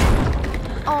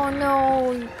 Oh,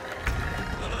 no.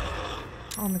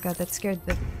 Oh my God, that scared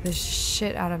the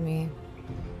shit out of me.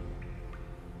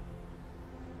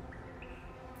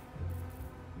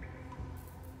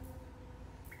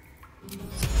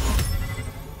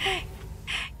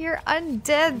 You're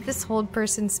undead! This hold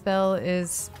person spell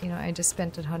is, you know, I just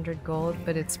spent 100 gold,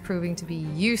 but it's proving to be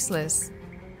useless.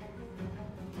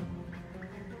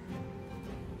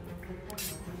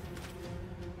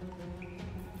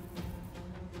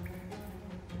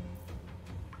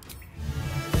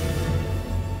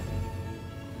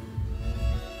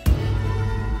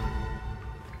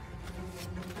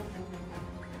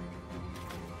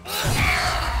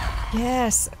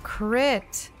 Yes,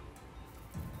 crit.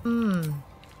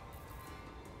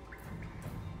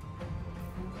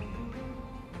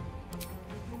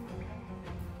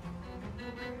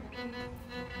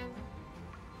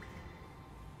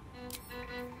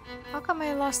 come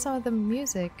I lost some of the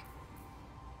music?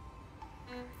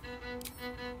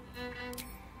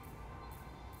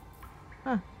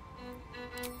 Huh.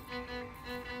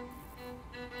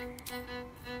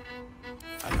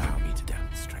 Allow me to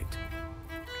demonstrate.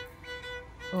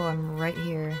 Oh, I'm right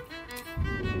here.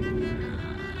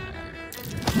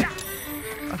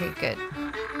 Okay, good.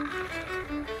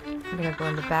 I'm gonna go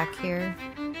in the back here.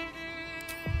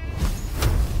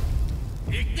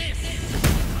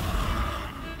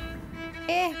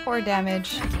 Eh, 4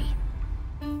 damage.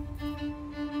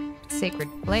 Sacred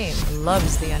Flame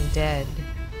loves the undead.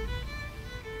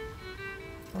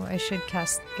 Oh, I should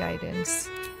cast Guidance.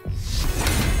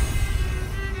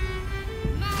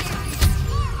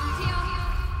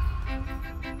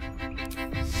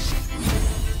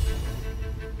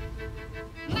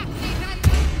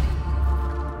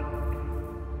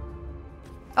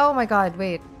 Oh my god,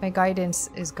 wait. My guidance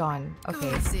is gone.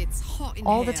 Okay. It's hot in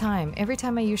All the here. time. Every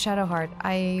time I use Shadowheart,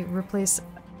 I replace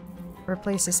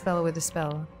a spell with a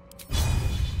spell.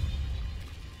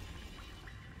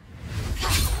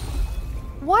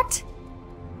 What?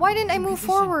 Why didn't I move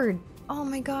forward? Oh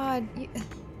my god.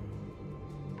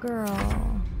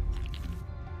 Girl.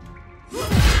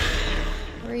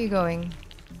 Where are you going?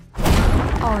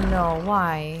 Oh no,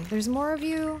 why? There's more of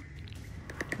you?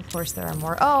 Of course there are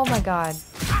more. Oh my god.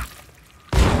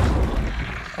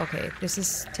 Okay, this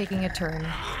is taking a turn.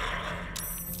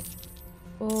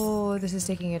 Oh, this is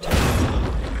taking a turn.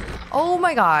 Oh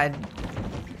my god.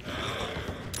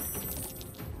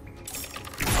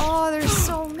 Oh, there's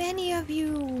so many of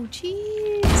you.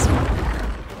 Jeez.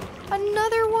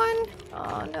 Another one?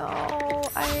 Oh no.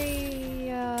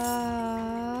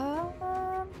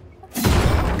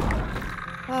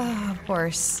 Of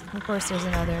course. Of course there's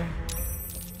another.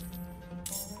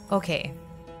 Okay.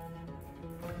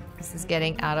 This is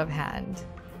getting out of hand.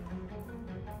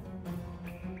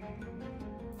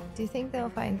 Do you think they'll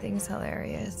find things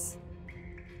hilarious?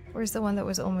 Where's the one that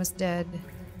was almost dead?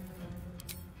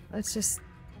 Let's just...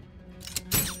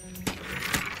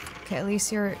 Okay, at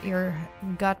least you're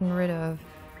gotten rid of.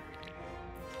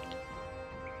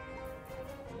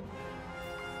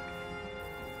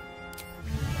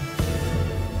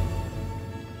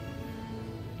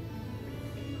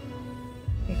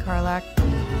 Okay, Karlach.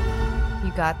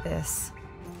 You got this.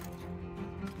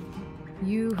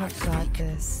 You have got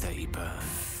this. They burn.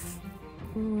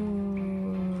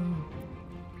 Ooh.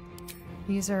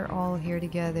 These are all here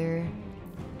together.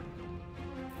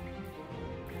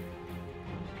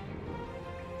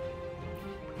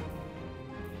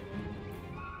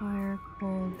 Fire,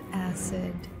 cold,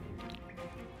 acid.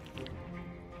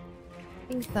 I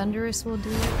think Thunderous will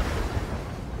do it.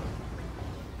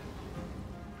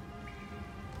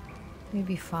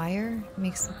 Maybe fire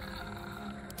makes.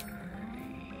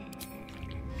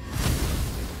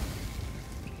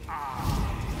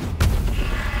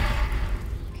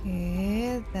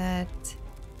 Okay,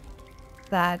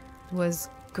 that was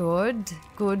good.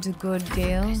 Good,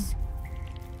 Gale.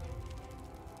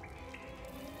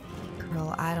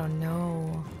 Girl, I don't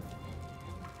know.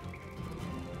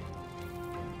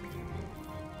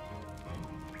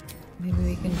 Maybe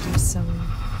we can do some.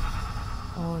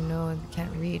 Oh no,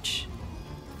 can't reach.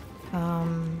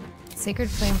 Sacred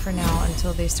Flame for now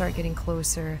until they start getting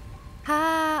closer.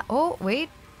 Ha! Oh, wait.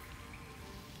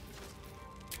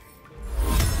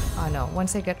 Oh no,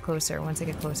 once they get closer, once they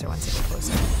get closer.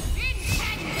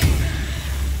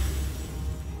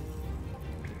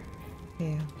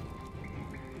 Okay.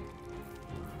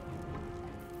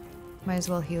 Might as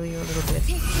well heal you a little bit.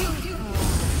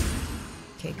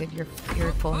 Okay, good, you're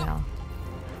full now.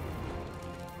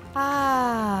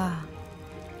 Ah!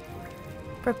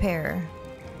 Prepare.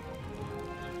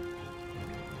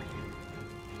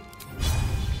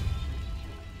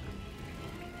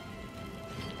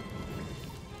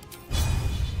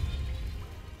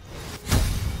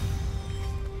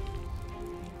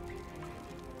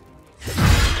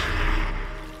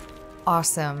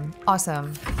 Awesome.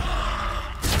 Awesome.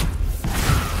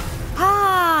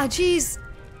 Ah, jeez.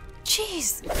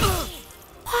 Jeez.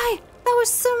 Why? That was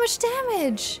so much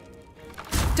damage.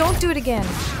 Don't do it again.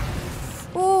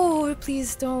 Oh,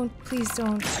 please don't. Please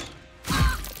don't.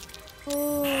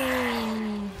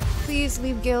 Oh. Please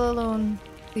leave Gale alone.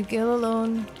 Leave Gale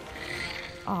alone.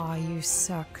 Aw, you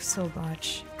suck so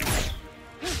much.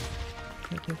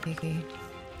 Okay.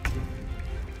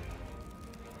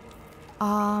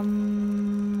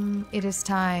 It is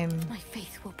time. My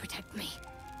faith will protect me.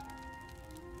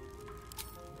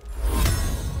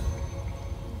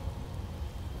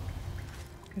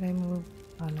 Could I move?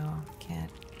 Oh no,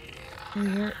 can't.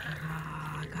 Here.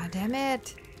 Ah, god damn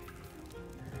it.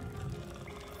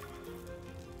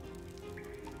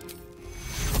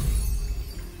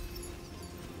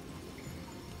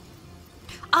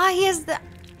 Ah, he has the...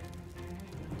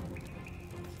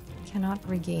 Cannot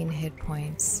regain hit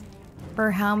points. For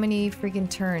how many freaking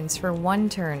turns? For 1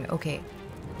 turn. Okay.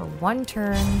 For 1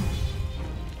 turn.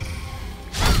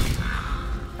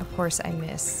 Of course I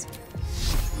miss.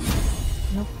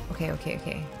 Nope. Okay, okay,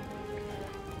 okay.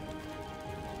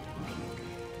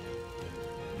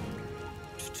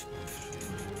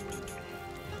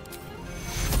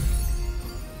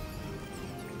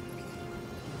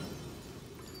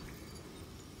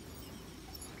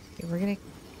 Okay,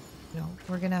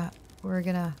 we're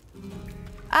gonna...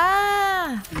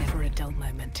 Ah! Never a dull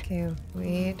moment. Okay,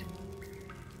 wait.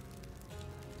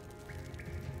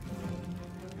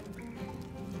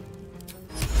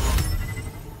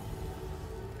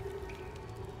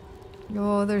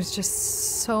 Oh, there's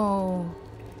just so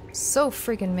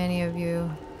freaking many of you.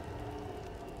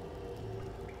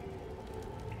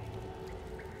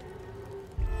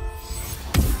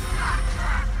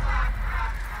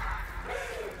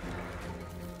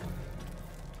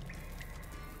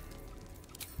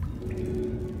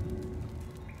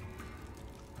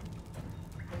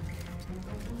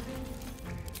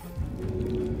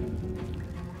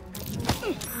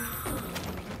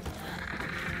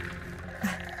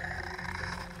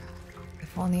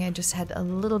 Only I just had a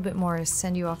little bit more to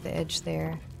send you off the edge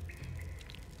there.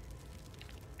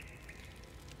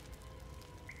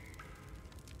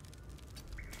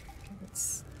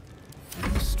 Let's...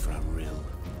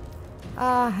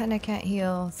 Ah, and I can't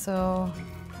heal, so...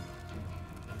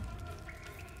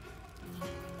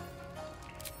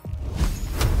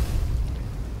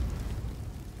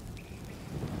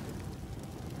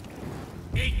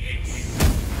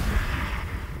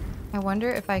 I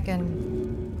wonder if I can...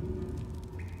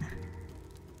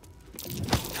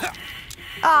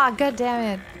 Ah, god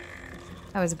damn it.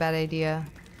 That was a bad idea.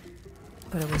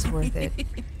 But it was worth it.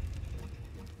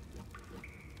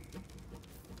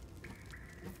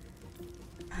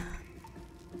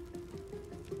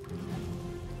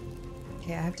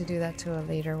 Okay, I have to do that to a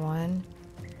later one.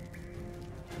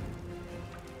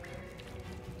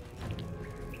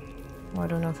 Oh, I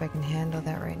don't know if I can handle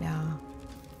that right now.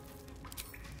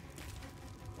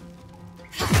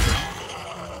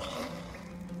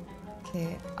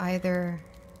 Okay, either...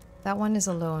 That one is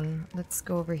alone. Let's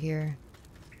go over here.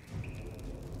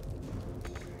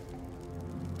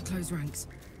 Close ranks.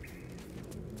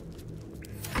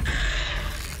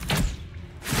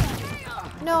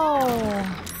 No!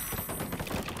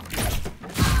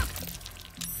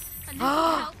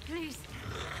 Help, please.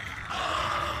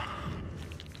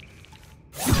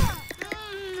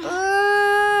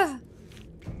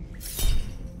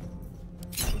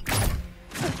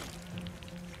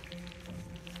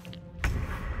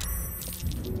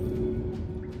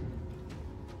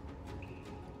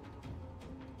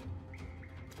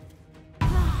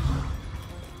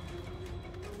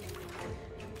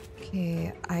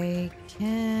 Okay, I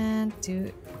can't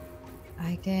do...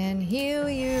 I can heal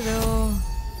you though.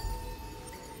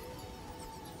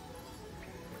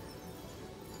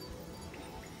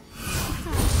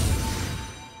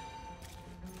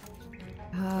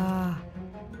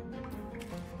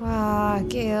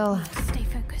 Gale. Stay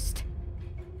focused.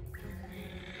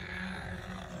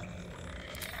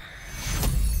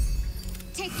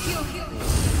 Take your heal.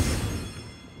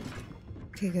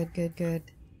 Okay, good.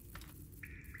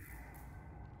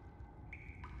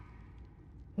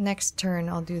 Next turn,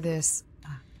 I'll do this.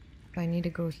 If I need to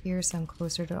go here, so I'm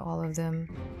closer to all of them.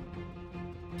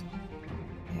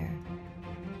 There.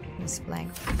 He's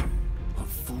flanked. What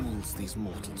fools these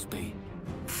mortals be.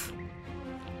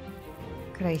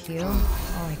 Could I heal?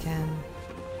 Oh, I can.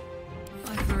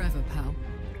 Bye forever, pal.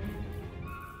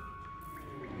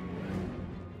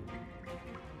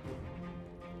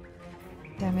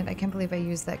 Damn it, I can't believe I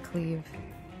used that cleave.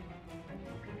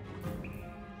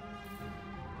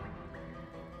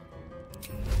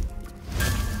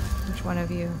 Which one of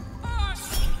you?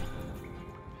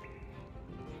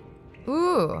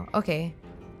 Ooh, okay.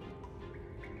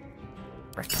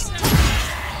 Breakfast.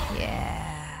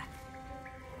 Yeah.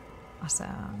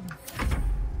 Awesome.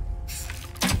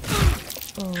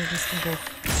 Oh, this can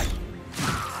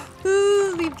go.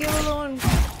 Ooh, leave Gale alone.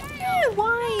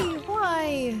 Why?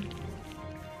 Why?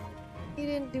 He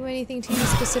didn't do anything to you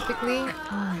specifically. Oh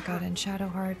my god, and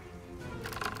Shadowheart.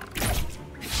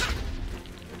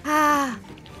 Ah!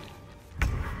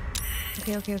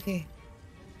 Okay.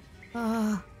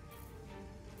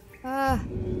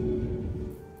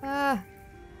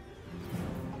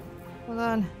 Hold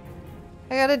on.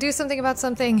 I gotta do something about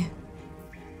something.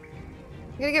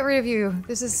 I gotta get rid of you.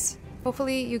 This is...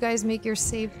 Hopefully you guys make your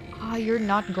save... Ah, you're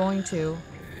not going to.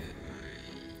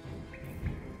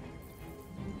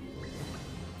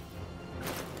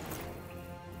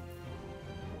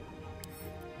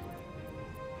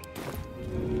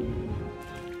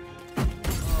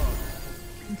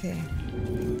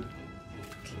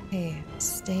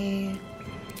 Stay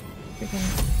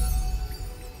freaking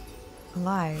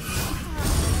alive.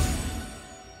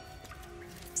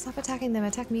 Stop attacking them.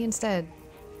 Attack me instead.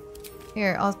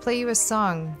 Here, I'll play you a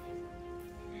song.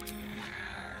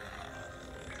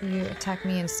 You attack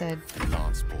me instead. The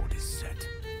lance board is set.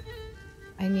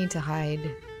 I need to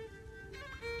hide.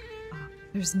 Oh,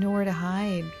 there's nowhere to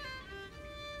hide.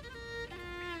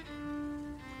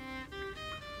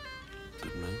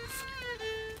 Good move.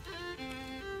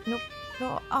 Nope.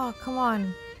 No. Oh, come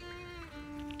on.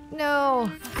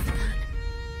 No.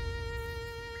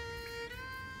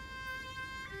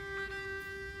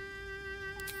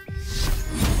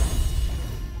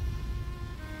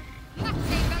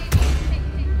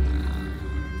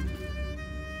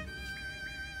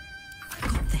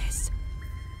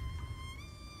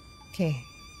 Okay.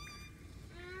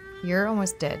 You're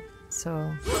almost dead,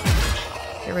 so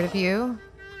get rid of you.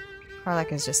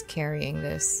 Karlach is just carrying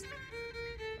this.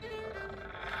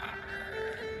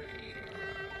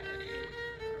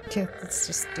 Okay, let's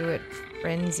just do it.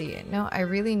 Frenzy. No, I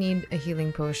really need a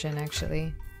healing potion,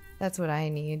 actually. That's what I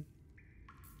need.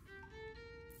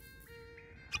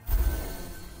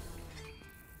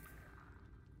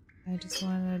 I just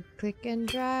want to click and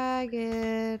drag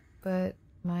it, but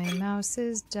my mouse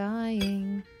is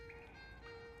dying.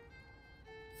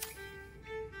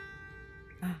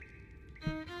 Ah.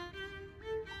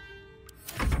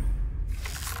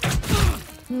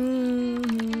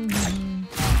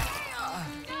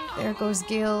 There goes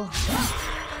Gil.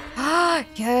 Ah,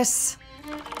 yes.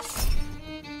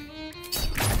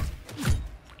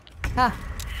 Ah.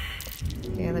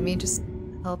 Okay, let me just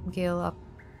help Gil up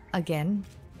again.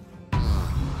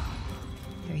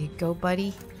 There you go,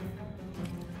 buddy.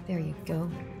 There you go.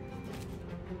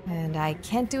 And I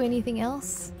can't do anything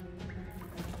else.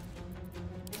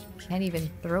 Can't even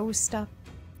throw stuff.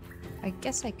 I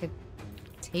guess I could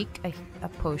take a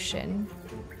potion.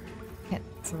 Can't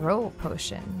throw a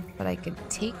potion, but I could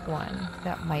take one.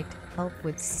 That might help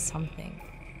with something.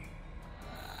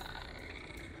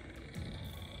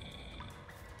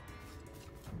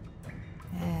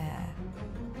 Yeah.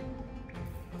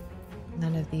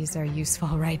 None of these are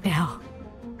useful right now.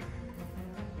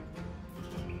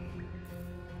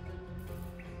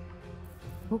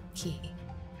 Okay.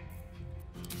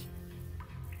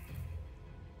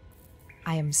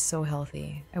 I am so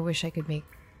healthy. I wish I could make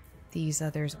these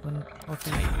others one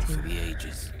healthy too. For the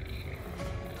ages.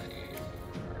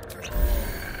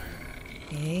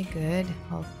 Okay, good.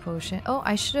 Health potion. Oh,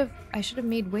 I should have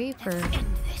made way for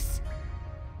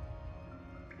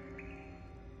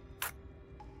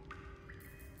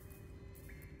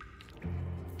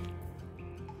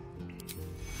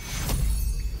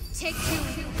Take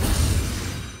two.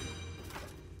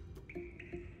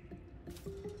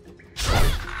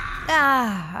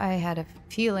 Ah, I had a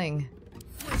feeling.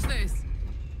 What's this?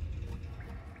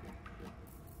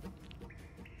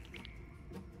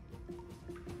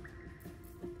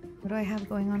 What do I have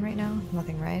going on right now?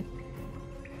 Nothing, right?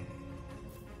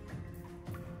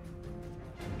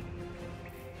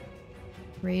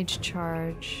 Rage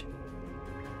charge.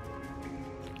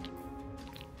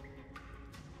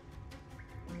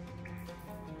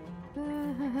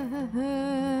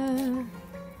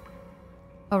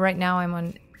 Oh, right now I'm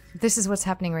on... This is what's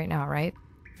happening right now, right?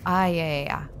 Ah,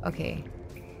 yeah. Okay.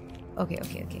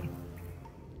 Okay.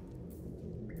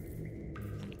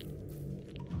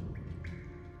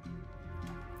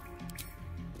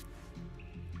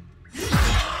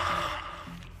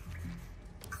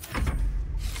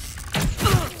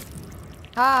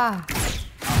 Ah!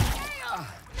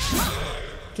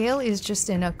 Gale is just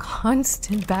in a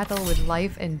constant battle with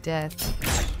life and death.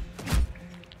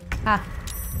 Ah!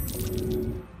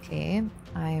 Okay,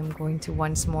 I am going to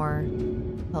once more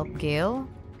help Gale,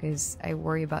 because I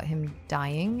worry about him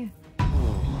dying.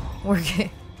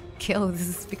 Gale, this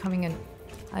is becoming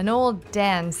an old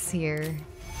dance here.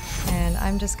 And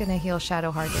I'm just gonna heal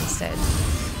Shadowheart instead.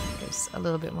 It's a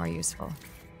little bit more useful.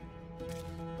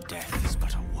 Death is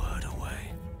but a word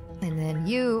away. And then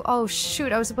you... Oh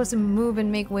shoot, I was supposed to move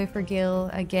and make way for Gale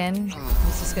again.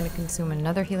 He's just gonna consume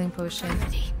another healing potion.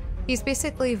 He's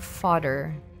basically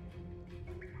fodder.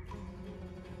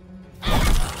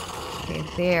 Okay,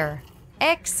 there.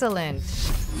 Excellent!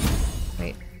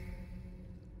 Wait.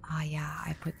 Ah, yeah,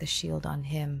 I put the shield on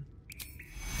him.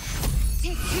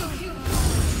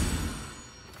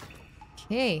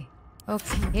 Okay.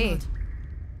 Okay.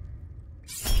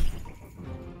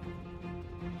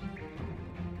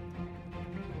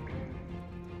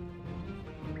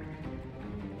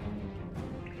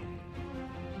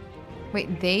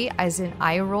 Wait, they, as in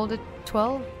I rolled a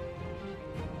 12?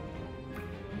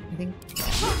 I think...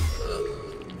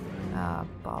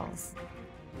 spells.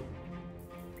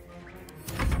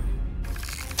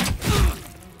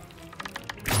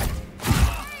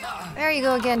 There you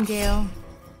go again, Gale.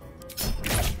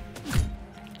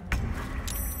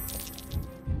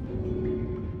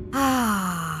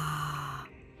 Ah,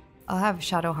 I'll have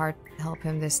Shadowheart help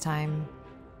him this time.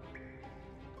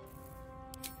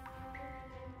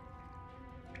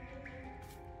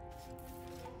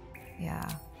 Yeah.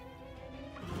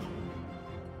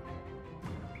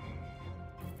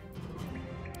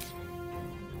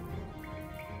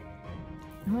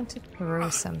 I want to throw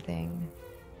something.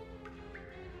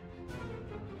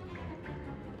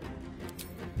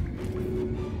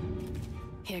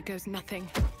 Here goes nothing.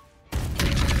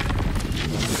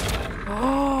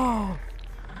 Oh!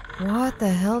 What the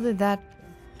hell did that...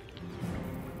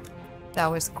 That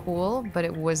was cool, but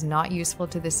it was not useful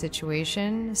to the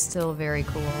situation. Still very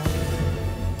cool.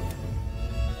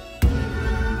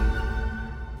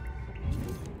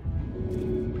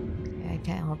 Yeah, I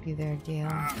can't help you there,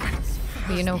 Gale.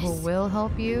 But you know who will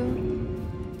help you?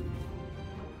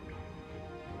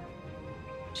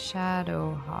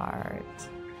 Shadowheart.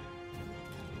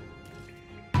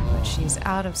 But she's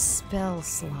out of spell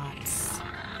slots.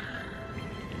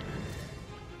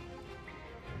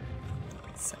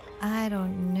 So I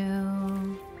don't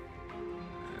know.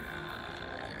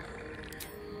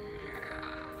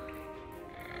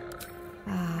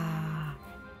 Ah.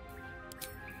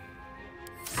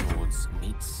 Swords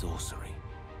meet sorcery.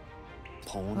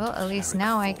 Pawn Well, at least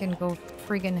now I can go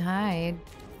friggin' hide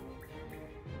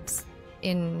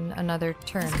in another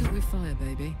turn. Let's go with fire,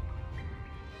 baby.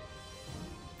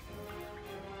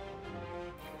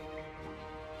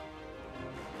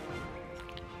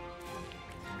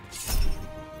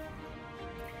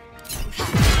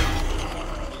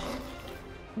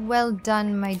 Well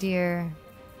done, my dear.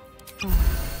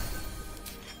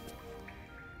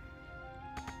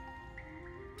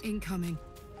 Incoming.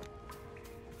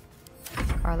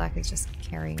 Karlach is just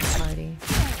carrying the party.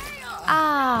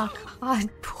 Ah! God,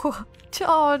 poor...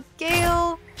 Oh,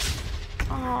 Gale!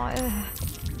 Oh,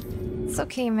 it's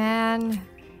okay, man.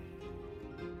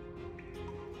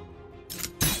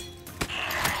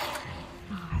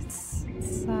 Oh, it's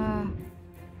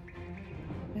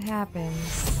it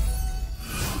happens.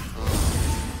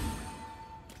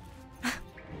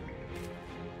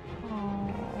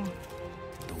 Oh.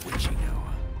 The witching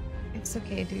hour. It's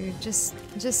okay, dude. Just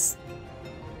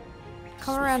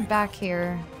come around back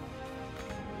here.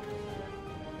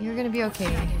 You're gonna be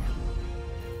okay.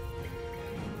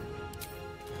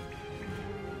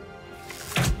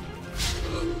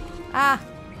 Ah!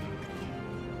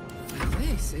 Now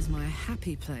this is my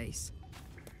happy place.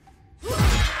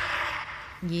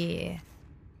 Yeah.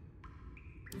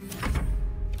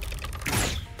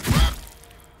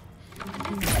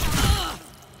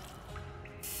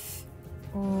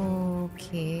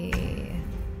 Okay.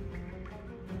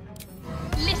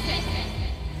 Listen!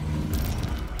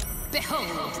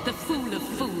 Behold the fool of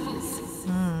fools.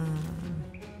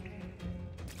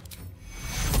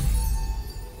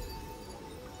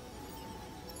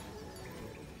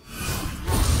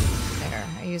 There,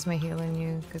 I use my heal on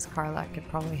you because Karlach could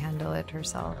probably handle it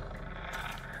herself.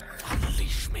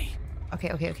 Unleash me.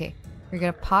 Okay. You're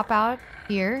gonna pop out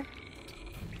here,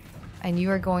 and you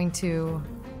are going to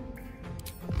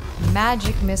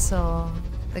magic missile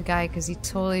the guy because he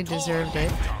totally deserved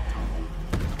it.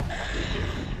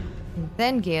 And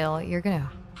then, Gale, you're gonna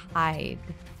hide.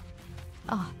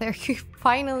 Oh, there you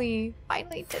finally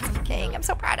did something. I'm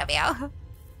so proud of you.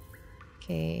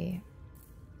 Okay.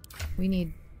 We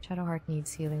need... Shadowheart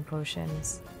needs healing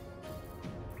potions.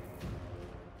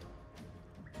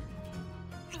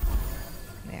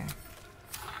 There.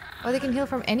 Oh, they can heal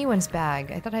from anyone's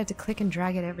bag. I thought I had to click and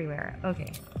drag it everywhere.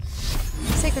 Okay.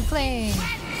 Sacred Flame!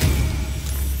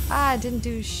 Ah, it didn't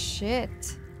do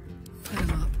shit. Put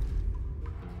him up.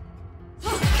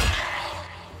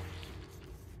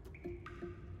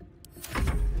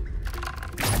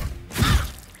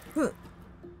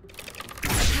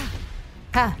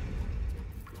 Ha!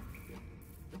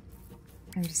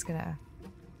 I'm just gonna...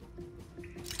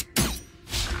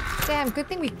 Damn, good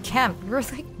thing we camped. We were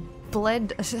like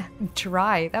bled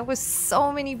dry. That was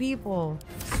so many people.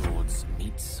 Swords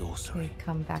meet sorcery. Okay,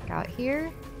 come back out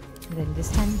here. And then this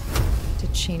time, to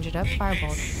change it up,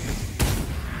 Firebolt.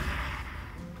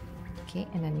 Okay,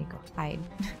 and then you go hide.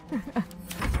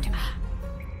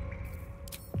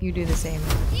 You do the same.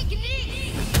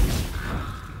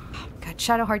 God,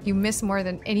 Shadowheart, you miss more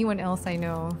than anyone else I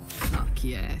know. Fuck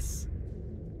yes.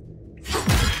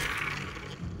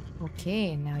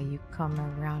 Okay, now you come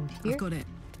around here. I've got it.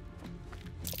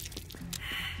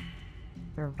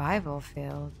 Survival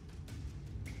failed.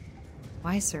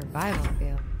 Why survival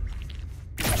fail?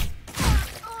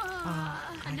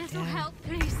 A little help,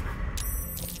 please.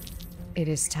 It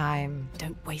is time.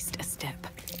 Don't waste a step.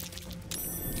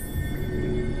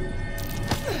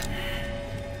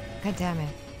 God damn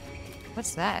it.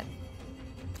 What's that?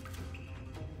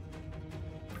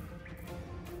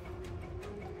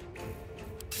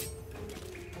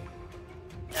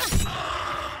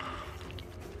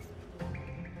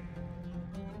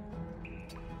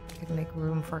 Could make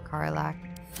room for Karlach.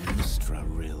 Mistra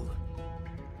Rill.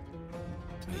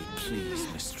 May it please,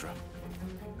 Mistra.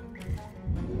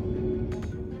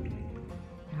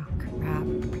 Oh, crap.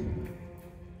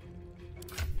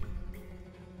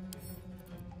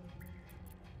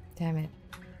 Damn it.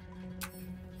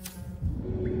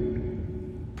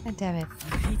 God damn it.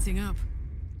 Heating up.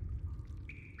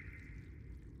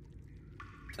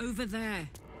 Over there.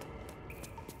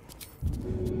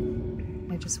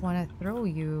 I just want to throw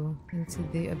you into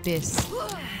the abyss.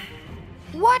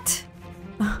 What?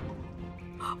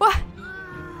 What?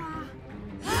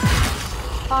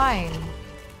 Fine.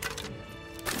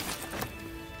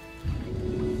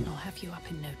 I'll have you up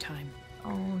in no time.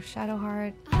 Oh,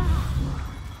 Shadowheart.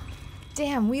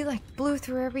 Damn, we like blew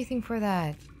through everything for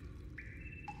that.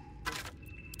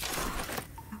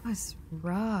 That was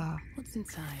rough. What's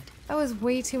inside? That was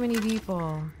way too many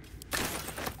people.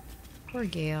 Poor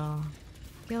Gale.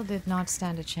 Gale did not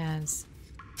stand a chance.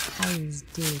 I was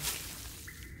dead.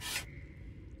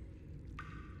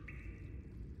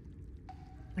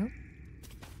 Nope.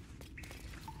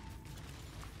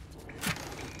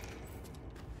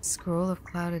 Scroll of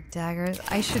clouded daggers.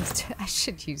 I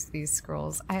should use these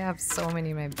scrolls. I have so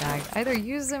many in my bag. Either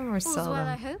use them or All's sell well, them.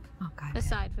 I hope. Oh god.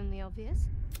 Aside from the obvious.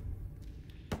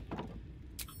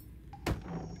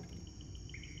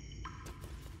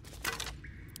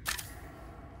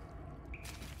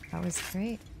 That was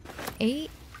great.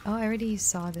 8? Oh, I already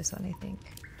saw this one, I think.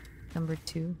 Number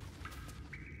 2.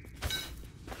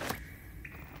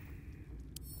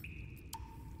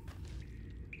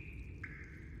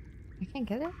 I can't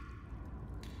get it?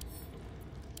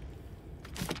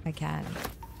 I can.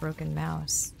 Broken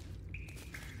mouse.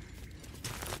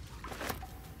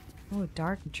 Oh,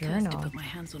 dark Cursed to journal. put my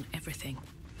hands on everything.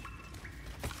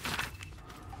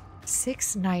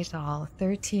 6 Nightall,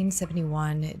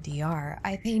 1371 DR.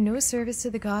 I pay no service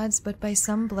to the gods, but by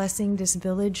some blessing this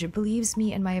village believes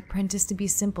me and my apprentice to be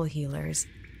simple healers.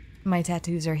 My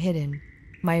tattoos are hidden,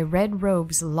 my red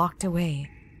robes locked away,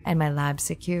 and my lab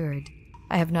secured.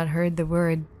 I have not heard the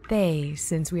word they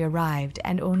since we arrived,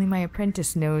 and only my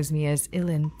apprentice knows me as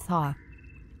Ilin Thoth.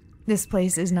 This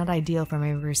place is not ideal for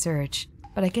my research,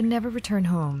 but I can never return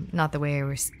home, not the way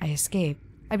I escaped.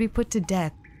 I'd be put to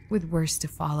death, with worse to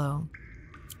follow.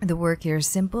 The work here is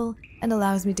simple and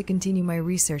allows me to continue my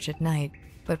research at night,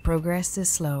 but progress is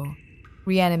slow.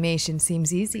 Reanimation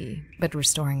seems easy, but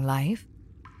restoring life?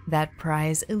 That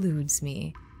prize eludes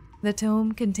me. The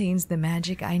tome contains the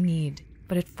magic I need,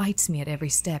 but it fights me at every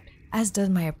step, as does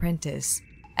my apprentice.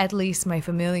 At least my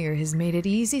familiar has made it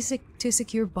easy to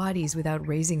secure bodies without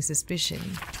raising suspicion.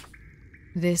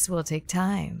 This will take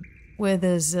time. Will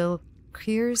the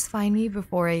Zilkirs find me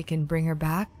before I can bring her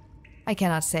back? I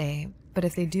cannot say, but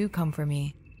if they do come for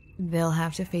me, they'll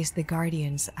have to face the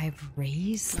guardians I've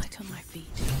raised. Light on my feet.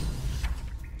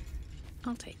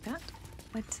 I'll take that.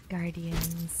 What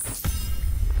guardians?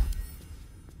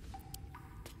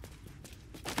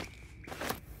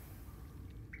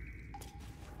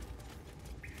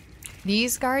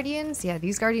 These guardians? Yeah,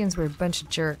 these guardians were a bunch of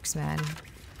jerks, man.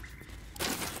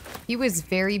 He was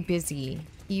very busy.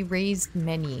 He raised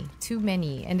many, too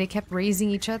many, and they kept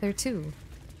raising each other too.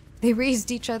 They raised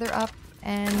each other up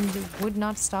and would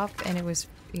not stop, and it was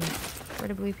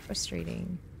incredibly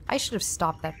frustrating. I should have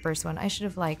stopped that first one. I should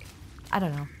have, like, I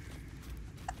don't know,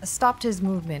 stopped his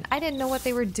movement. I didn't know what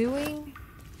they were doing.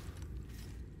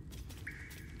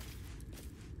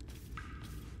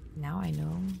 Now I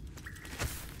know.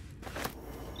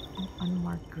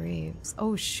 Unmarked graves.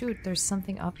 Oh shoot, there's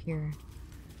something up here.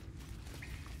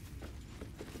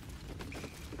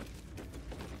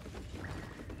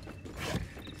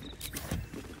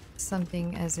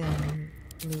 Something as in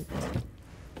loot.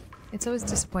 It's always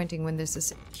disappointing when there's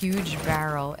this huge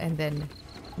barrel and then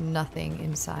nothing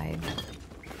inside.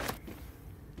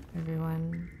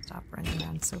 Everyone, stop running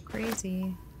around so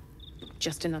crazy.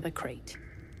 Just another crate.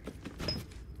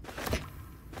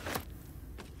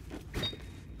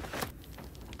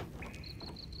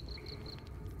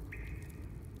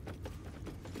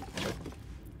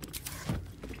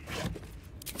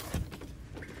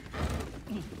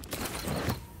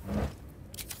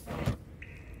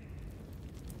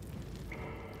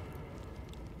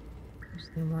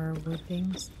 No more wood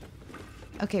things.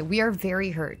 Okay, we are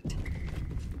very hurt.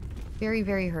 Very,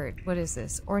 very hurt. What is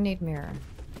this? Ornate mirror.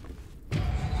 Speak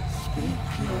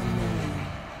your name.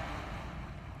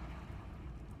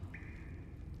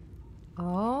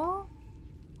 Oh?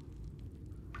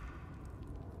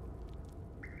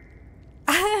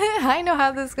 I know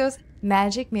how this goes.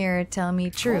 Magic mirror, tell me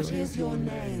true. What is your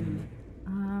name?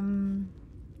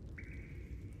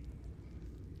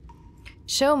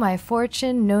 Show my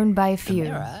fortune known by The few.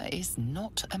 mirror is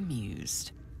not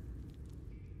amused.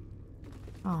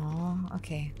 Oh,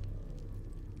 okay.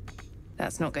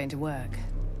 That's not going to work.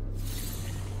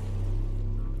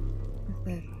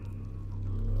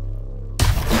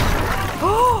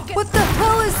 Oh, what the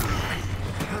hell is...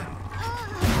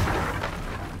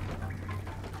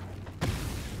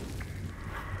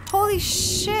 Holy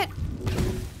shit!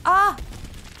 Ah!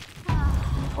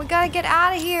 We gotta get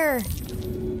out of here!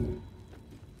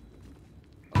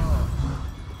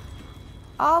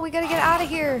 Oh, we gotta get out of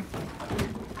here!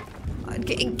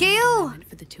 Gale!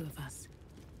 For the two of us.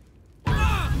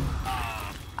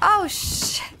 Oh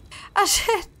shit! Oh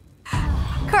shit!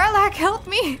 Karlach, help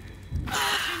me!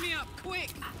 Give me up, quick!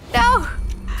 No!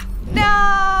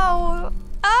 No!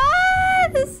 Ah!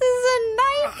 This is a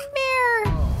nightmare!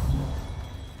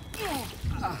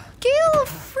 Gale,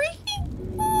 freaking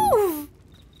move!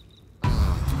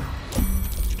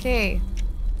 Okay.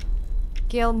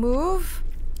 Gale, move.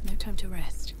 No time to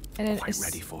rest. And then Quite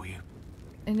ready for you.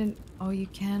 And then, oh, you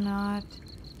cannot.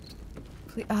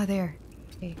 Please, oh, there.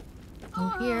 Okay,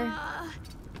 move here.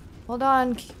 Hold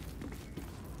on,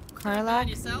 Karlach.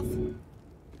 Yourself.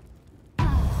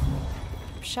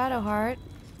 Shadowheart.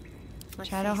 My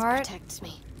face Shadowheart. protects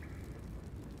me.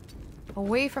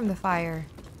 Away from the fire.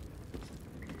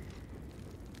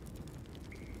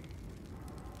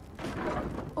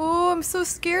 Oh, I'm so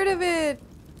scared of it.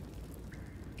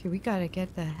 Okay, we gotta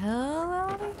get the hell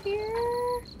out of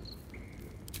here.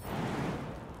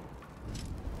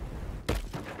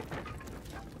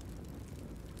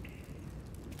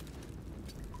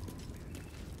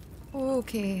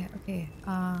 Okay, okay.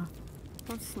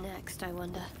 What's next, I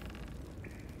wonder?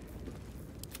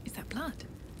 Is that blood?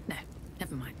 No,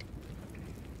 never mind.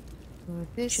 So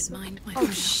this. Should mind my Oh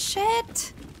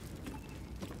shit!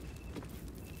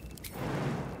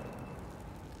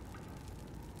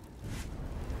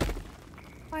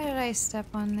 Why did I step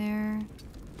on there?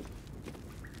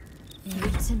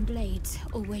 Roots and blades,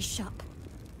 always sharp.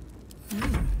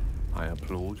 I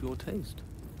applaud your taste.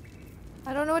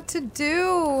 I don't know what to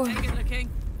do. Take it looking.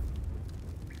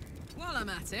 While I'm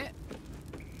at it.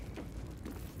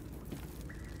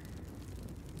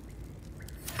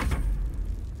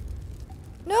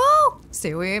 No!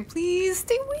 Stay away, please.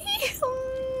 Stay away.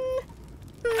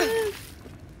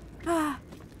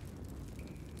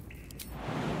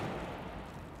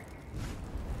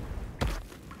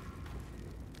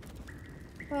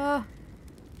 Ah.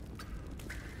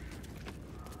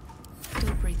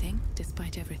 Still breathing,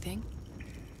 despite everything.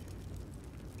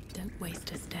 Don't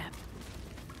waste a step.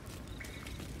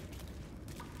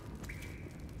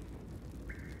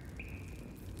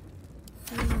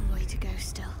 A long way to go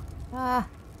still. Ah.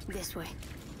 This way.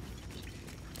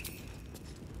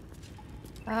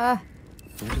 Ah.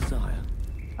 Your desire.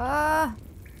 Ah.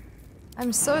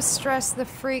 I'm so stressed to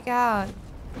freak out.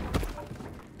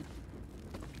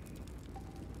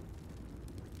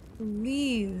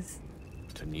 Please.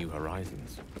 To new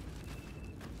horizons.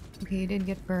 Okay, you did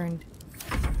get burned.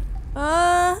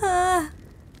 Ah.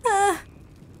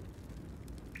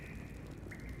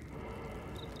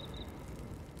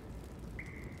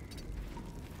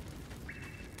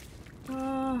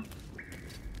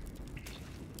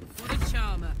 What a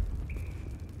charmer.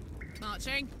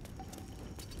 Marching.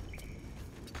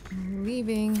 I'm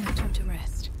leaving. Time to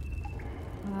rest.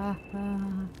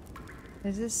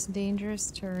 Is this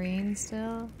dangerous terrain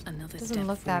still? Another Doesn't step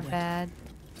look that forward. bad.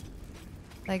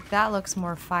 Like that looks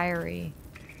more fiery.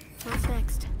 What's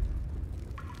next?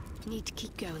 Need to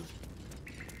keep going.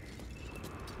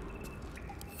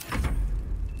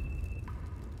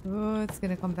 Oh, it's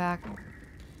gonna come back.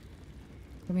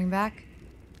 Coming back?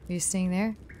 Are you staying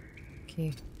there?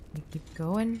 Okay, we keep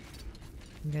going.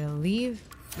 I'm gonna leave.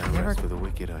 No rest for the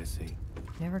wicked, I see.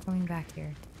 Never coming back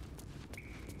here.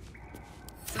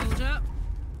 Soldier.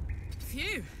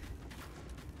 Phew.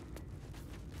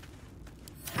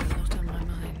 A lot on my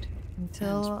mind.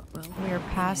 Until And, well, we are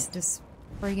past this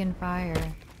friggin'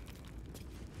 fire.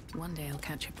 One day I'll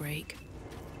catch a break.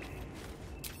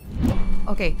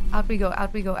 Okay, out we go,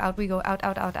 out we go, out we go,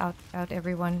 out,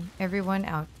 everyone, everyone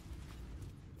out.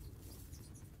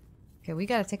 Okay, we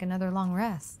gotta take another long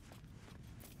rest.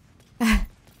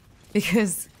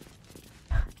 Because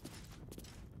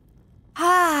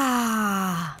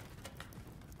Ah!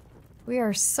 We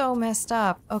are so messed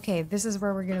up. Okay, this is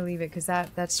where we're gonna leave it because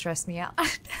that stressed me out.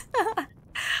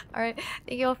 Alright,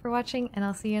 thank you all for watching, and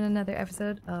I'll see you in another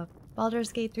episode of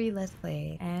Baldur's Gate 3 Let's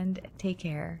Play, and take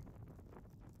care.